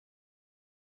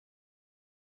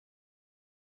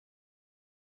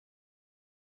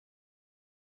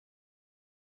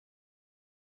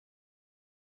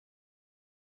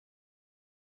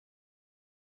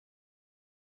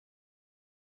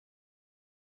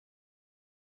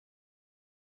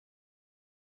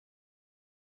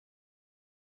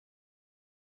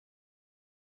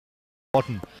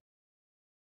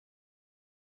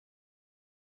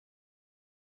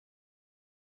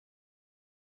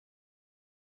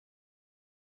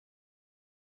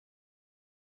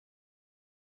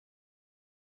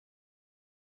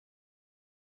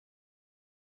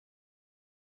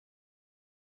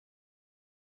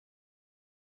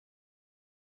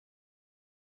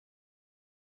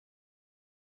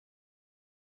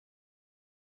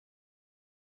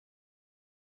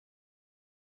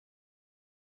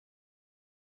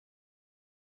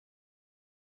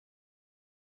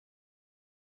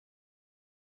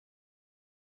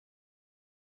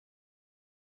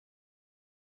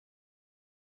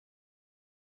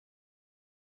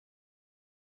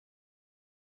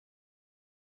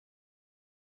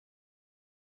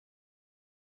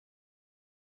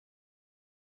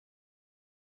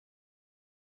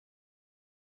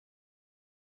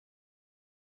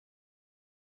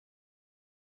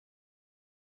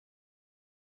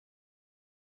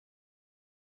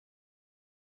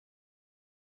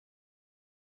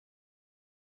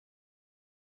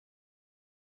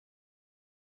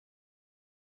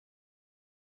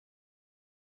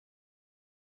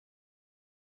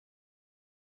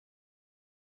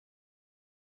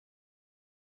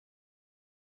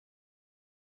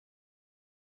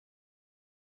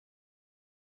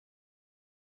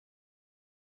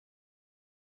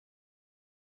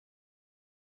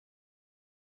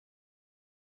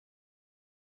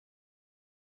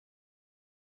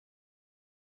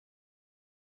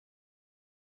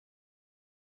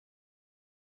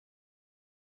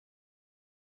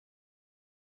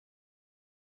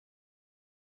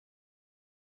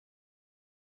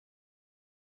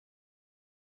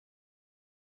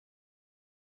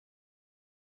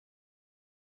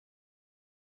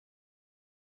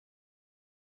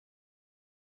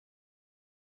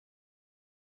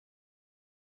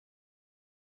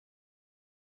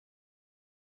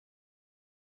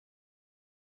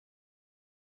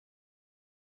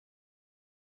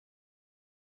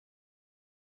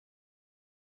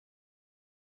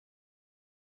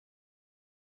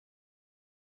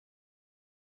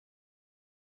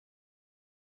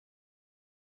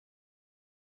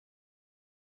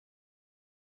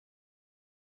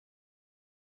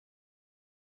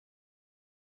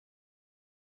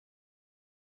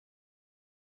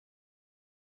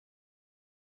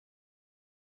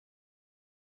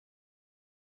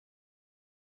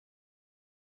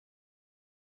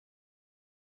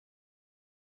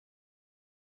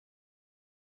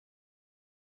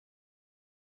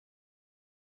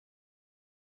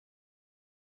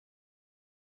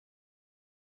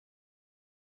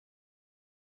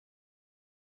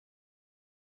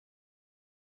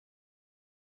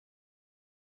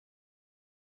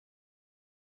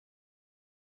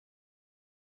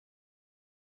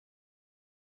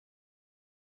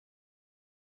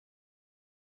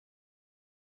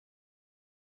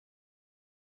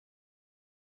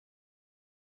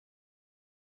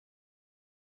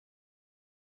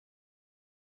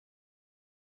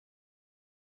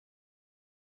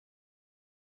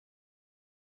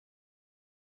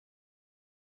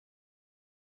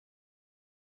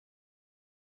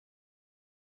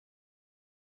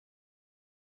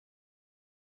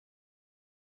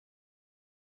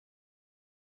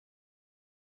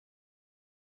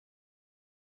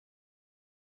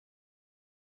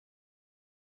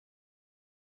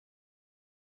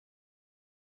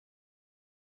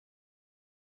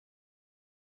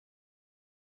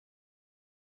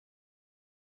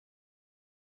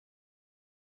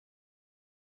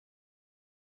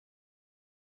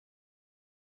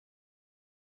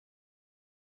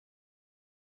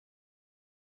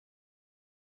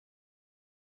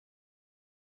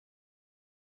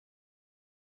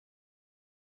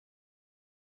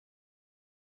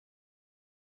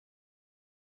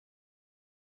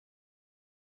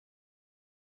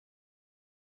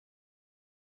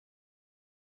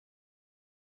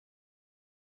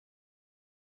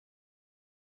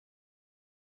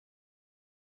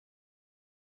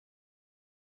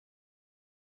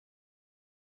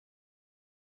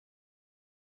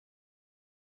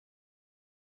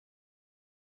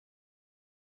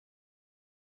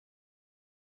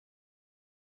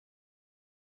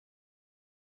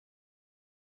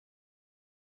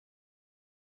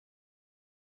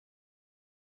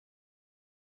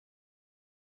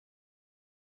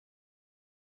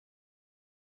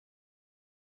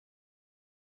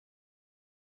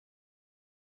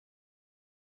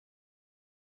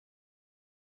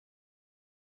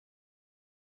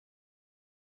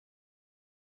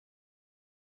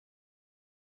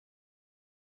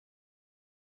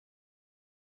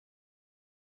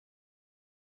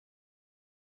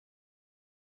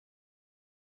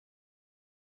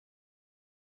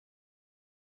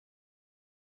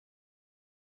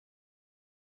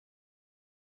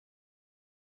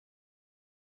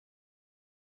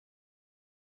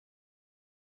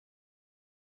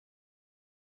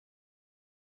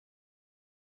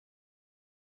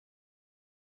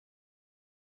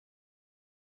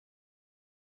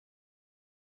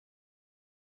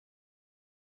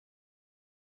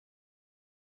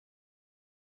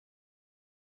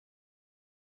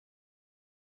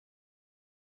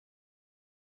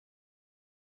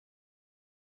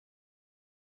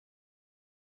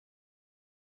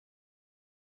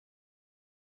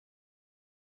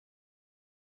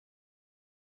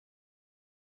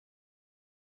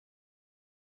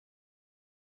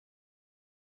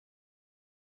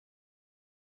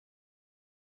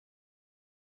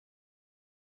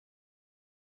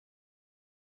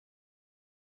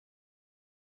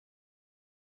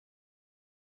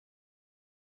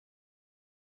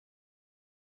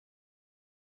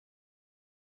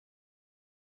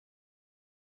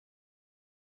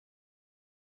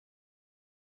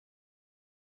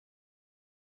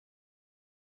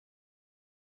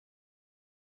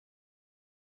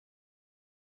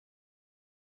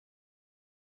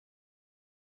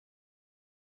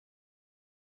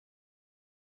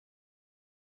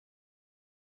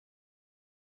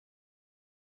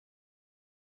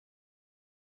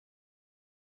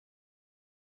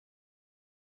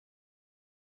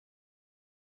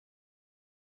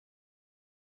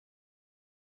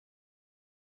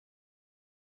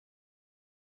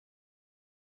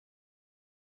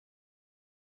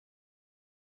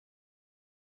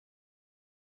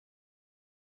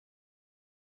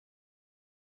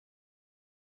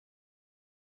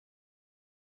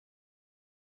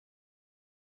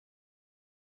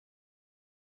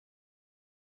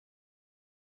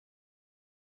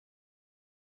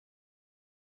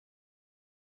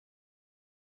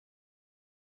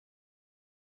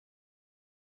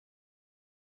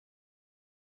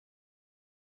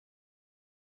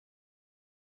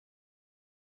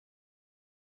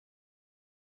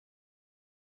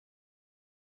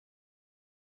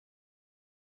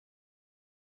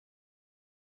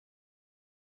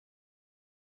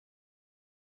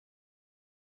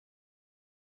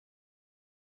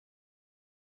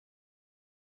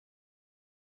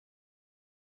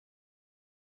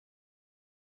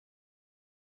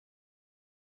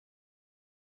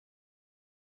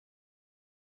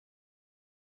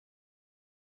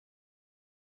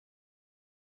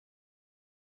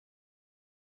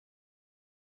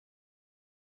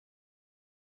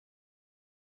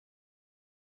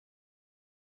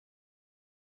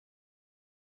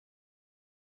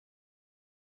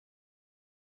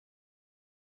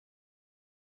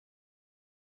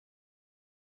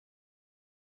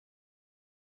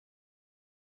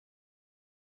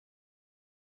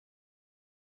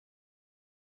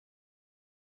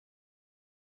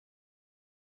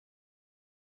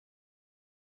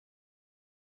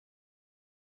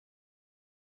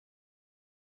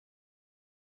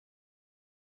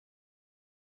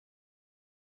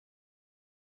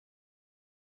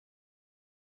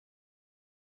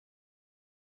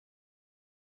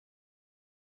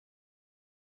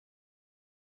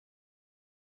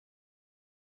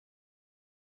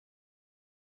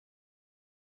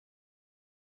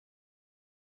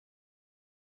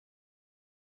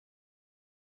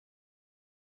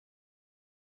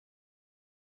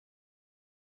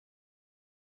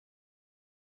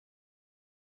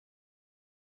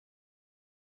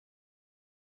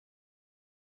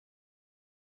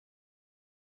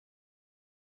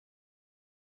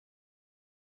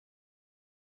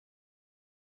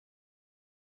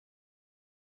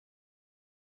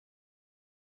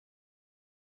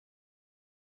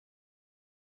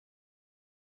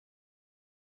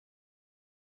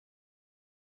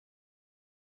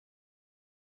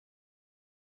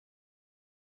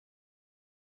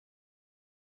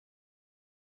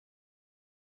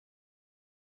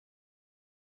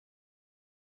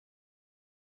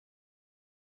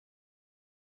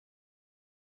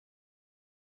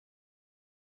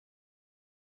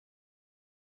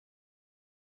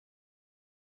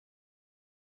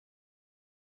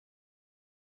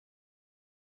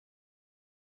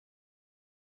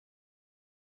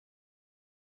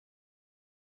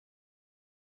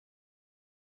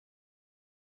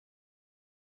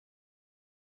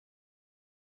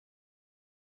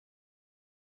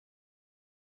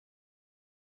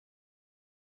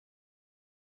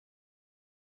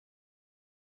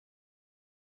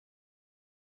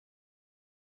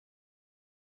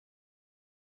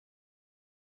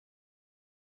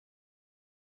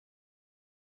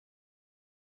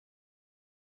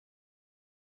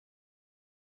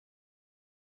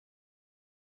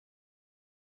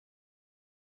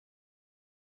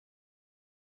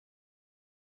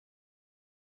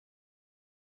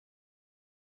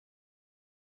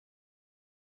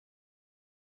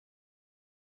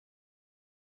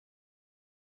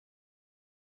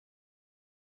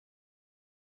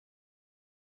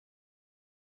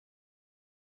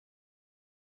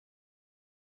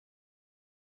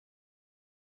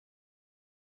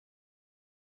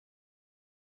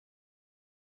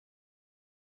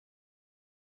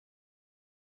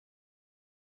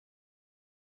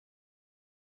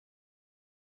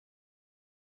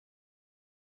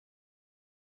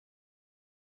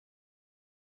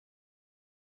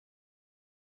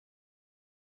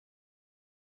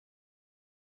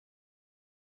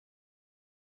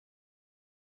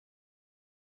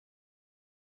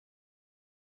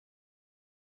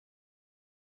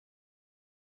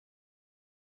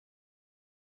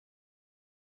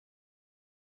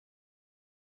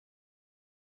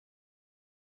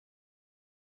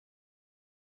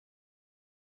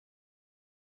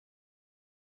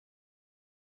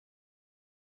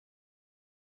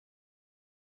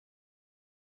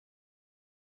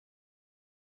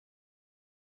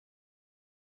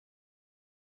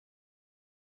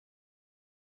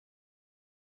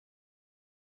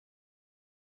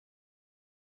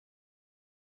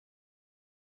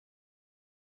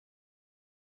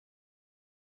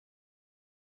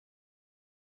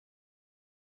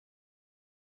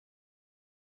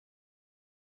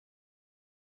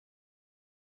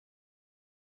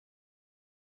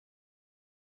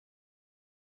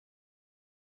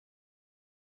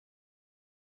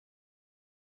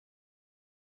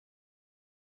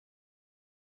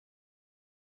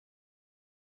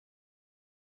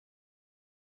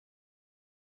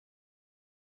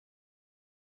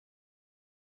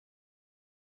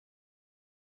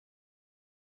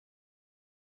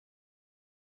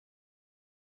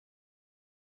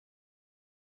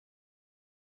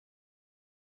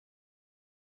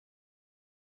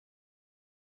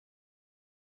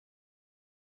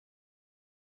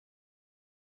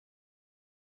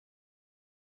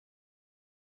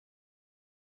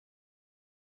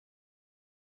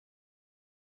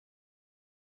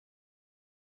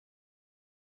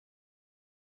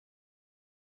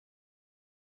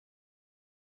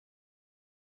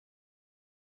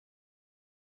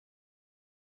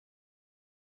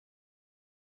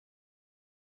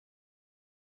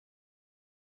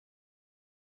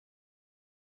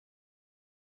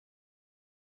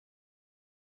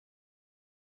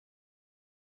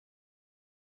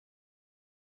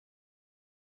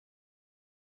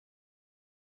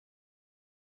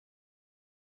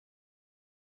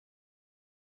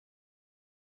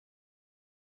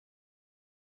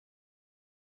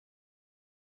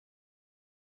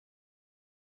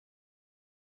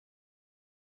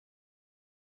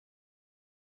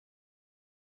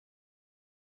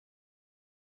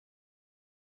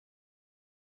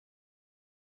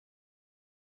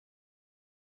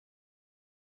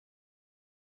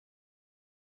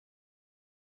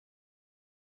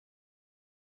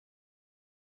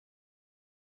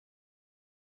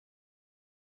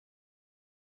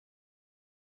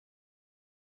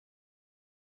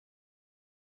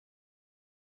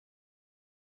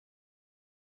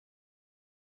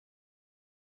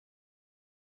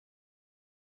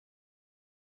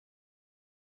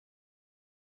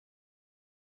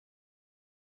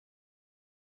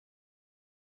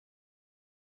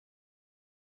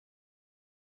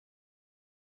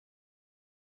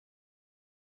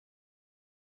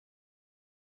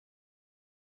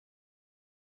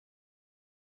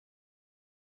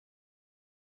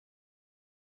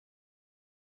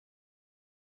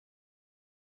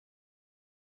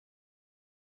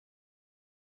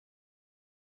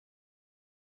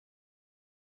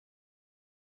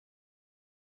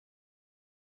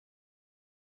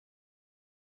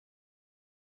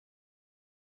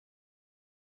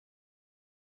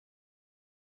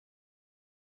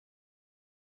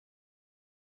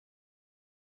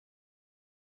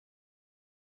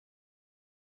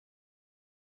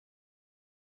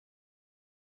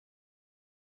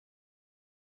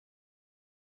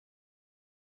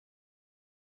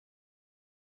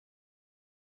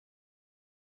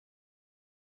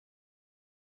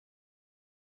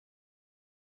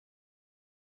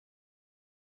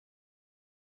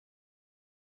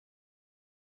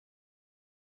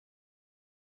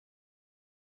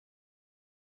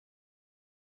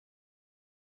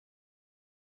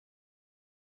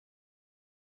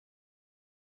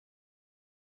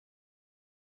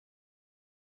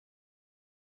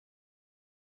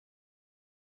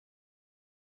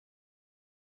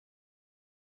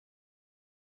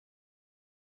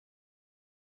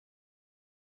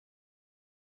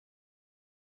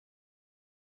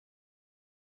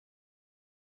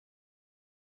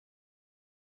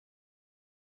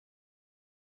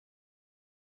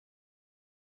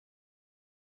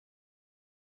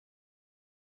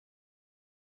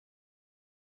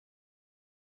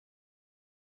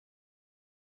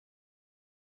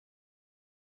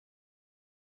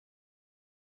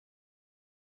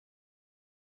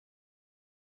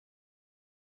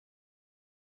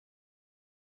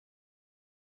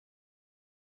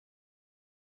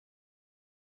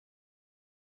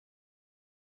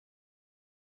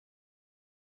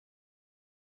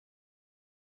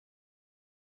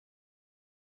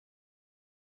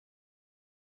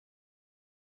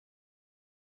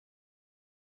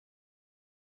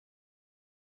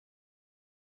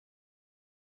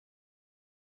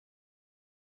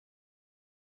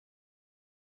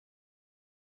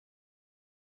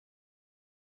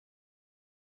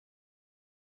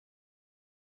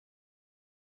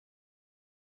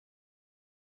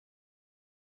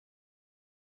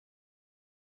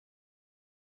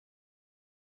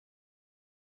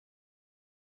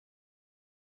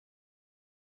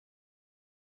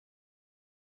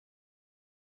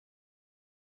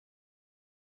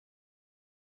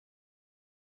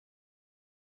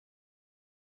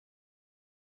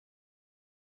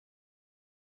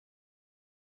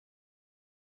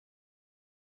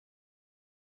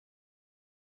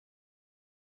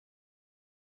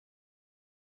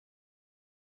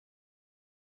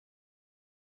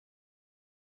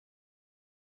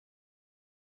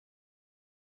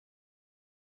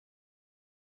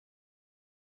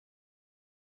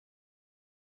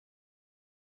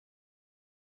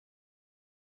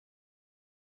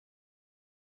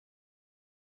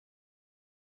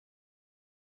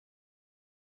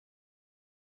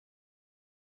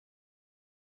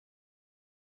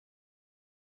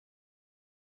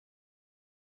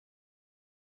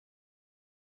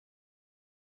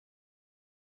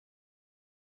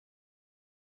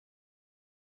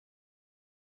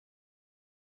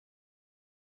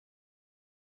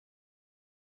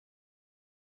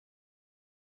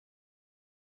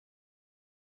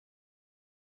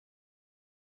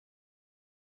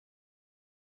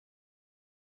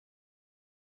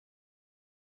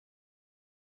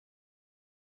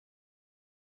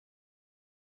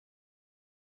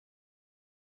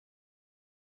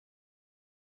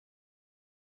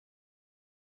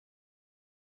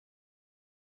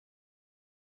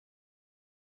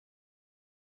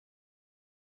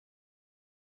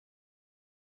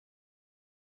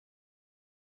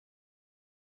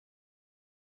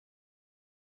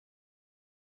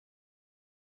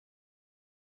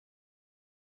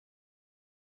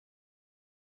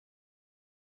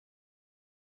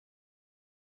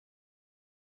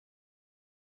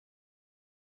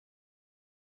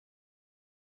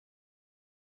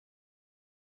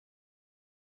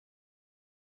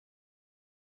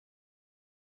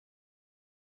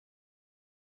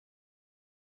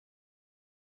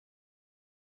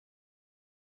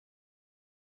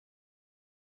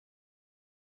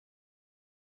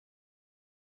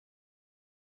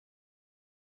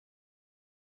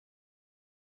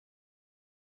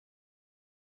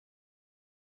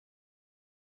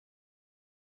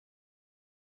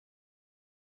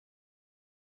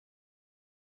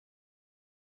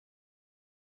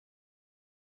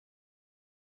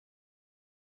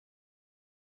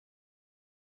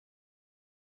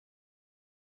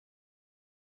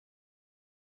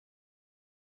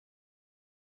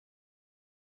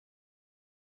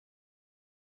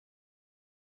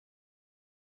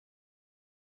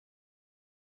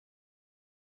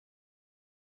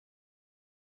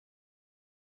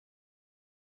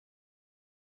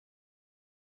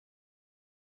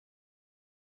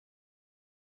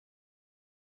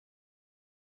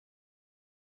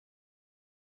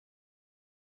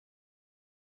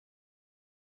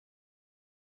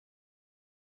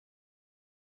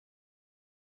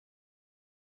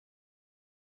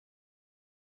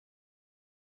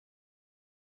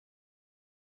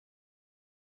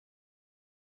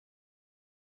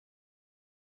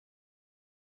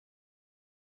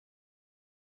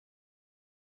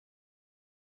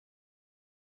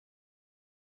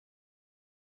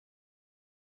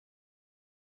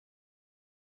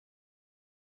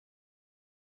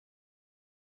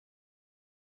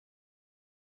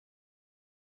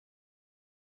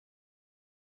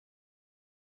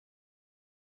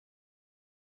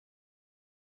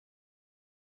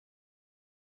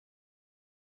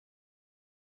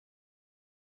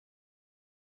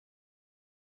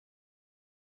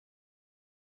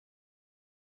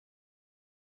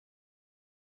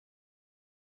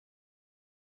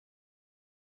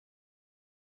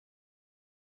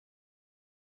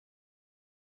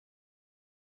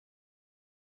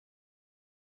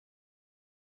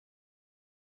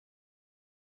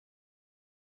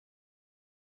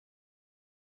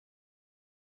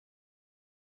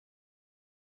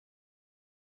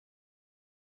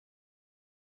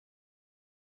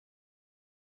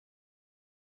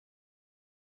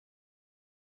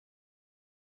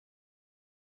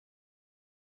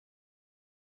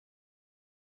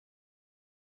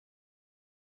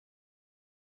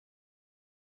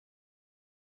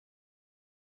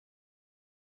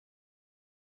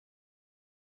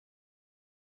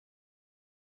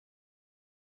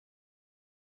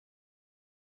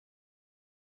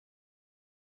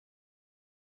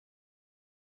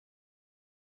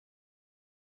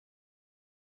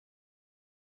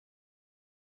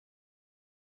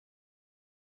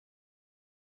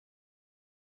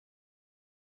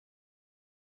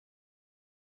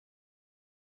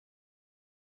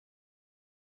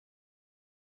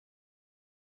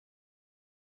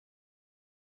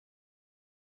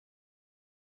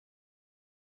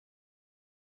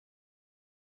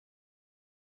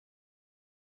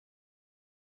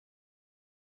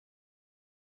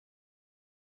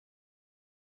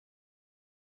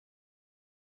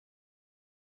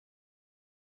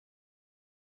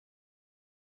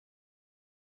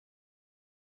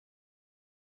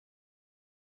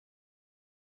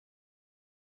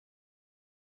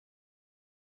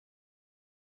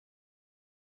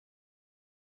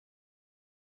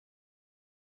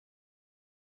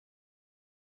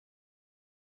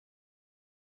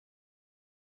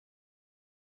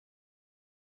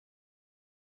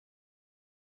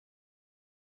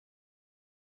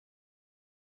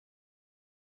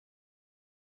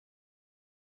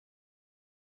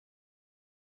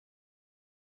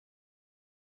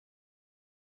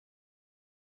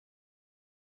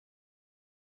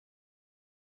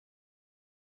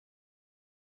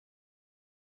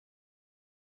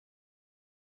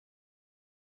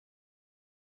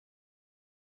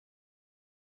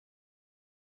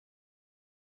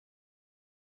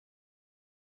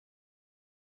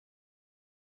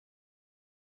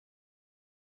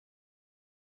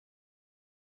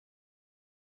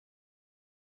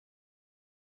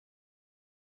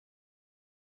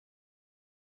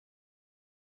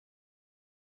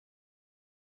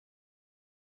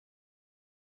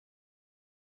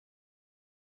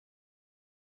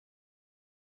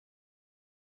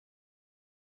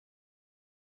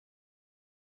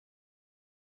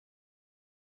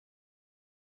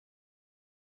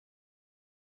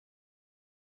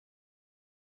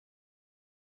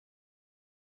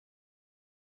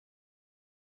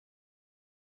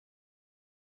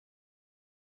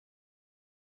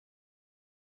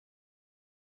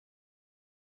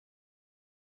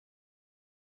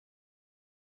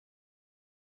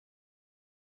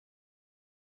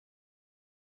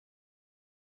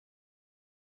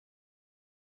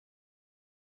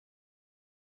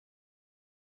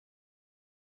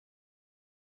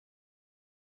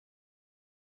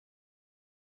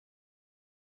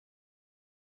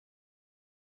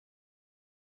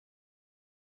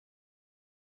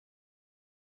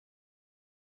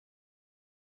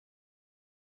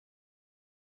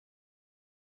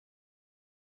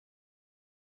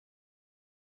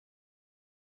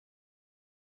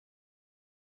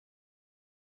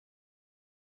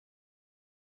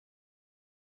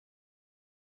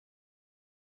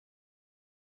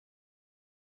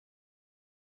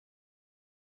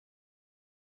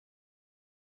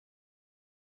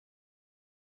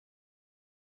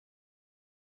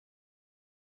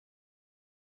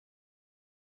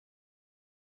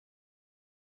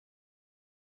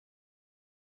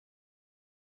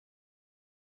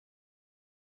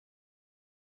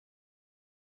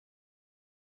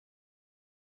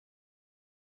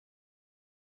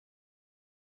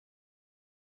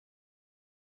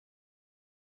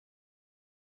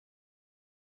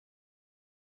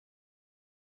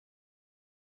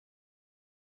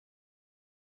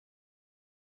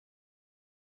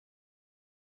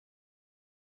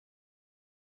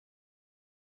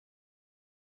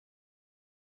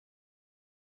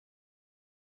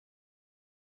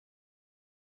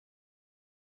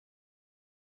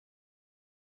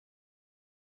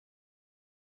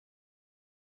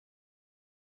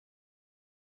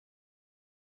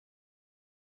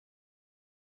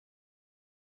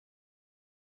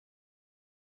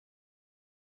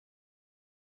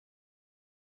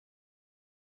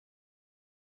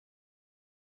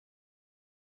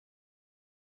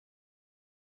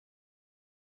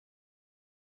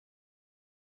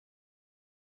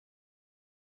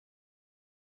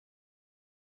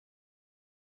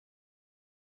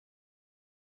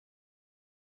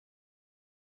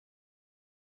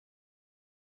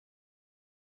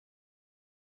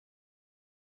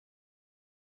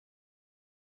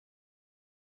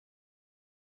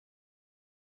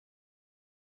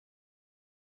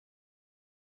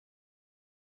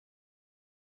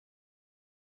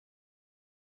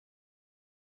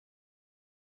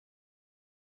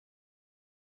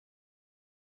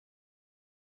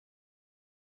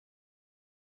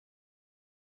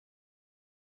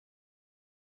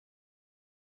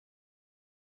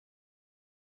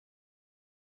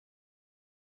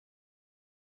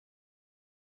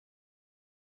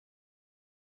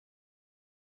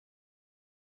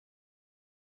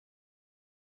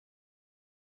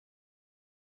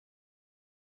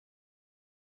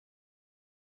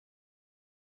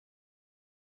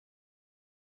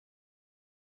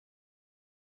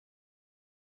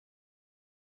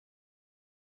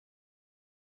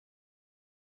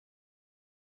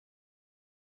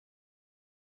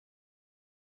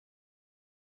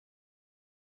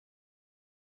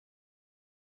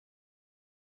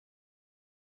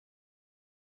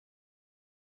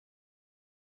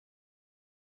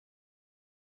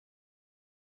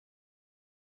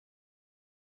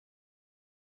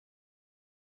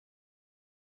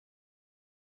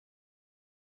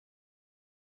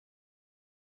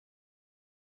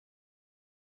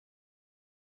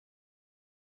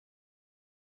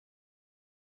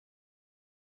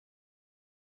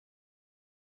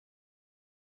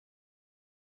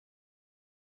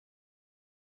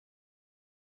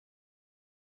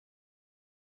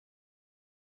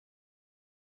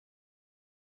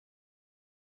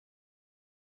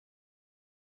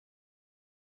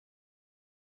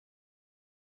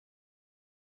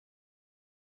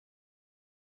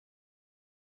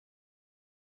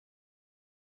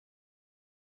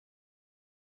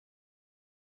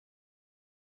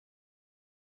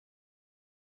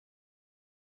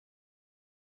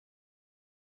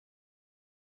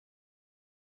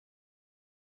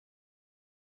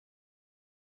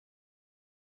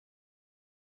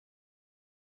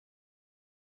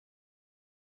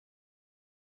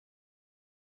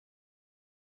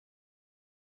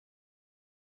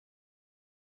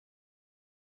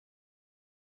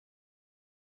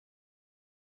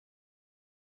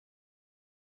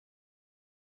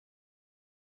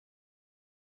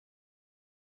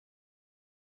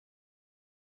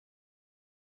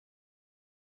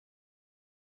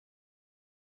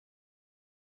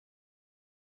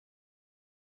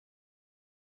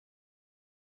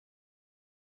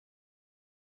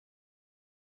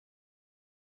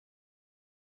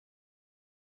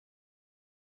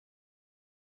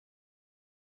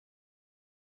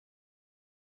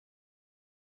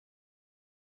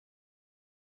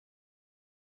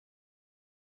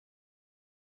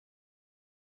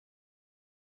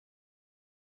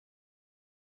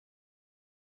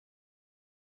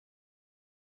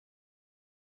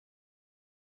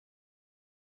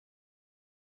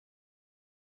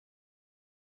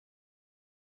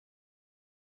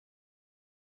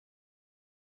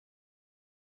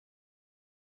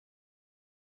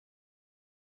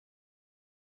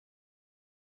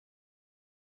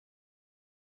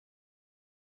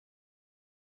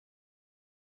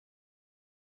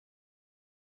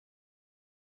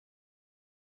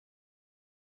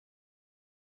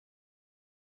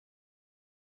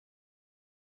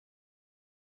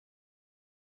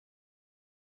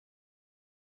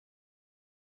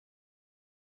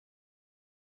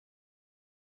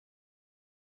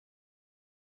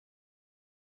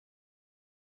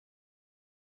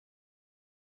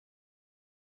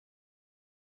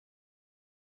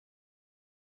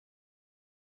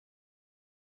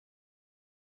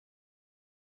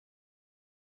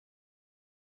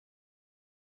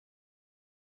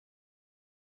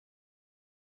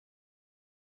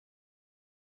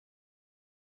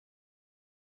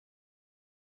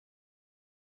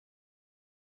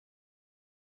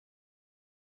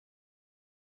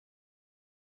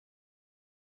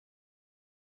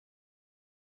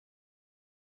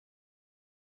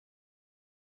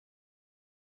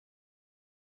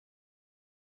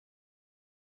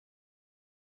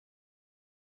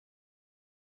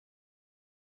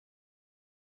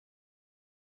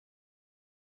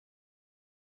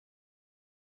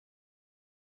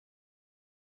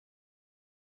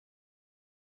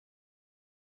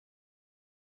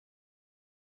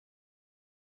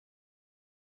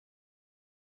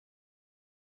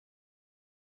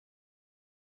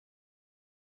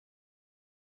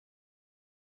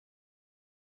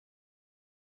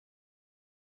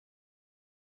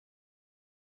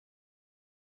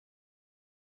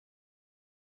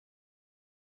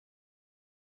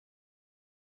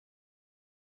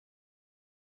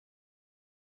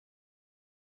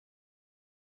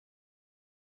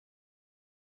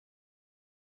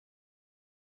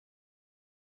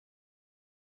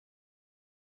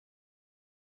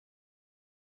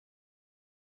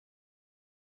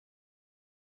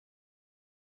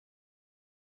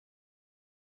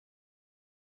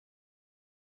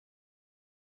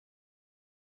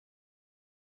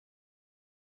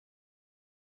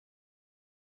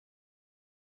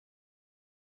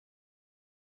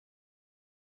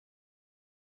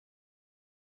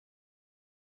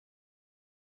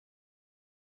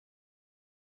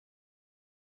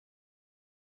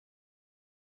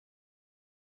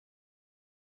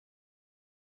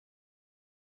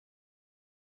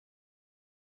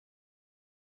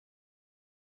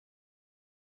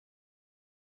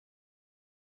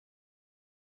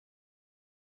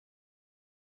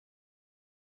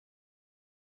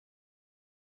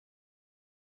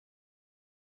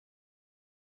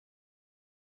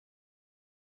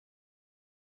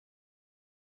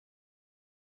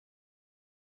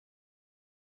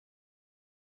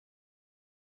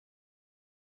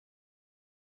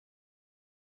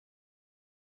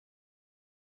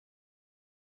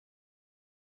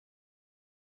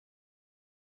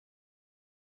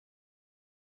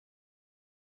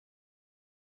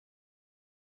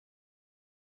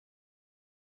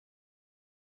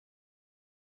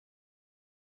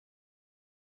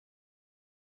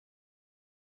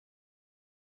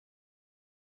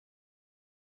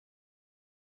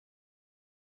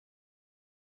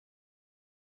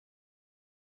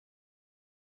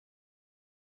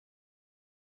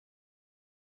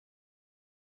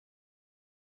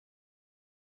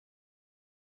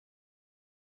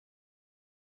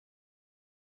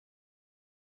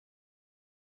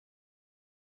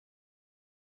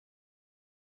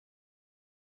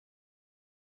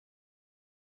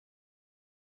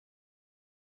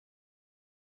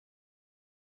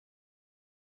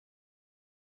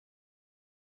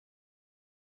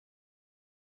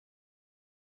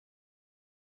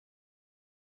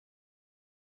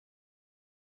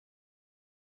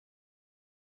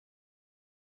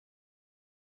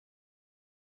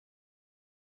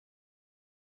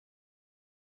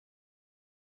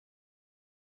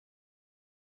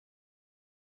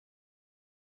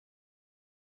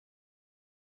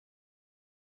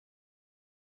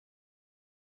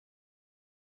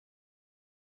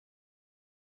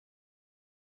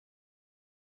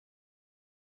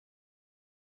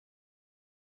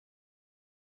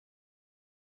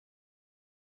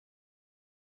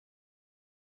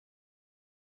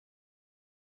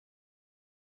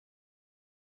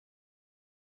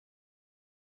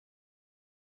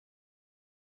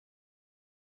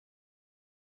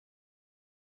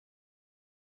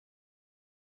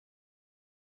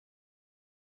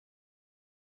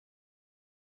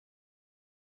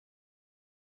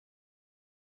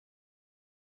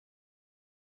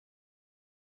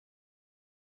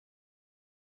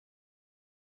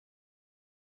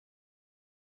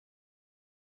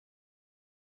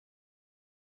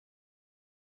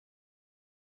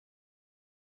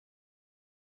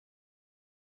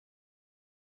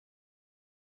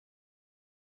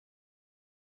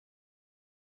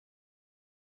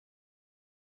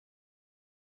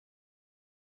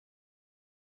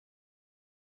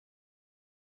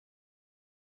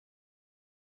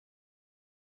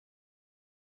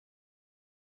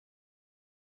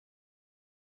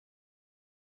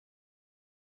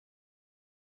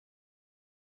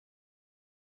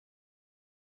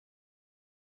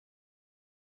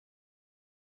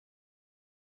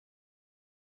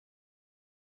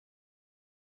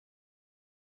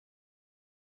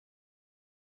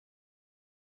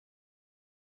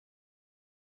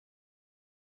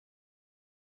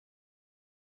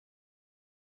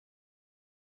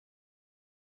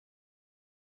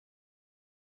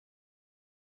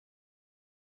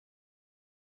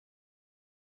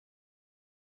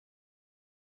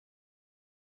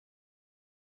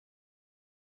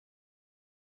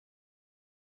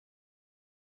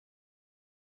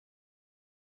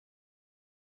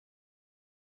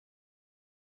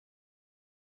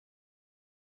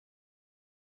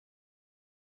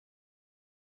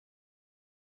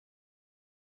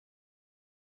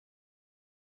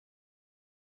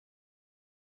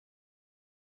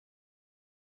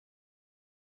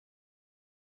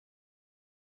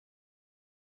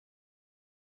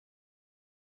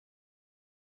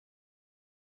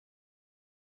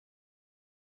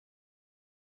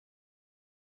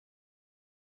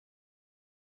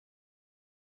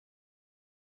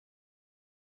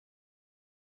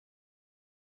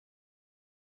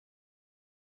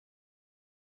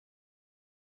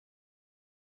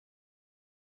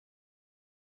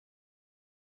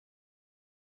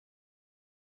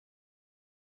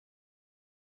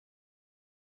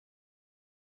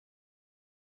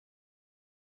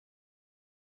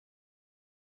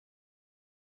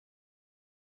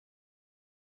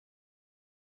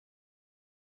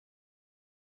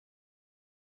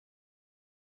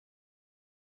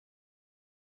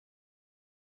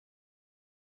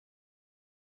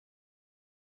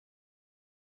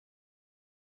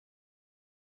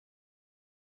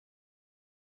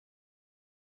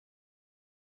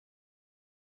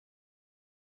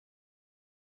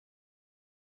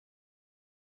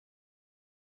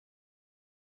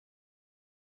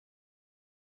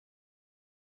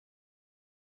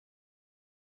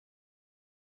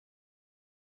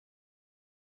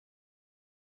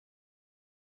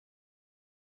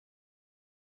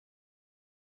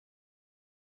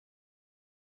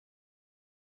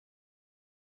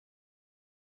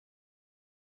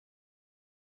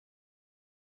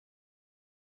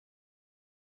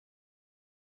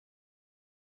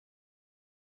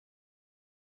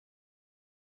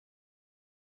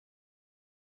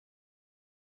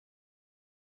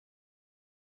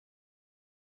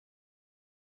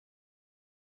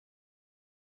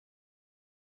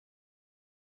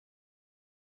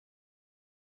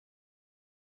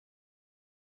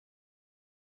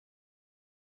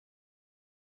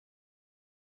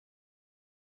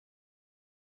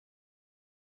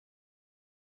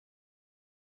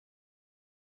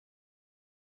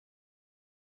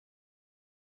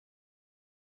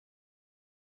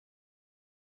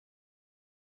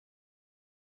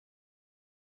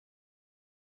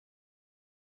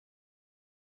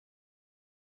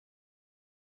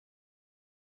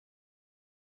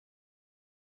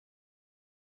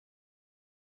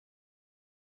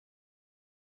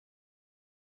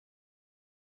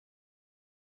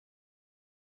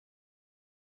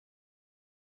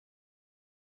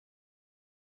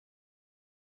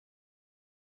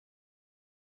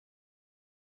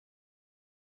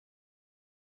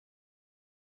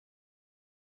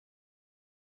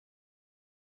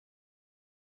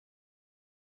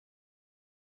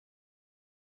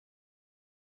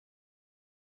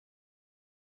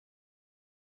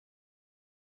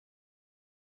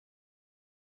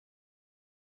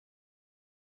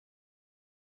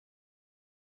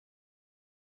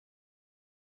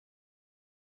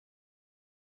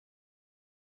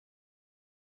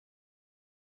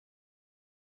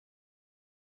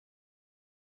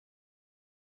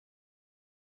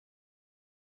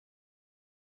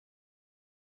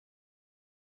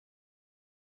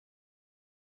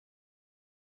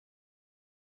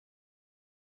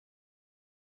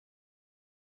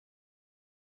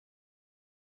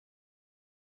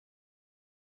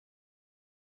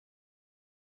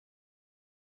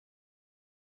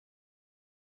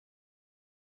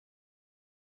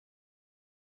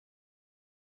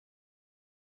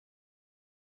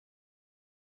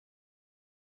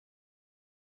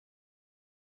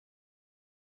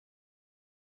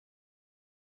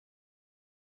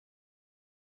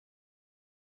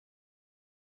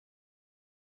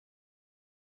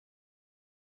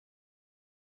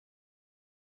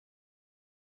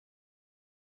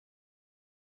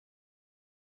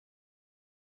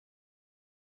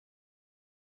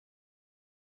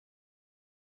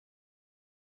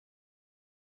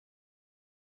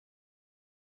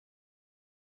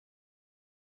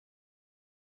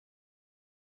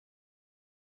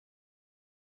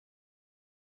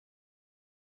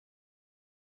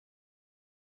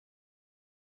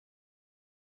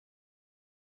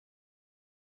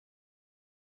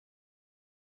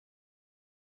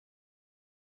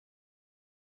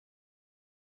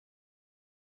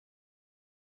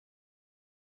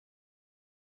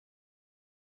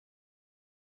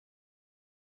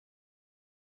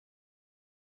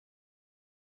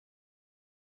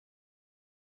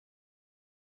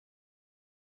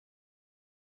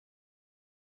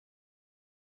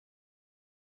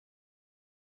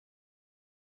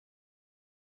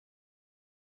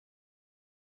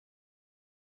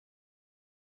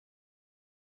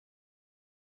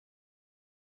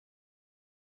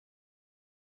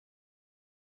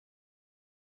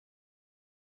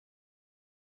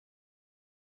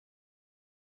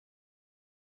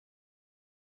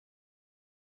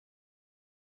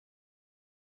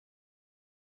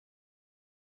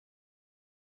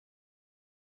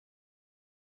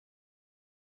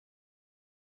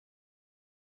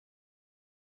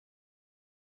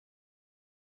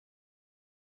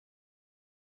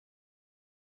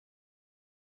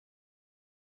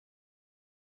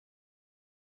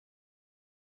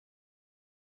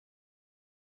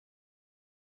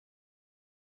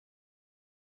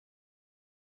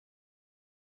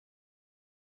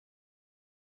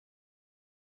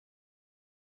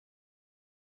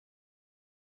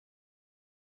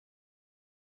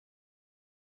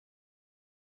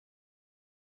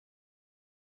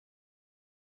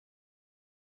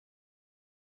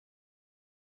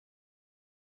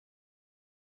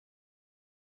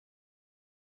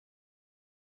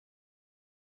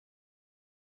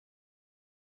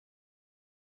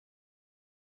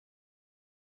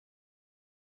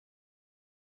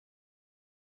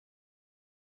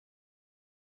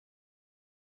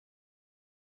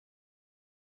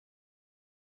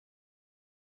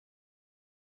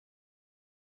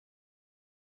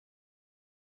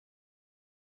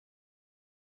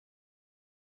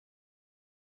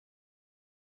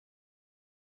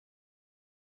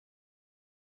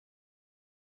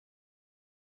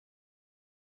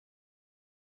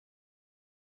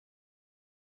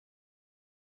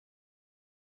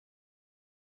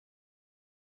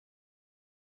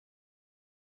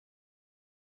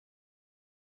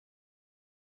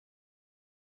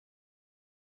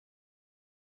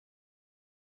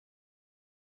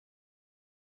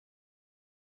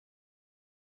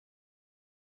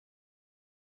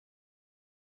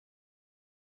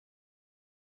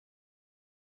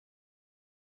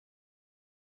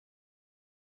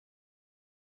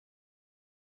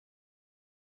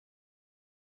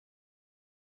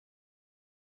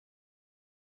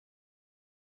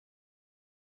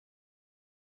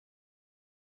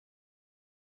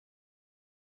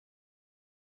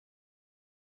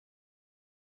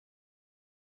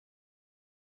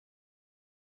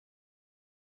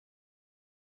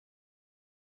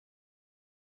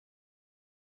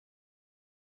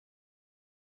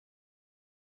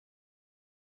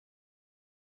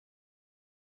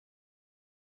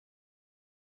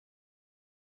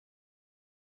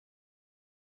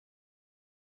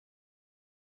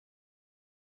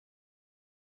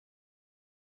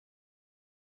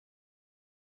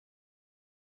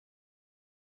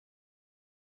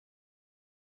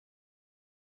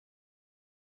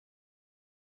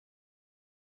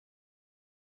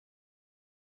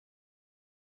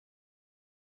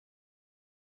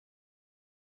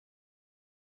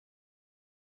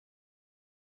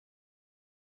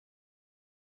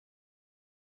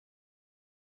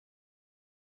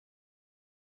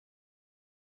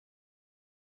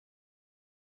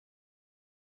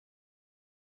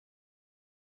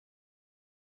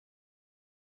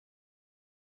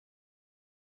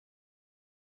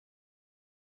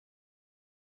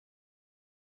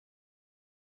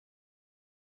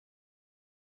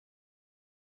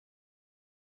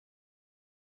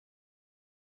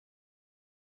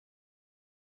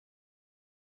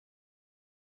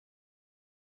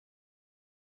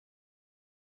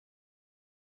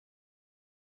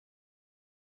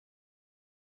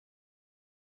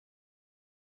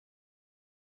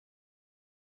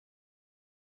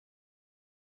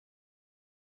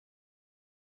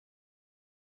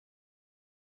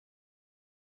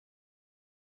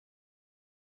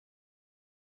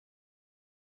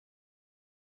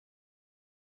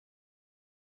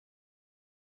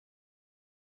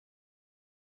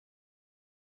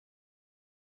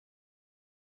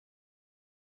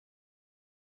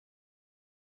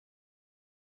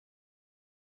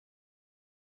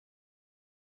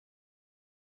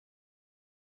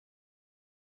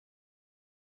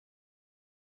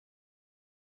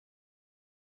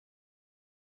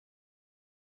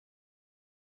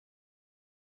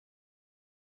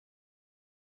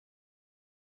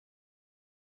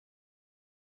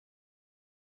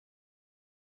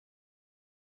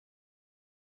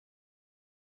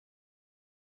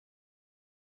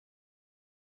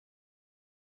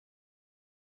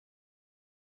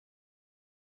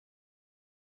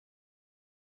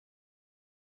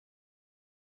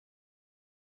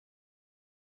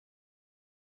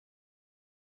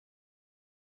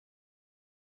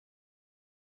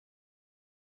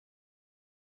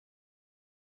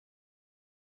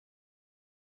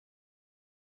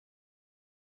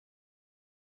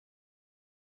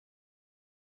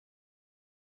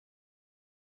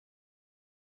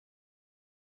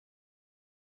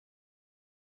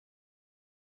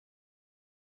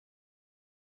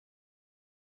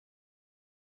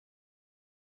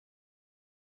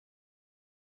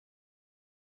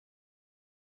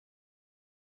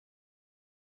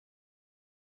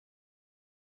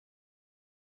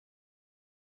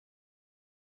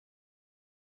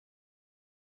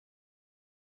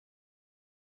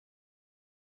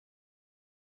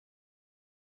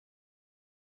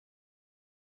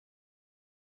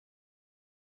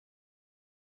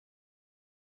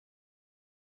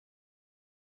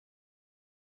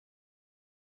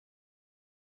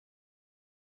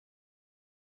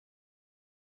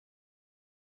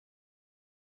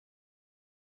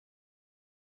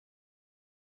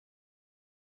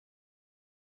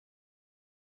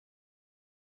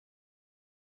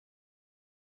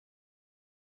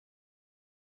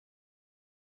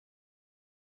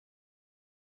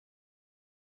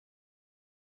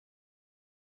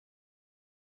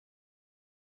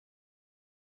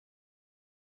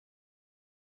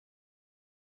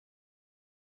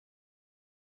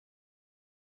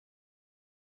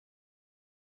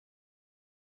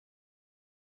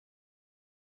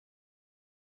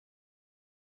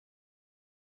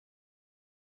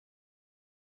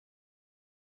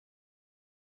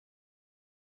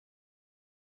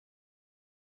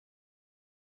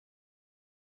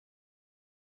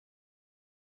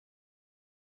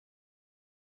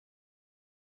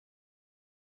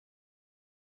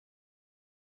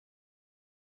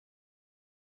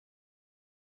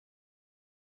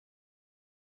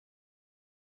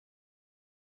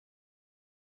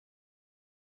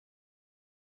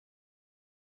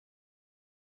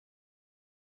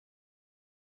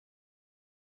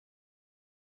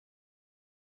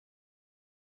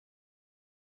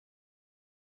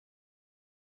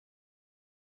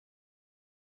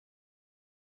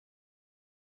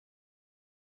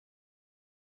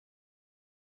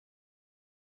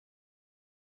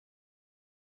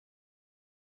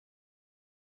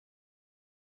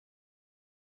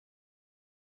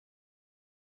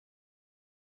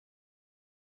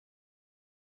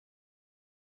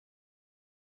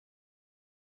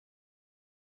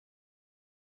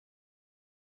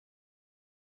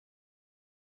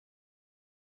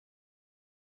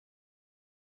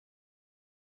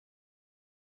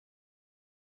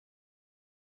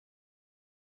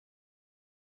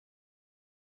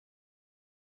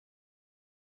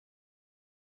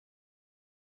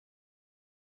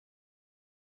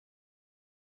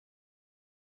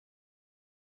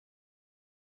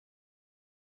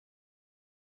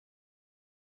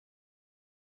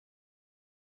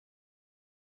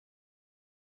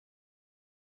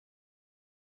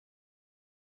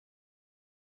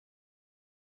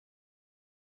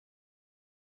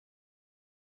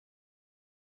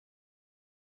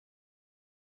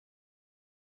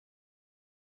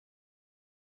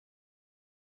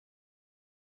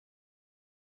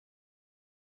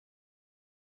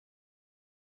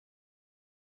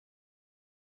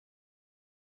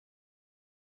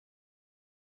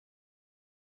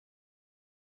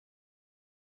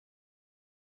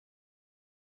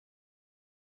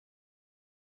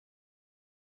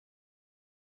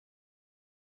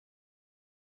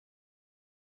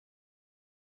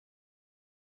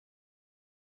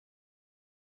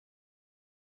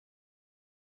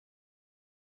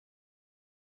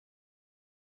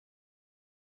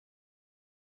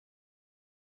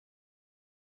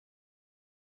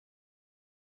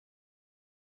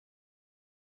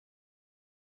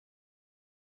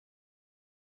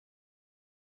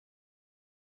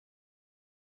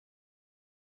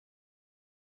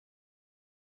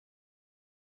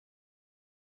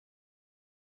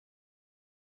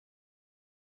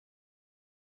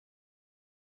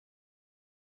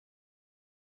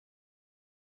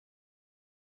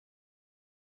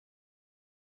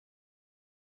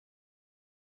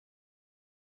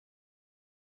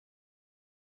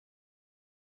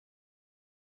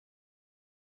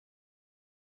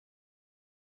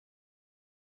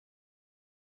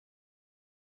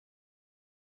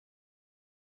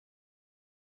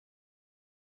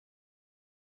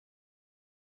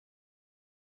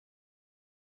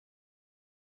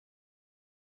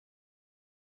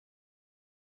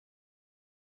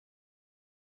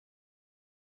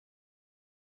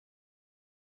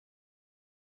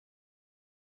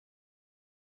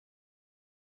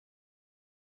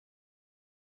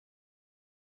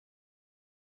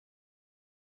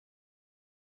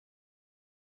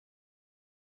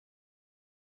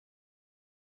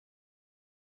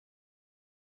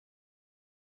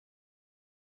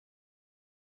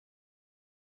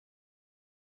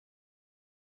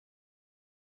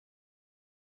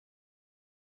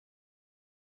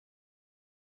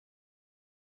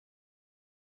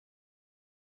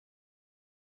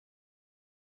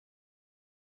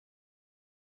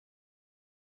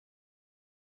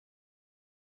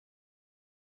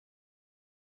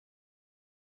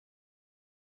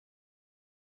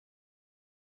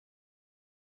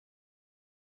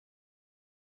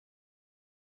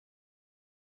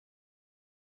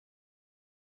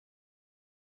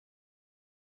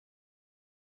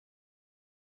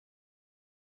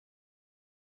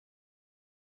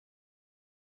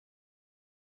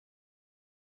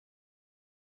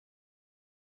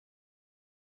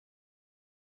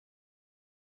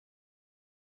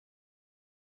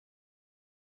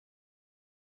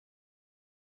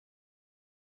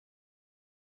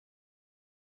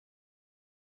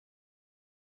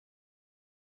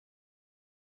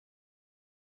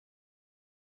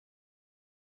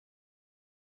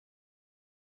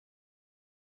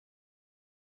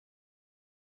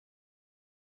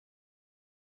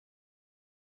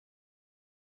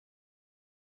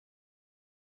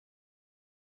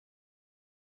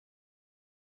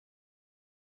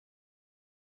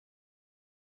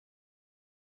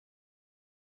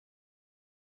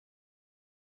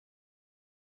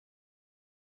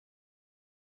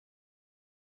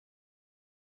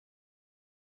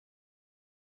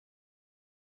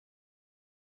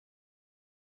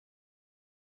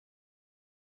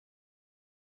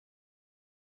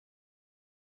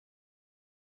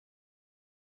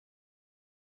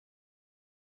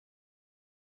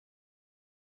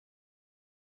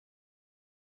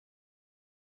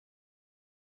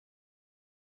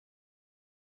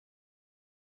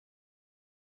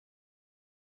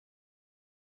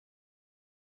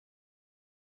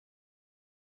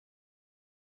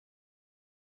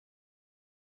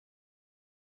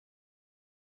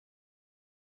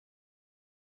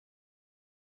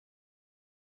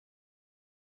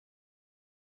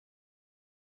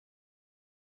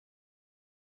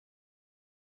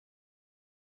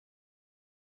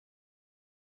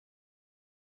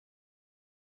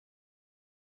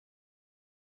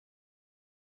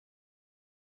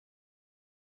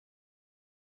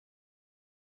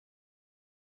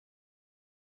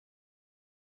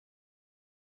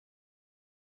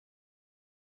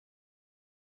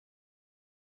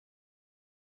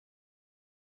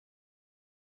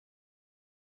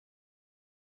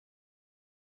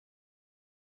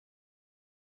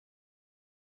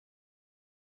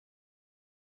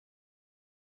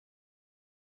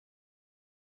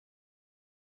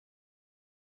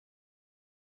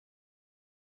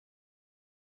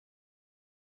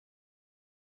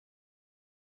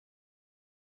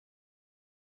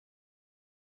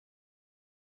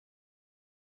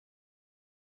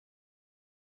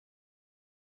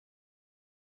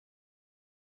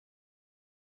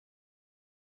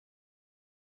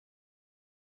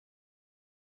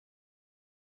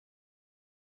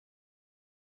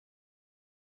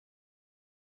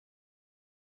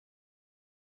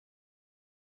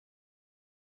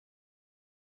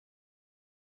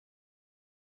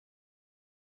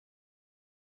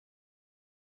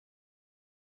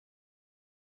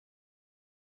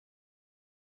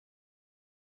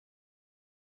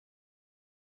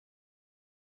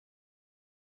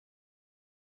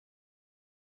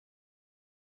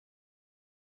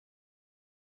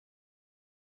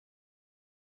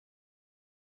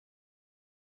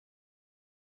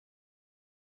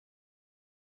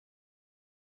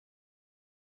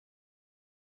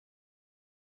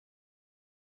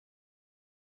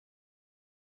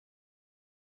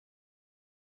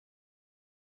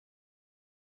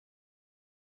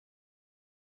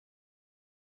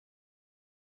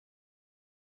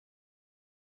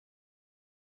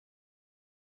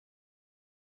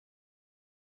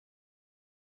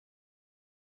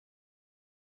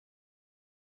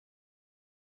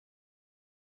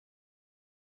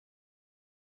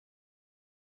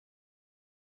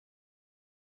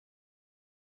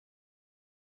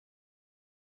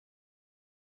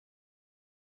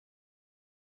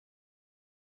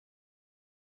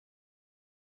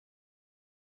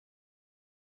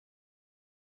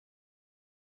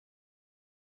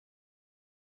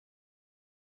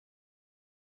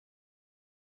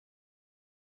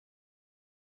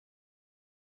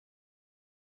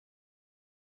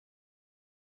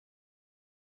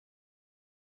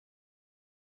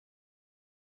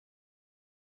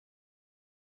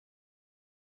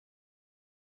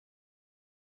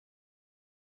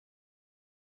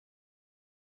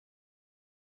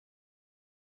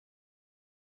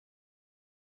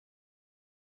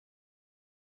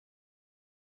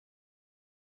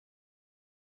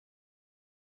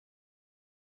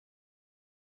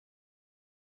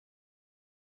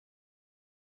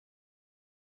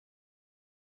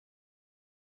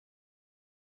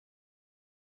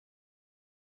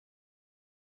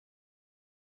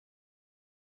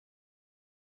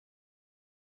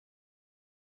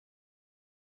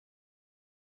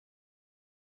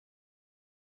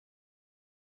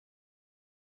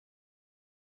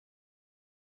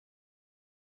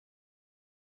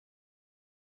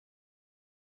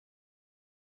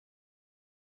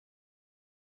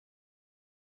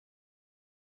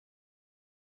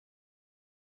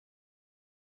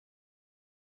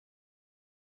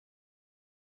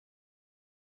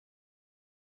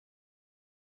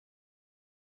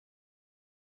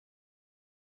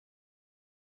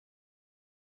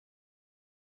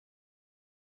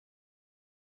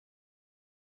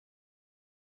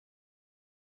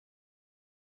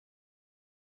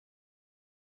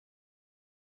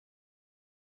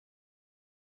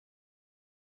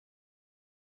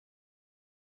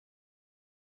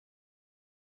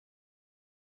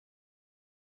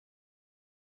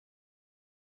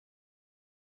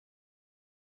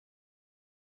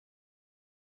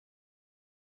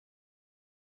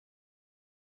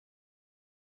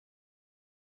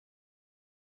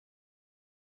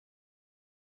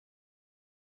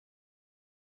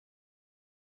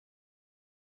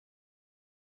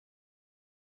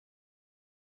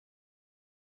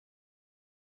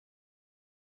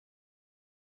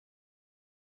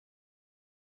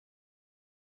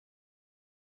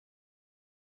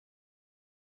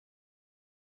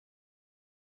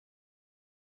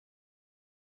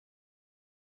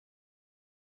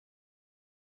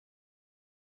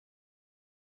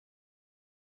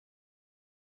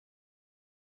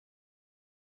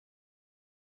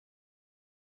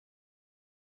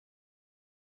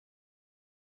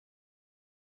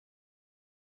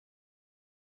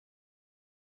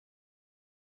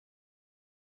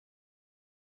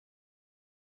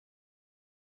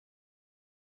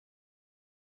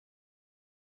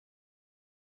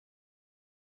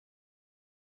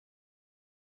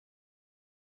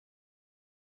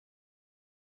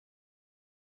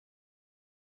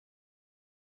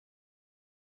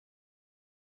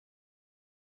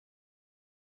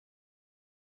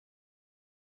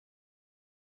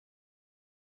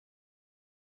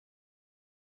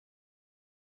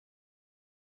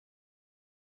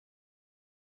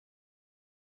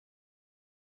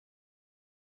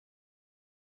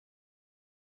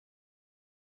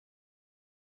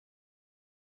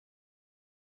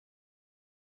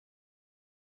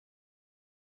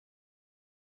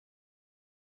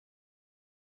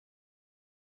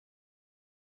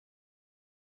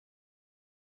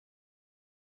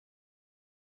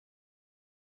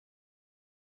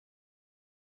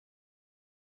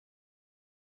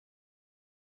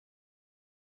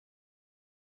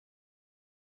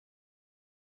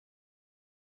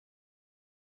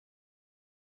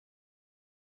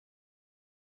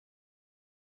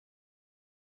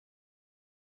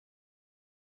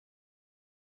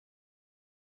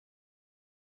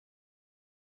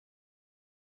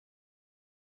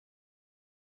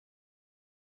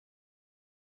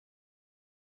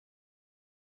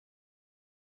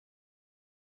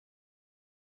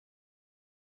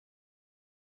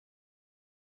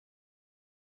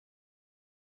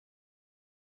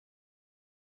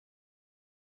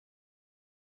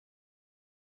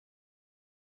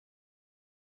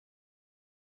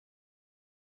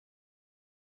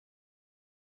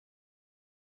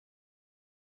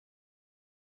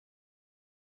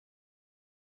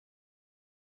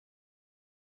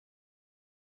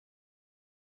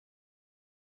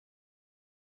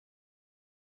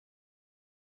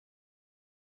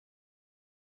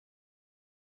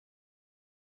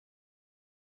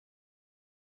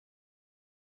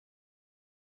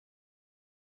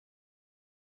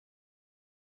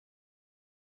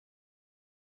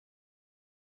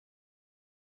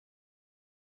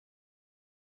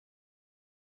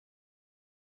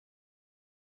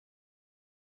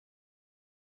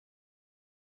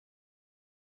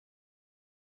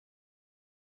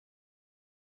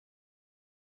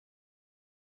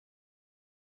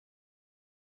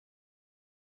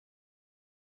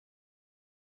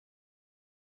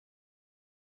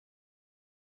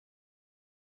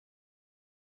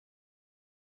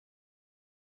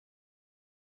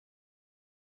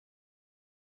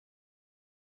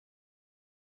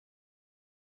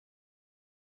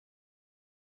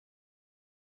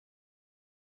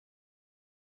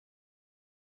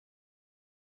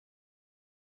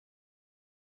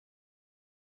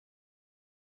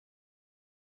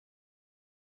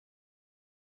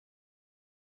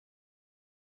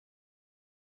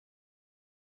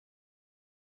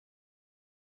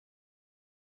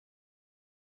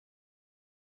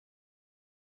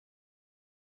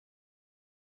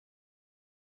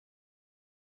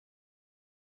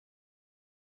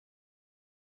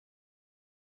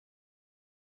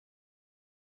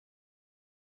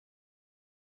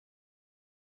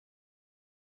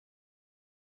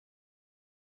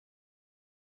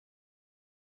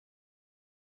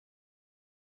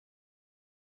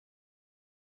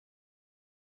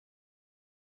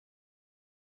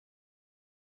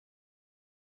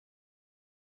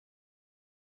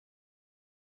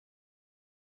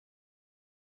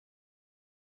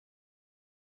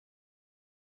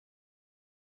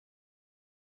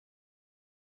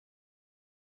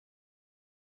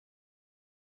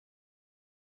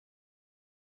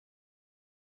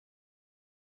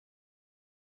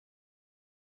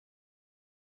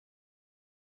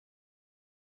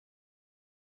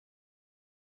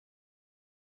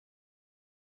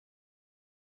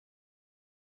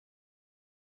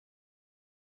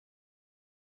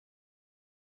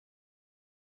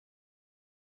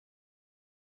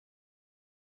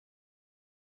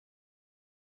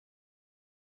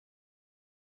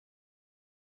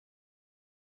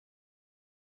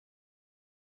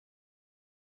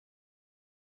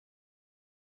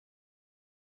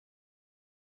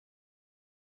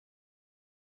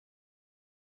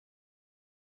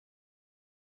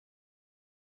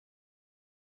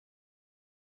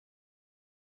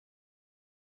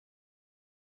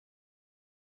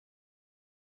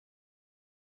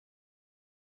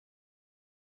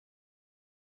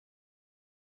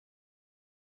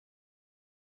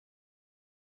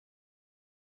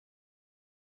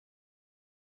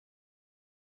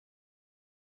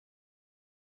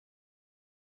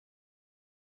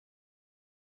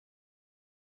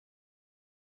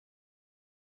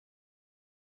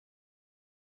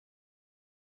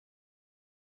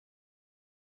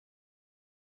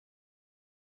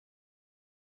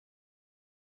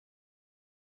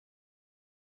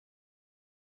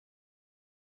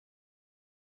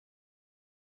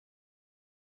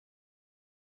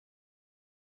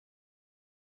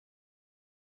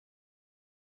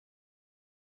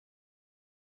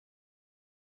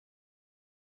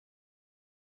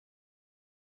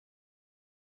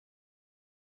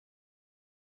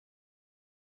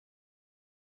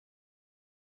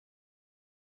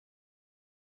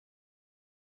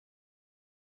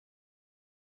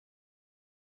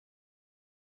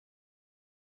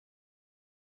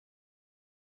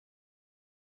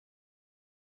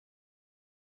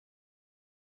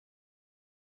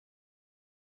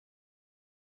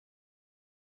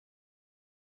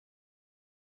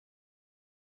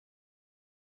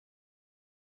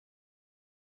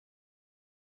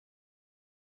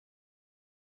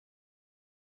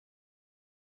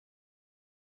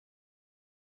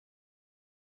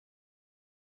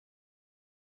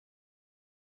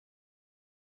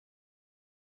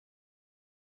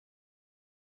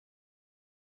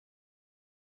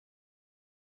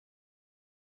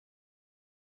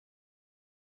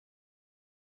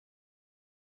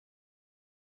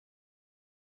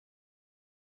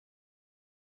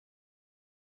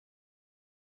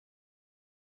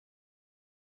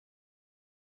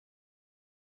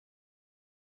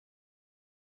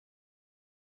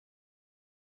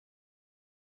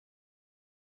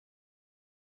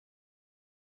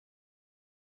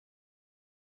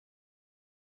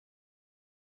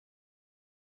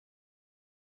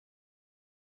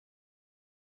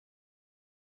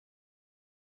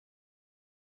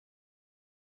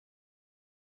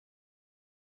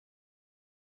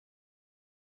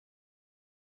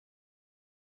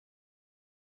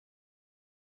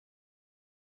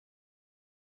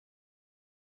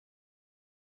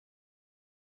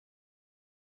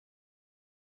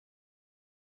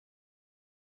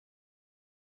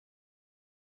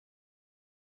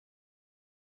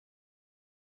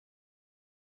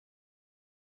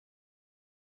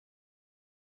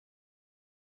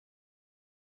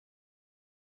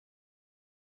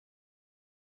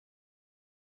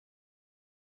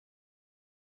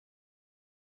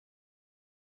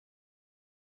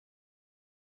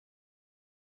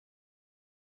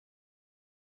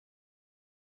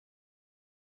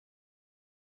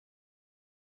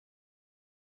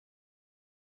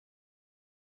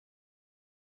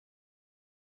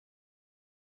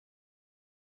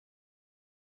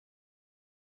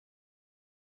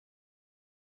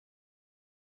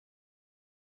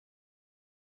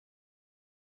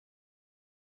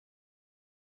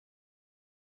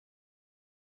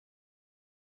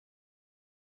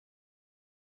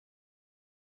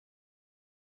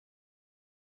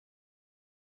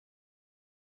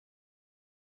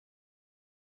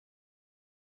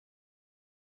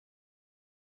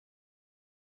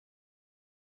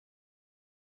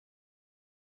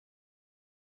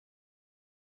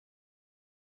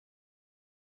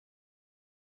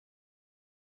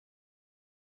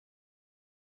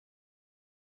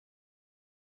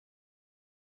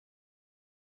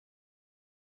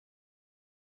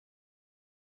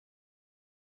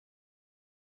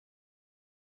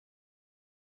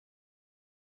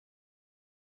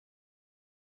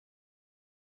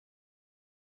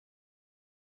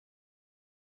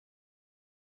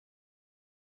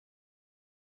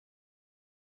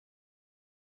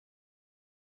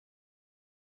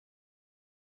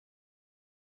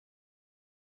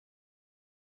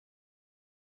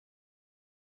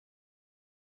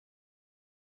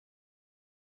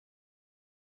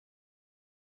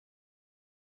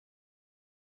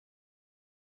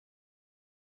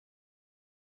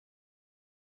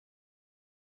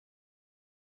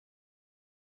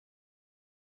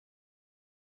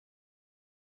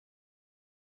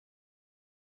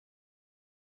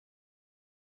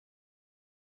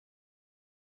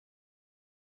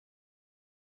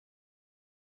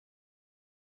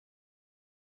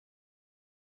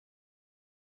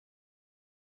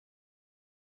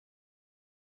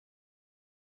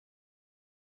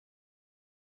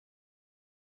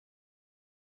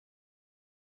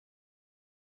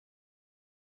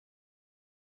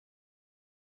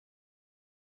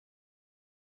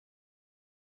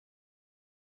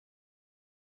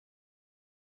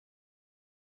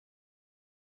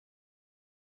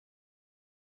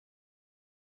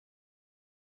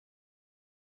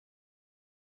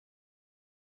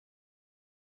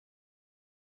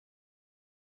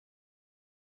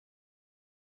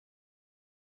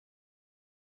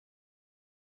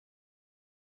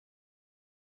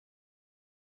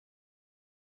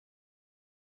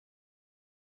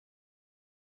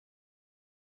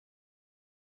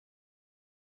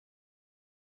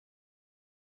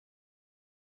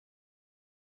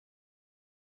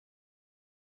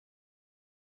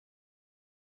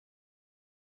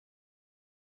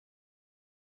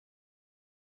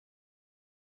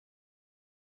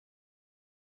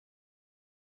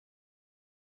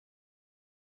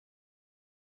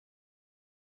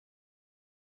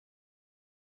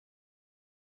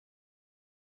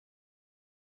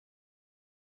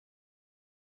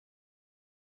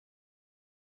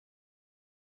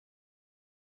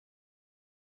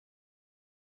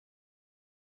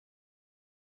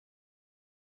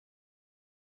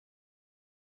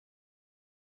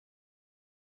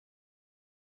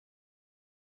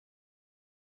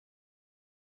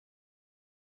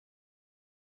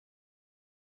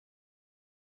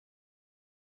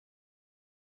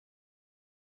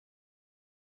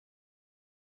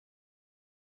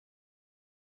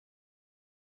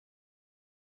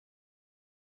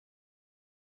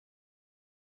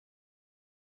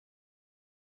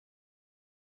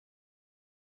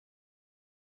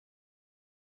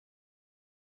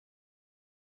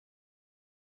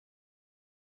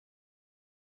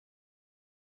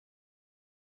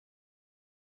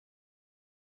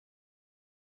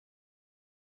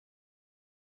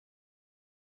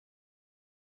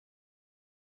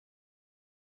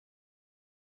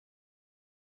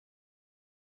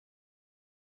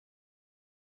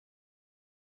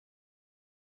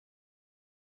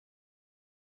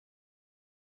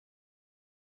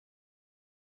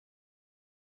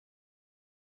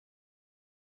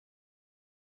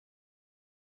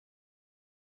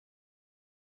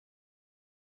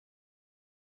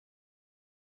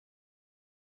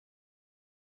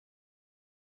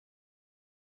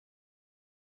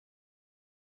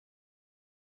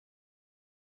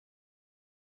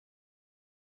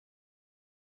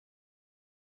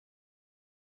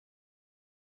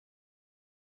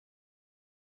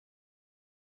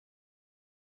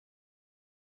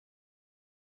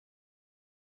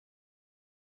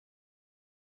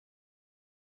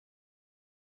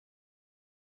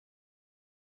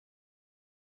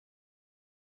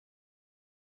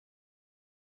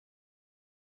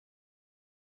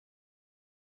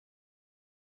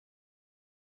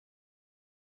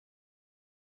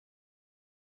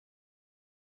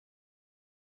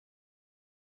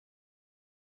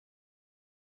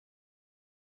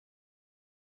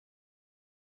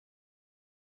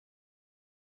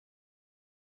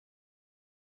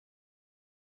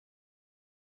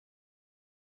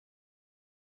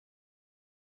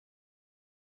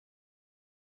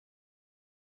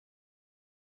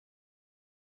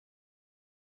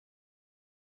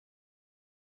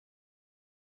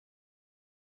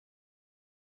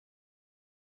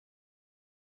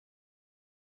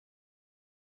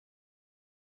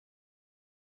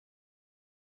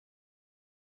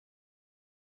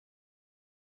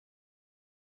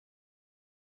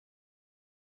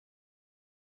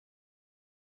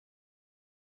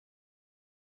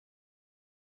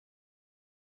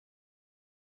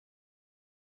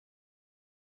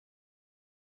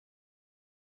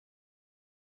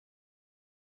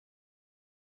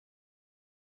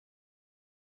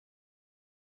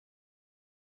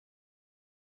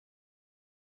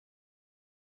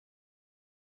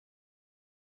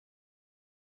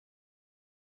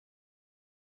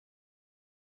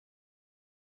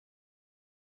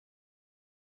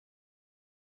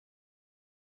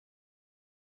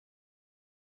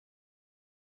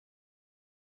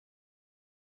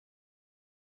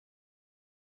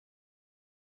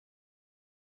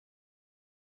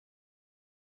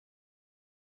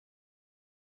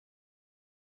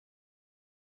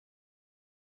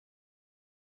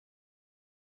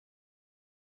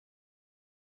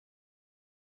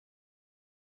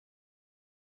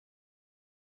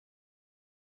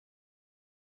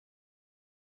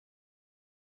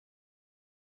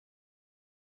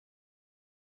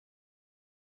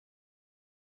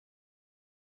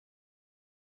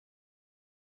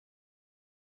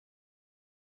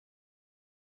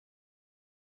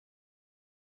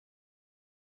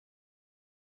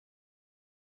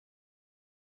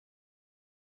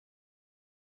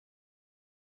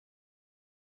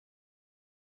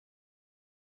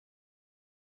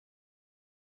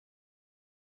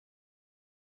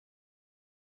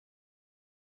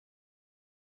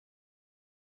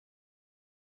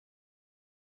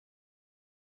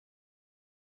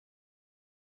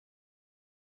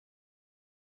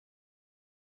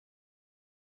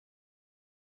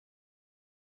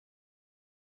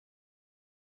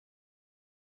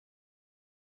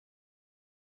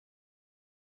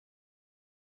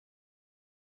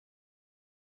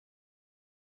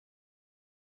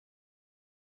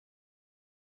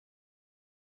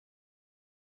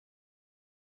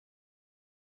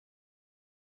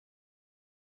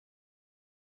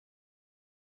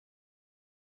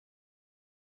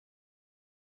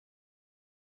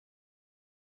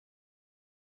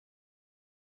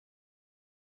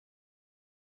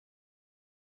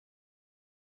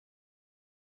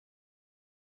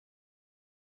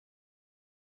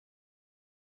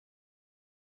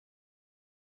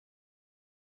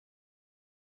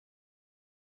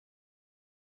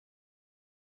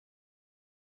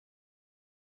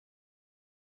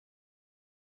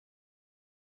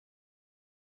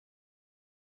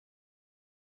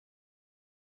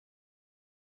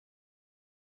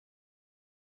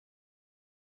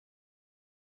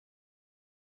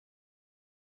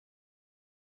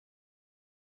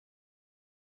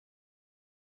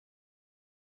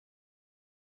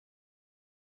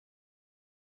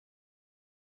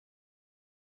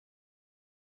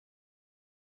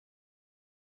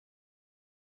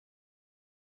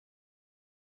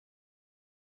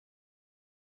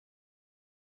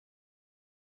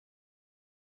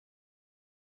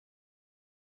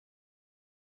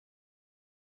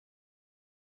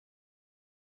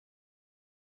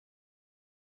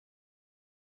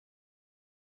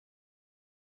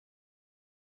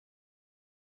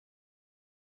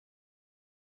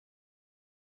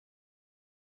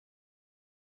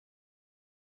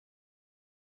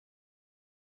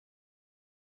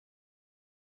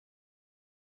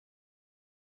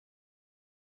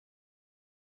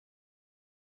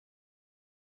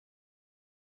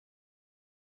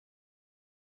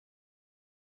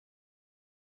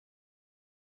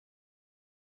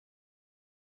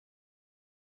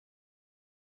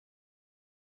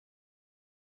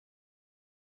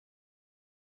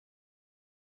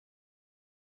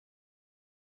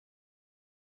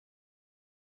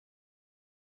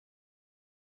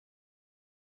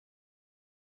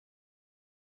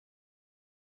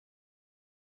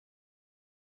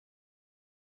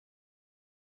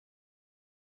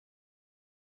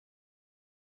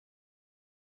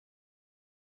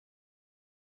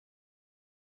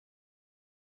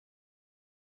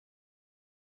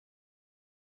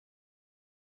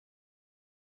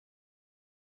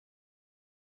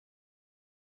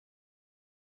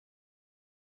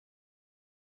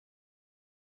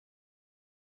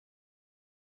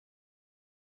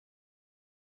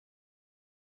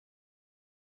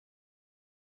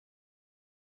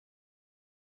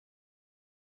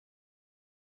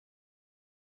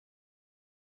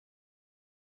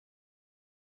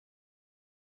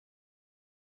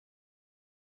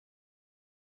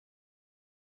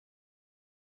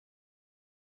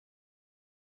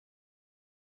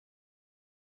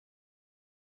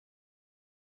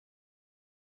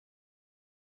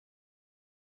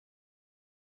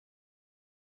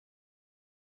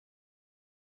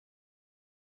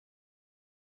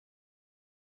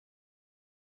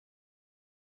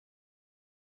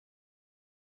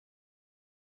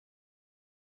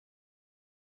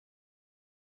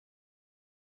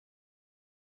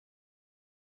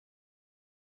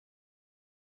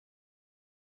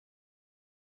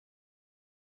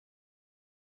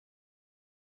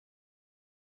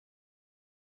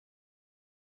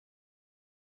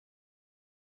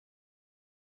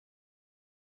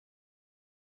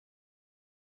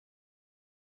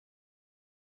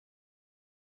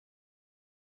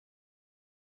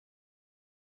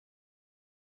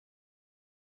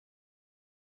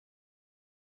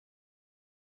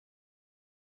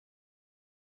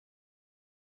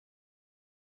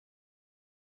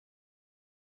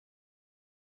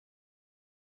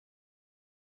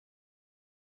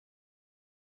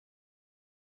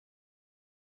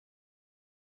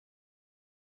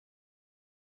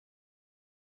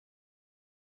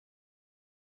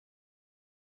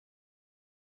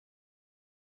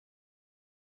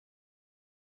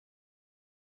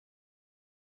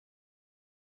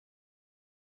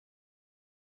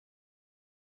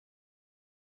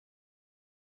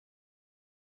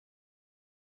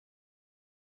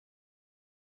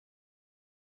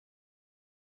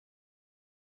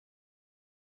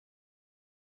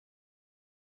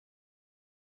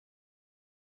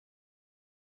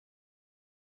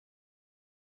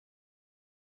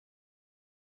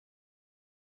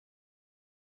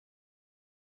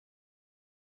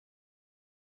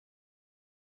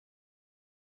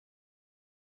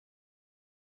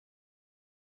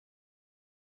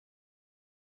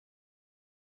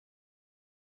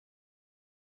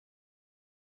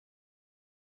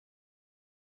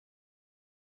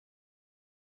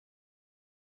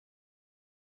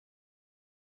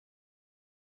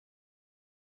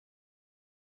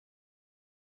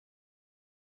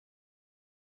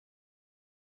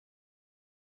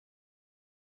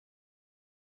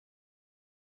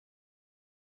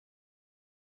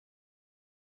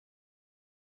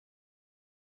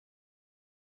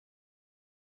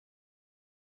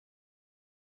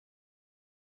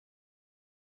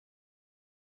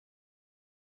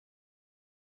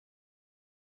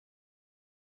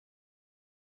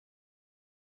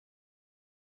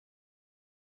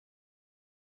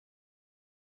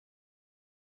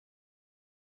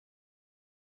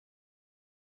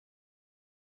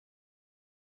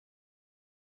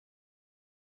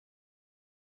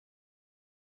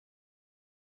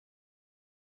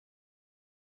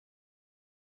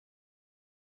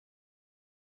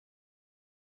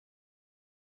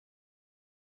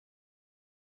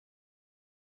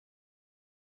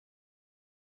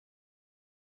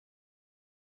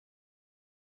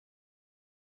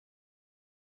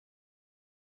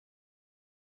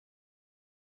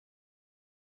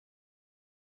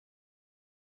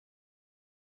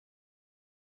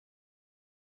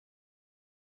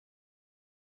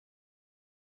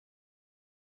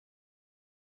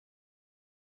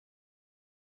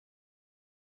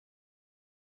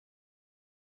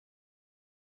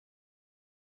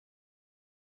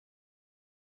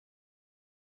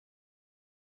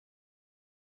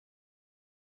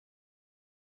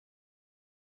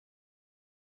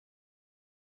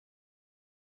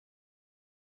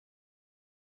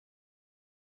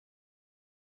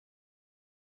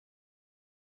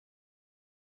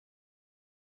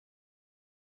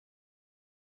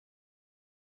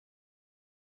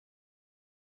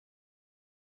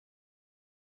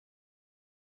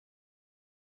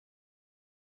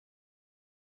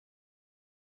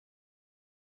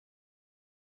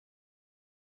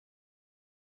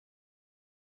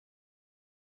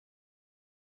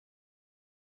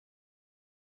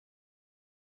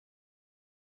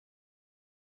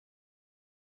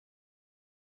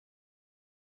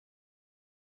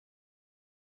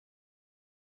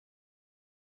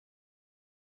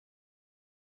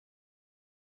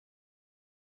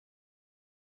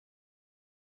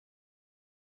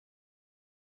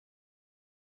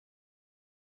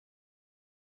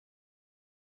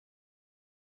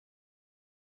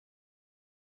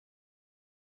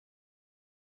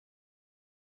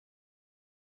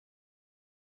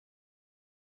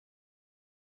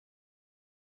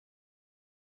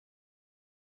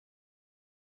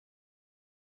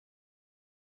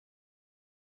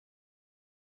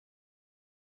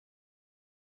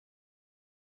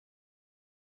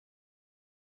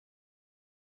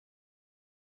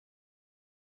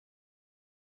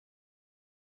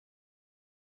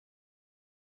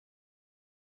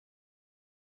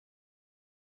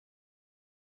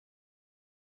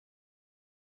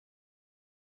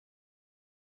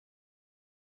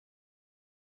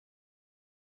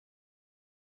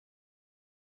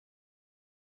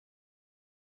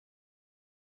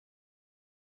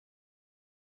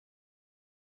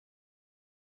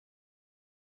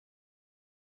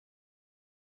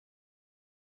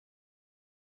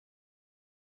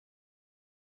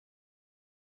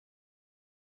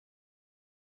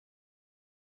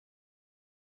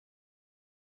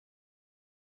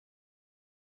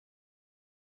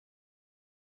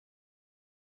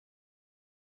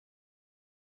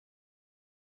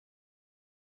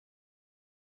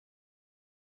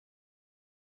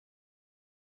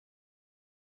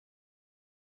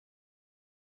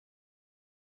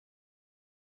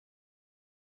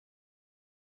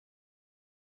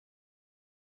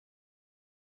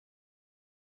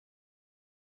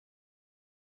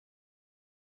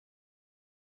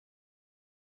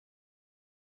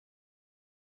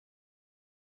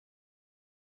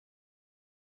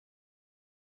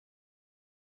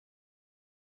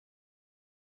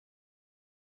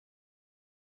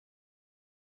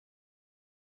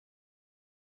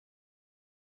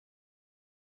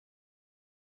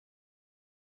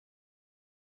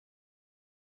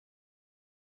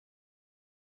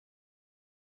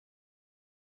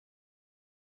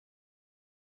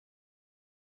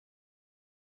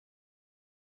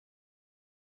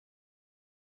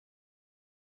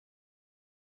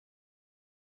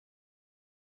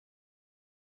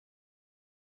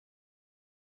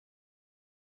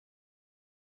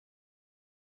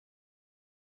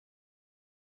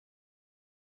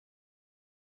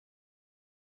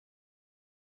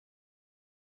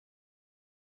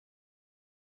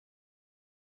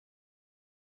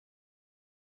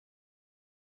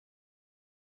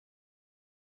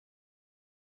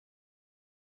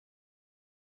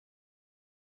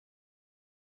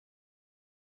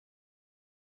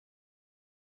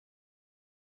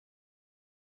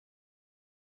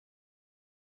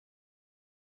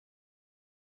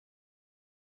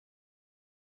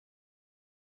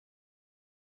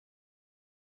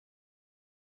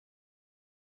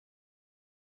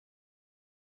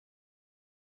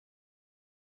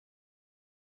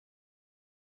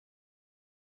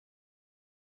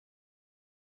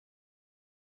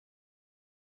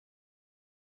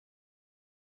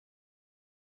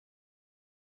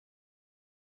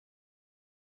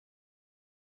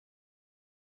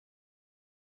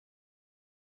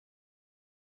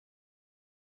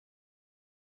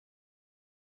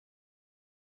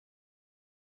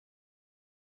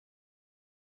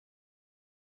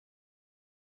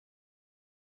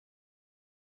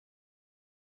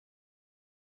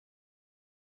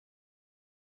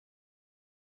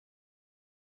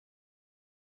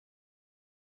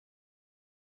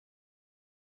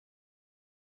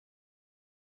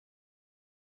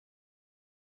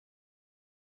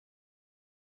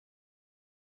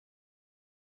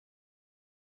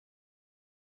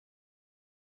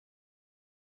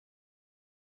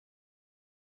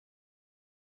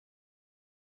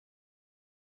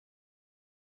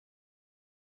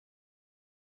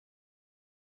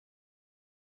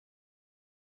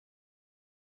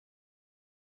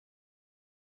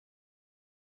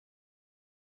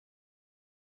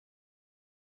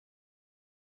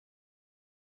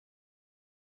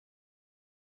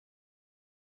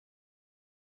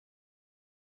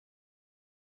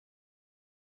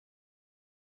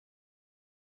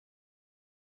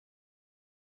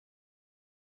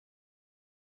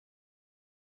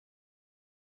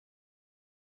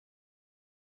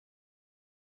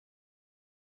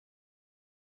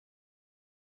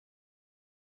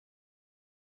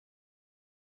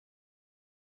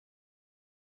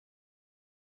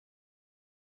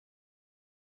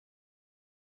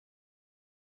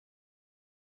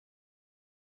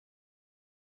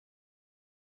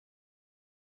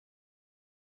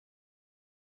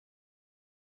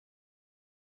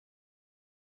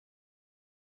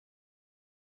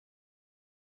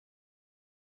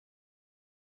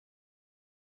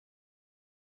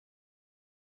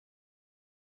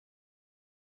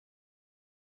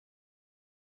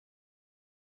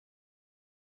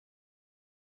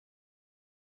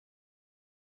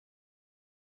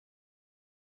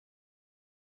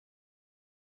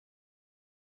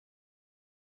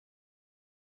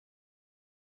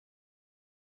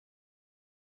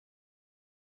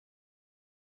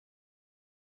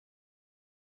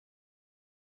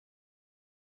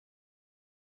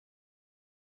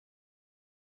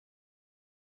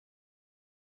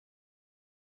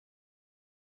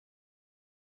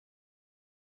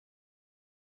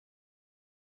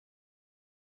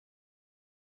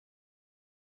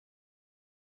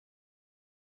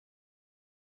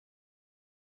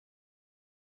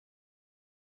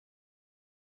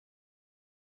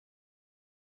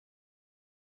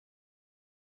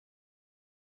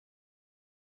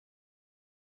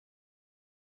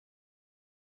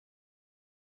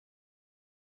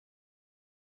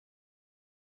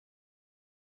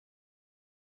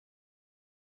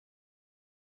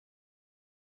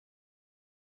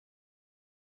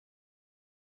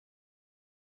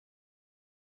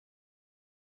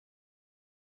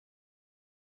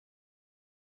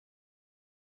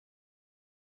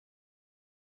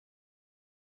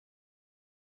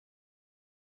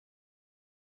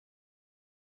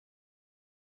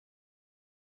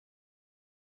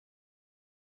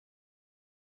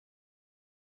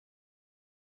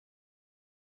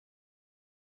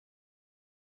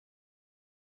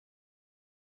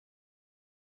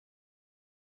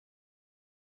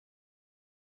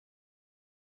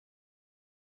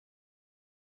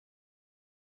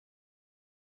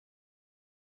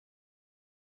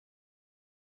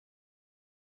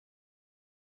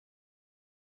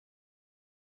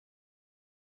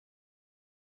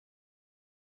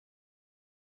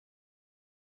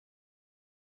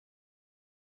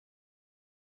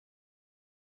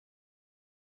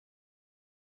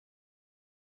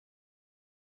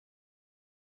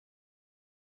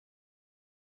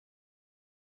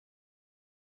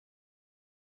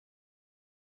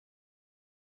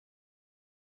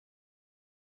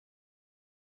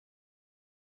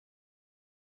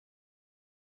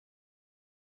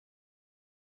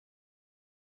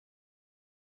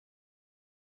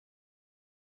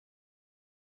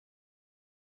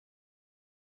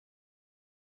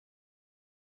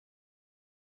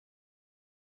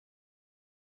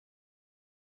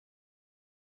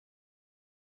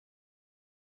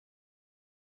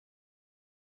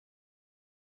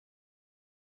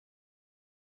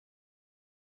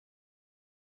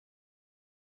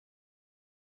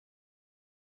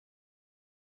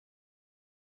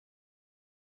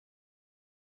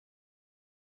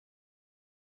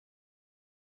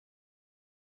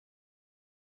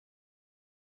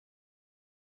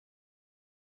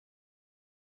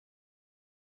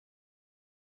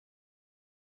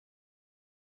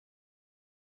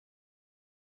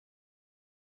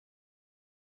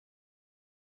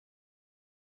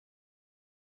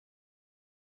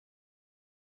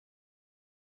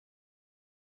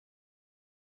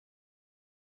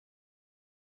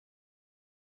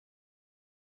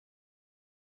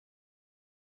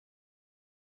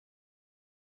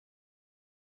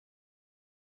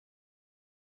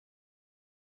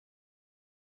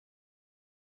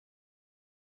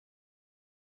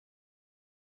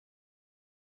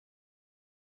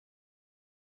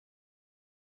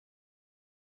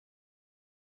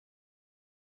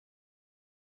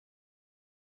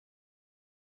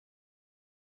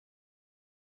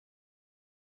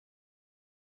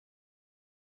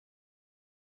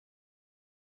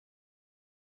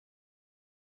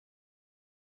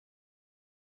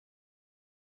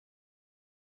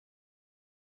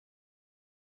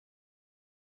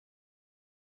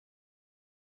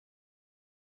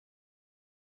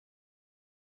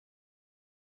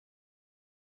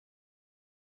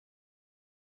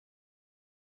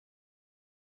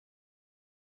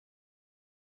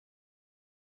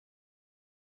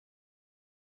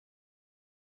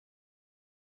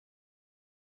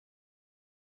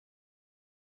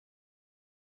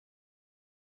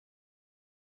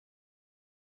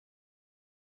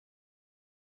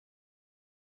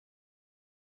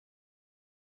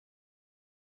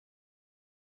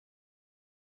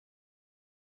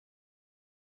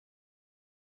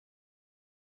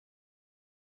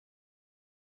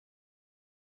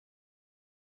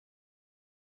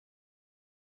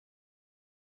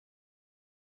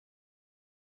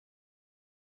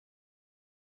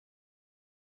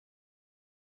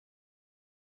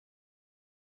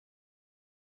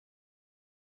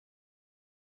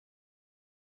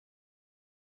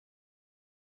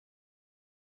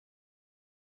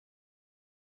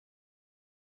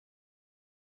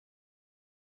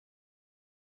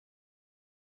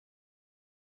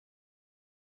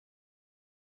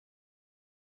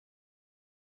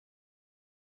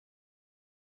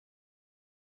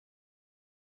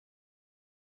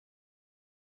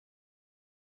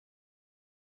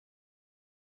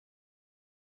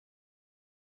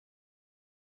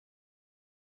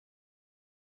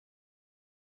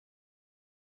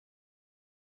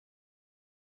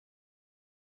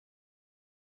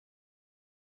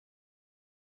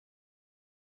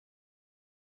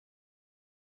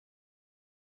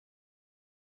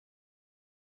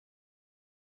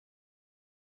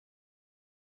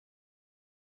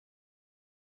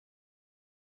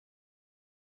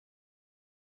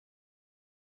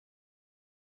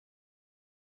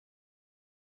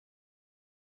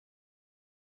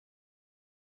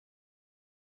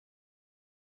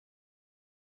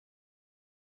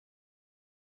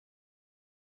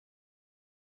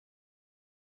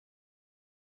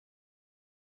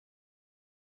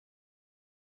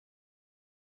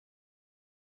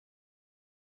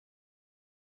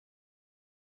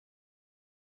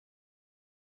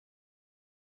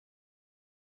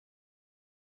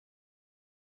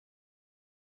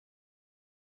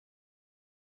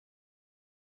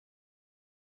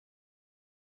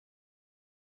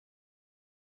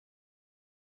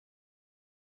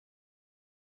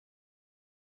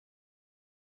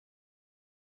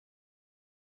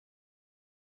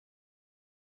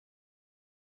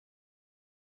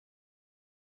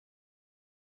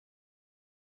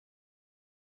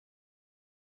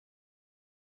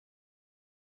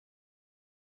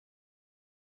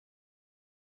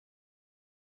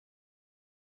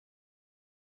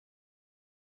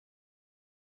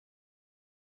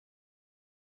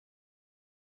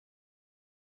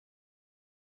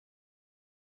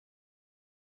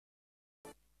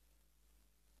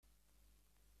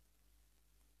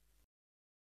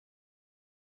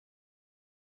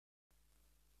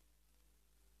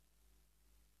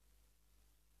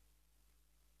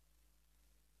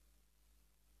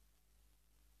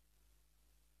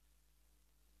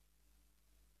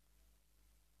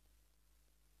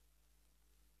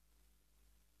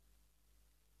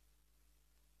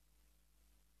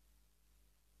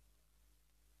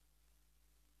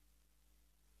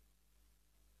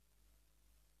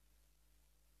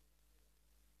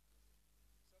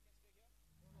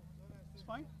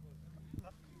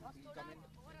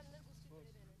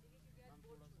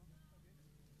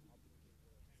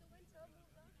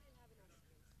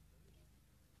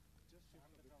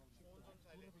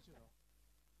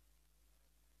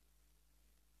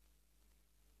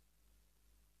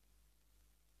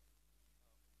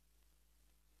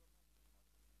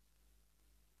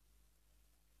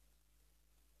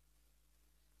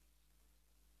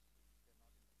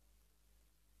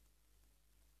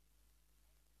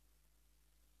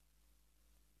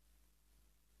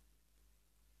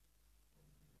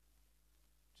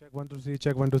 Check 1 2 3.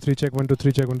 Check 1 2 3. Check 1 2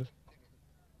 3. Check 1 2.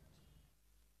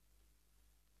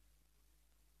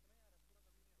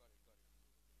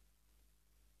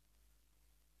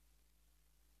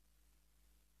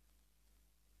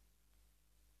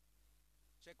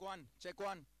 Check one. Check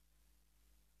one.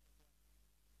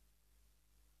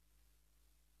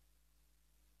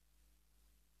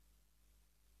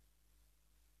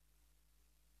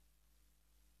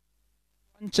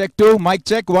 Check two. Mic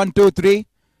check. 1 2 3.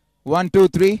 1 2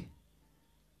 3.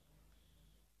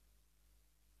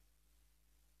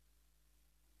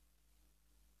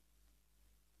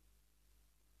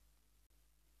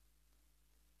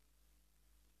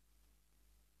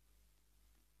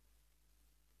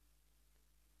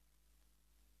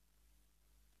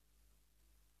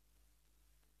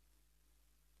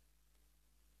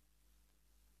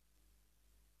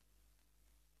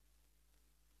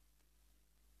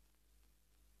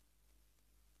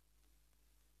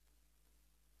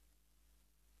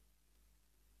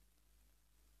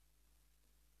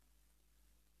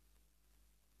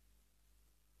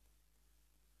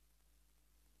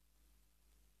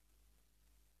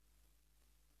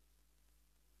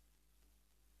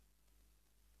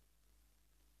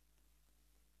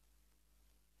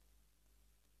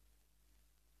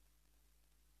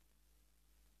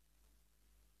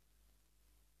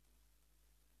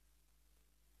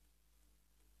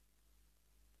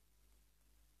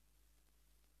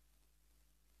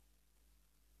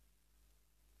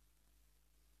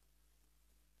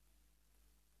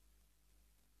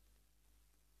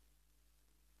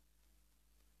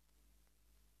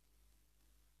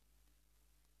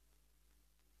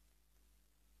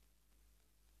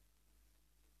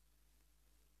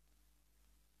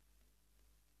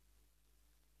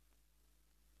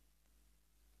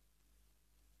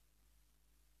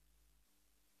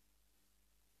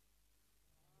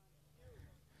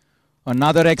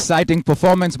 Another exciting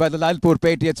performance by the Lalitpur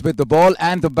Patriots with the ball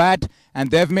and the bat,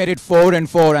 and they've made it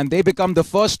 4-4, and they become the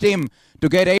first team to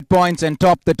get 8 points and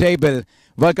top the table.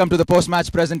 Welcome to the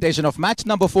post-match presentation of match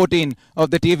number 14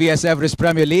 of the TVS Everest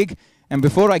Premier League. And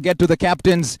before I get to the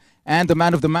captains and the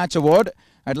Man of the Match award,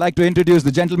 I'd like to introduce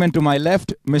the gentleman to my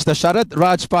left, Mr. Sharath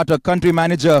Raj Pathak, Country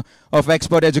Manager of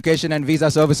Expert Education and Visa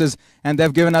Services, and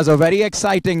they've given us a very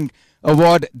exciting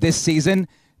award this season,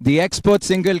 the Expert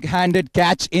Single-Handed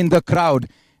Catch in the Crowd.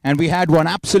 And we had one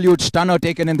absolute stunner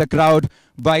taken in the crowd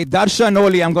by Darshan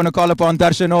Oli. I'm going to call upon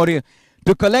Darshan Oli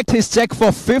to collect his check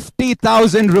for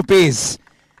 50,000 rupees.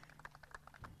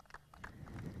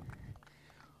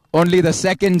 Only the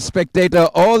second spectator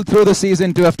all through the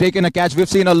season to have taken a catch. We've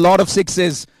seen a lot of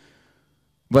sixes,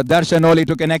 but Darshan Oli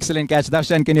took an excellent catch.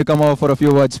 Darshan, can you come over for a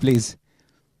few words, please?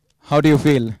 How do you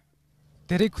feel?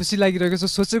 धेरै खुसी लागिरहेको छ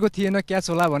सोचेको थिएन catch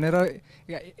होला भनेर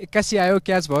 81 आयो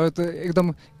catch भयो त एकदम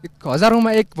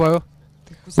हजारौंमा एक भयो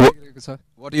खुसी लागिरहेको छ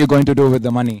What are you going to do with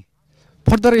the money?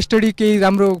 Further study केही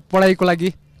राम्रो पढाइको लागि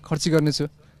खर्च गर्ने छु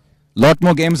Lot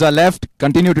more games are left.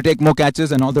 Continue to take more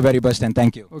catches and all the very best, and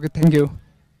thank you. Okay, thank you.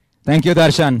 Thank you,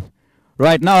 Darshan.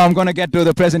 Right now I'm going to get to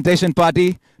the presentation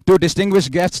party. Two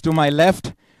distinguished guests to my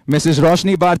left, Mrs.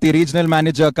 Roshni Bharti, Regional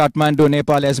Manager, Kathmandu,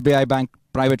 Nepal SBI Bank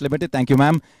Private Limited. Thank you,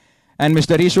 ma'am. And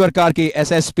Mr. Ishwar Karki,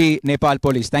 SSP, Nepal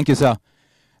Police. Thank you, sir.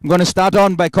 I'm going to start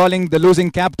on by calling the losing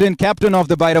captain, captain of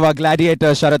the Bhairahawa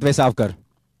Gladiators, Sharath Vesavkar.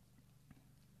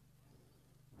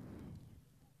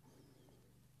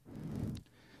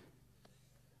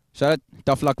 Sharath,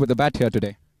 tough luck with the bat here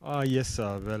today. Yes,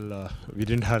 we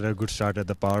didn't have a good start at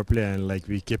the power play, and like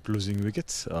we kept losing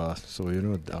wickets. So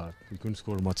we couldn't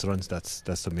score much runs. That's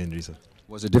the main reason.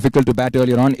 Was it difficult to bat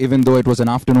earlier on, even though it was an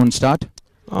afternoon start?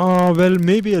 Well,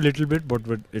 maybe a little bit, but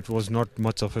it was not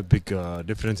much of a big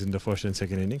difference in the first and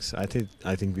second innings. I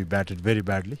think we batted very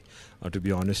badly. To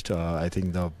be honest, I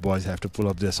think the boys have to pull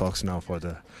up their socks now for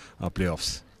the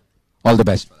playoffs. All the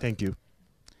best. Thank you.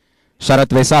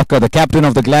 Sharath Vesavkar, the captain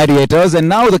of the Gladiators, and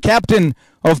now the captain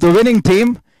of the winning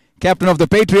team, captain of the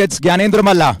Patriots, Gyanendra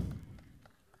Malla.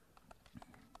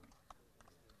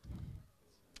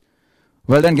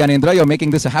 Well done, Gyanendra. You're making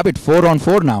this a habit. 4 on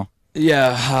 4 now.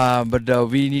 Yeah, but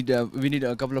we need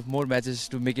a couple of more matches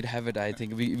to make it habit. I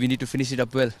think we need to finish it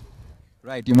up well.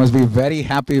 Right, you must be very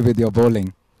happy with your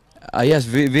bowling. Yes,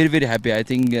 very happy. I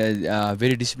think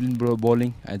very disciplined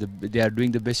bowling. They are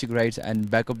doing the basic rights and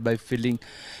back up by fielding.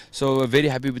 So very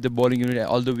happy with the bowling unit.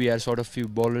 Although we are sort of few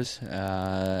bowlers,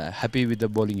 happy with the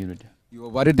bowling unit. You were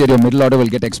worried that your middle order will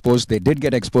get exposed. They did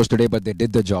get exposed today, but they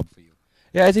did the job for you.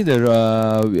 Yeah, I think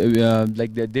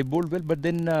they bowled well, but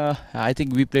then I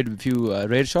think we played a few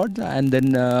rare shots, and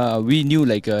then we knew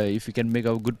if we can make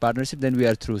a good partnership, then we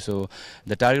are through. So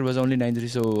the target was only 9-3,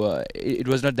 so it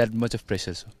was not that much of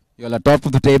pressure. So. You're at top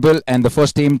of the table and the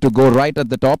first team to go right at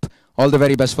the top. All the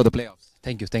very best for the playoffs.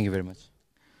 Thank you very much.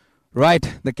 Right,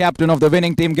 the captain of the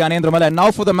winning team, Gyanendra Malla. And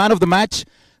now for the man of the match,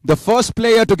 the first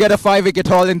player to get a 5-wicket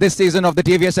haul in this season of the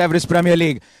TVS Everest Premier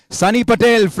League, Sunny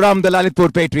Patel from the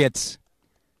Lalitpur Patriots.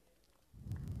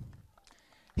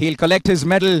 He'll collect his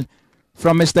medal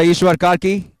from Mr. Ishwar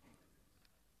Karki.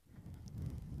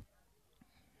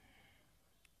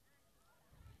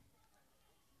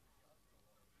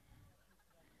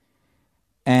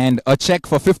 And a check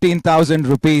for 15,000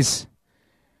 rupees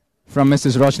from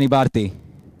Mrs. Roshni Bharti.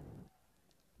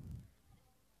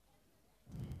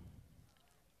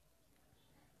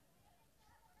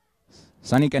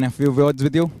 Sunny, can I have a few words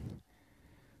with you?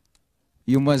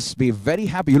 You must be very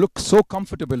happy. You look so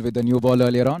comfortable with the new ball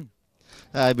earlier on.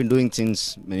 I've been doing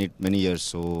since many years,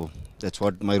 so that's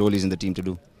what my role is in the team to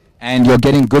do. And you're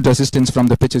getting good assistance from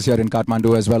the pitches here in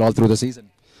Kathmandu as well all through the season.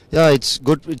 Yeah, it's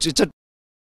good.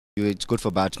 It's good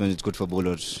for batsmen, it's good for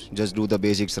bowlers. Just do the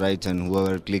basics right, and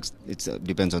whoever clicks, it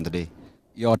depends on the day.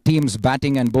 Your team's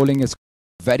batting and bowling is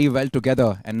very well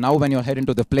together. And now when you're heading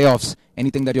to the playoffs,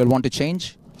 anything that you'll want to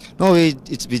change? No, we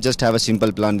just have a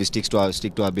simple plan. We stick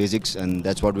to our basics, and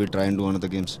that's what we try and do on other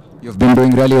games. You've been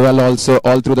doing really well also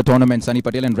all through the tournament, Sunny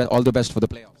Patel, and all the best for the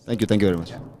playoffs. Thank you very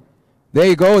much. There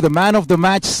you go, the man of the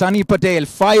match, Sunny Patel.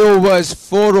 5 overs,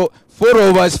 4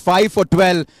 overs, 5 for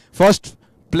 12. First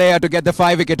player to get the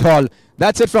 5-wicket haul.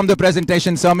 That's it from the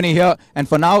presentation ceremony here, and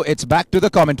for now it's back to the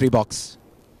commentary box.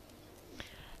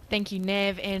 Thank you,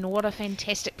 Nav, and what a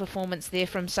fantastic performance there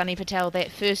from Sunny Patel.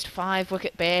 That first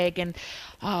 5-wicket bag, and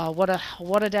what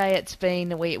a day it's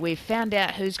been. We've found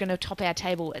out who's going to top our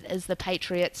table. It is the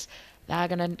Patriots. They're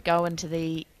going to go into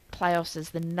the playoffs as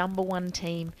the #1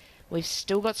 team. We've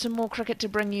still got some more cricket to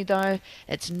bring you, though.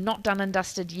 It's not done and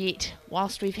dusted yet.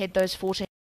 Whilst we've had those 14,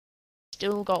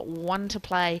 still got one to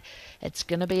play. It's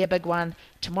going to be a big one.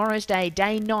 Tomorrow's day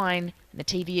 9, in the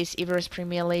TVS Everest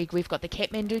Premier League. We've got the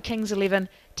Kathmandu Kings 11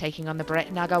 taking on the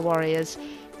Bhairahawa Warriors.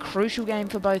 Crucial game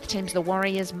for both teams. The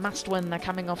Warriors must win. They're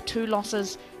coming off 2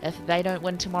 losses. If they don't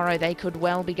win tomorrow, they could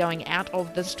well be going out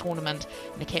of this tournament.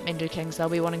 And the Kathmandu Kings, they'll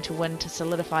be wanting to win to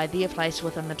solidify their place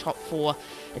within the top 4.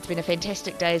 It's been a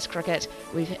fantastic day's cricket.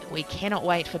 We cannot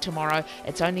wait for tomorrow.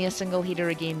 It's only a single header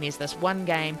again. There's this one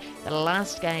game, the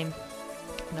last game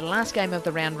of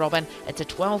the round robin. It's a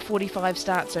 12:45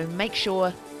 start, so make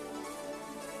sure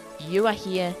you are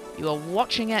here, you are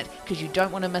watching it, because you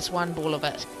don't want to miss one ball of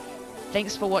it.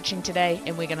 Thanks for watching today,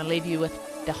 and we're going to leave you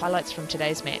with the highlights from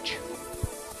today's match.